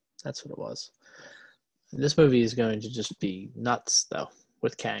 Stature. That's what it was. This movie is going to just be nuts, though,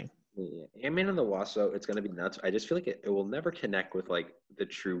 with Kang. Yeah. Ant-Man and the Wasp, though, it's going to be nuts. I just feel like it will never connect with, like, the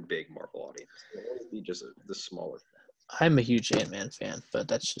true big Marvel audience. It'll be just the smaller. I'm a huge Ant-Man fan, but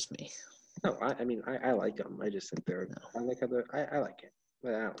that's just me. No, I mean, I like them. I just think they're – I like how they're – I like it.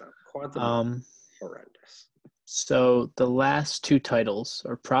 But I don't know. Quantum horrendous. So the last two titles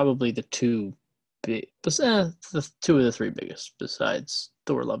are probably the two big – the two of the three biggest besides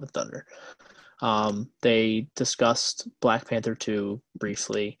Thor: Love and Thunder. They discussed Black Panther 2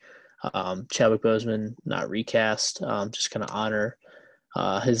 briefly. Chadwick Boseman not recast, just kind of honor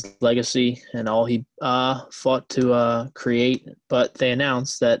his legacy and all he fought to create. But they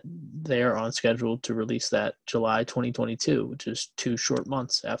announced that they are on schedule to release that July 2022, which is 2 short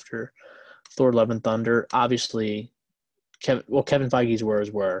months after Thor: Love and Thunder. Obviously, Kevin Feige's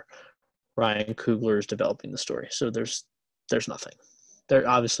words were Ryan Coogler is developing the story, so there's nothing. There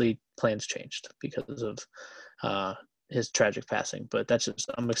obviously plans changed because of his tragic passing, but that's just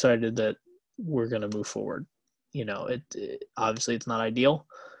I'm excited that we're going to move forward. You know, it obviously it's not ideal,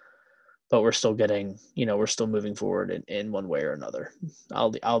 but we're still getting, we're still moving forward in one way or another. I'll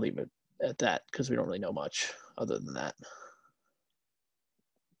leave it at that because we don't really know much other than that.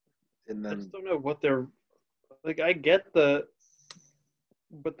 And then I just don't know what they're like. I get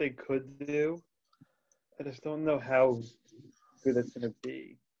what they could do. I just don't know how good it's going to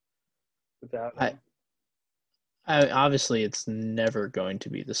be without him. I obviously it's never going to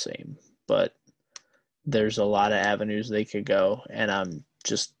be the same, but there's a lot of avenues they could go, and I'm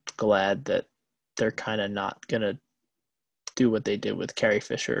just glad that they're kind of not going to do what they did with Carrie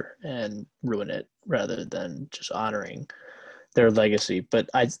Fisher and ruin it rather than just honoring their legacy. But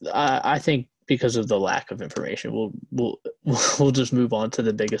I think because of the lack of information, we'll just move on to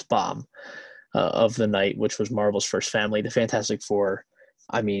the biggest bomb. of the night, which was Marvel's First Family, the Fantastic Four.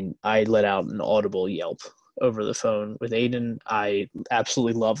 I mean, I let out an audible yelp over the phone with Aiden. I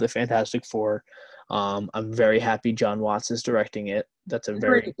absolutely love the Fantastic Four. I'm very happy John Watts is directing it. That's a He's a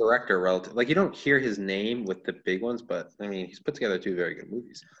very great director, relative. Like you don't hear his name with the big ones, but I mean, he's put together 2 very good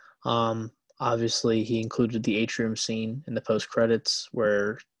movies. obviously he included the atrium scene in the post credits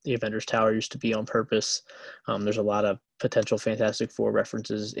where the Avengers Tower used to be on purpose. There's a lot of potential Fantastic Four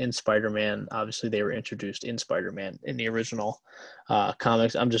references in Spider-Man. Obviously, they were introduced in Spider-Man in the original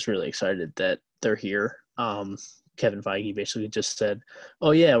comics. I'm just really excited that they're here. Kevin Feige basically just said,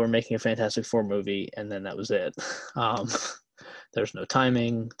 "Oh yeah, we're making a Fantastic Four movie," and then that was it. There's no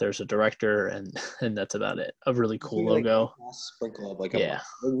timing. There's a director, and that's about it. A really cool logo. Like, sprinkle of like yeah,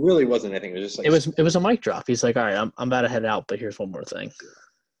 it really wasn't anything. It was just like it was a mic drop. He's like, "All right, I'm about to head out, but here's one more thing."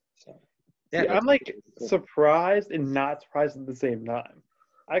 So, yeah, I'm like surprised and not surprised at the same time.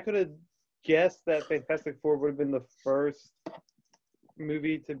 I could have guessed that Fantastic Four would have been the first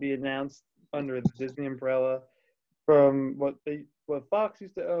movie to be announced under the Disney umbrella from what Fox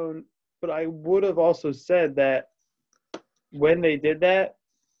used to own, but I would have also said that when they did that,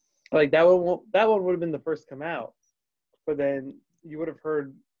 like that one would have been the first to come out, but then you would have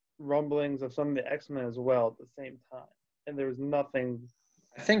heard rumblings of some of the X-Men as well at the same time, and there was nothing.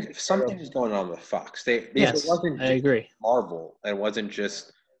 I think something was going on with Fox. It wasn't I agree. Marvel. It wasn't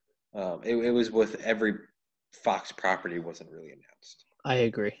just. It was with every Fox property wasn't really announced. I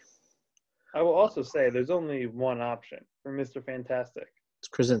agree. I will also say there's only one option for Mr. Fantastic. It's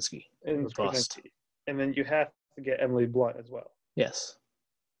Krasinski. And it's Krasinski. And then you have to get Emily Blunt as well. Yes.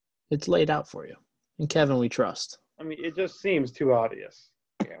 It's laid out for you. And Kevin, we trust. I mean, it just seems too obvious.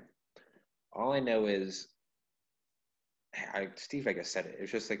 Yeah. All I know is, Steve, I guess, said it. It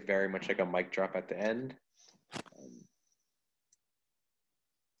was just like very much like a mic drop at the end.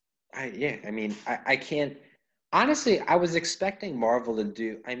 I can't. Honestly, I was expecting Marvel to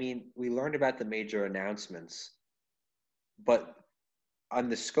do. I mean, we learned about the major announcements, but on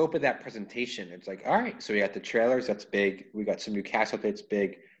the scope of that presentation, it's like, all right, so we got the trailers, that's big. We got some new cast updates,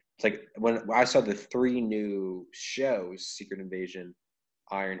 big. It's like when I saw the 3 new shows, Secret Invasion,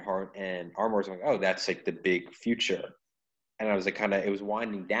 Ironheart, and Armor, I'm like, oh, that's like the big future. And I was like, it was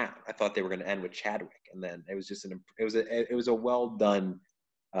winding down. I thought they were going to end with Chadwick, and then it was just it was a well done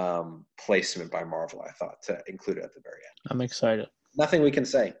placement by Marvel, I thought, to include it at the very end. I'm excited. Nothing we can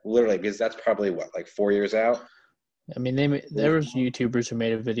say, literally, because that's probably like 4 years out. I mean, there was YouTubers who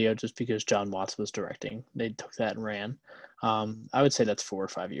made a video just because John Watts was directing. They took that and ran. I would say that's 4 or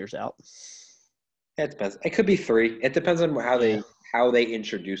 5 years out. Yeah, it depends. It could be 3. It depends on how they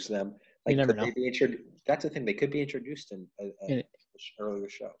introduce them. Like, you never know. That's the thing. They could be introduced in an earlier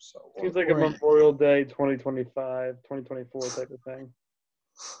show. So seems like a Memorial Day 2025, 2024 type of thing.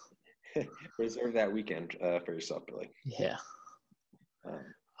 Reserve that weekend for yourself, Billy. Yeah.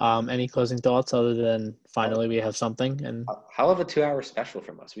 Any closing thoughts other than finally we have something? And hell of a 2-hour special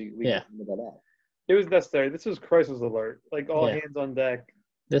from us. We yeah. It was necessary. This was crisis alert. Like all hands on deck.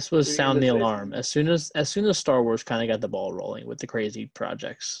 This was sound the alarm. As soon as Star Wars kind of got the ball rolling with the crazy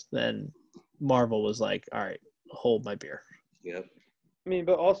projects, then Marvel was like, all right, hold my beer. Yep. I mean,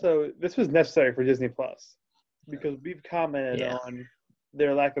 but also this was necessary for Disney Plus because we've commented on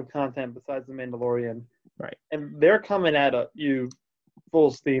their lack of content besides The Mandalorian. Right. And they're coming at you full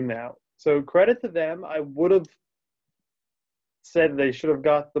steam now. So credit to them. I would have said they should have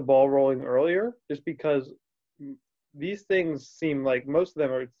got the ball rolling earlier just because these things seem like most of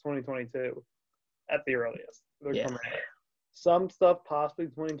them are 2022 at the earliest. They're coming out. Some stuff possibly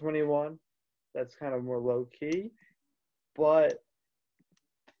 2021. That's kind of more low key. But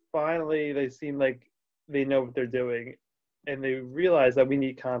finally they seem like they know what they're doing and they realize that we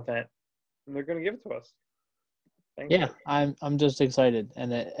need content and they're going to give it to us. Thank you. I'm just excited.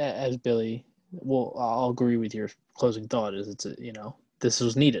 And as Billy, I'll agree with your closing thought is this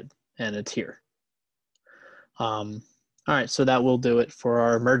was needed and it's here. All right, so that will do it for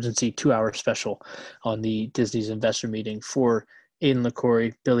our emergency 2-hour special on the Disney's investor meeting. For Aiden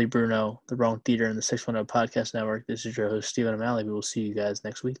LaCorey, Billy Bruno, The Wrong Theater, and the 610 Podcast Network, this is your host, Stephen O'Malley. We will see you guys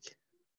next week.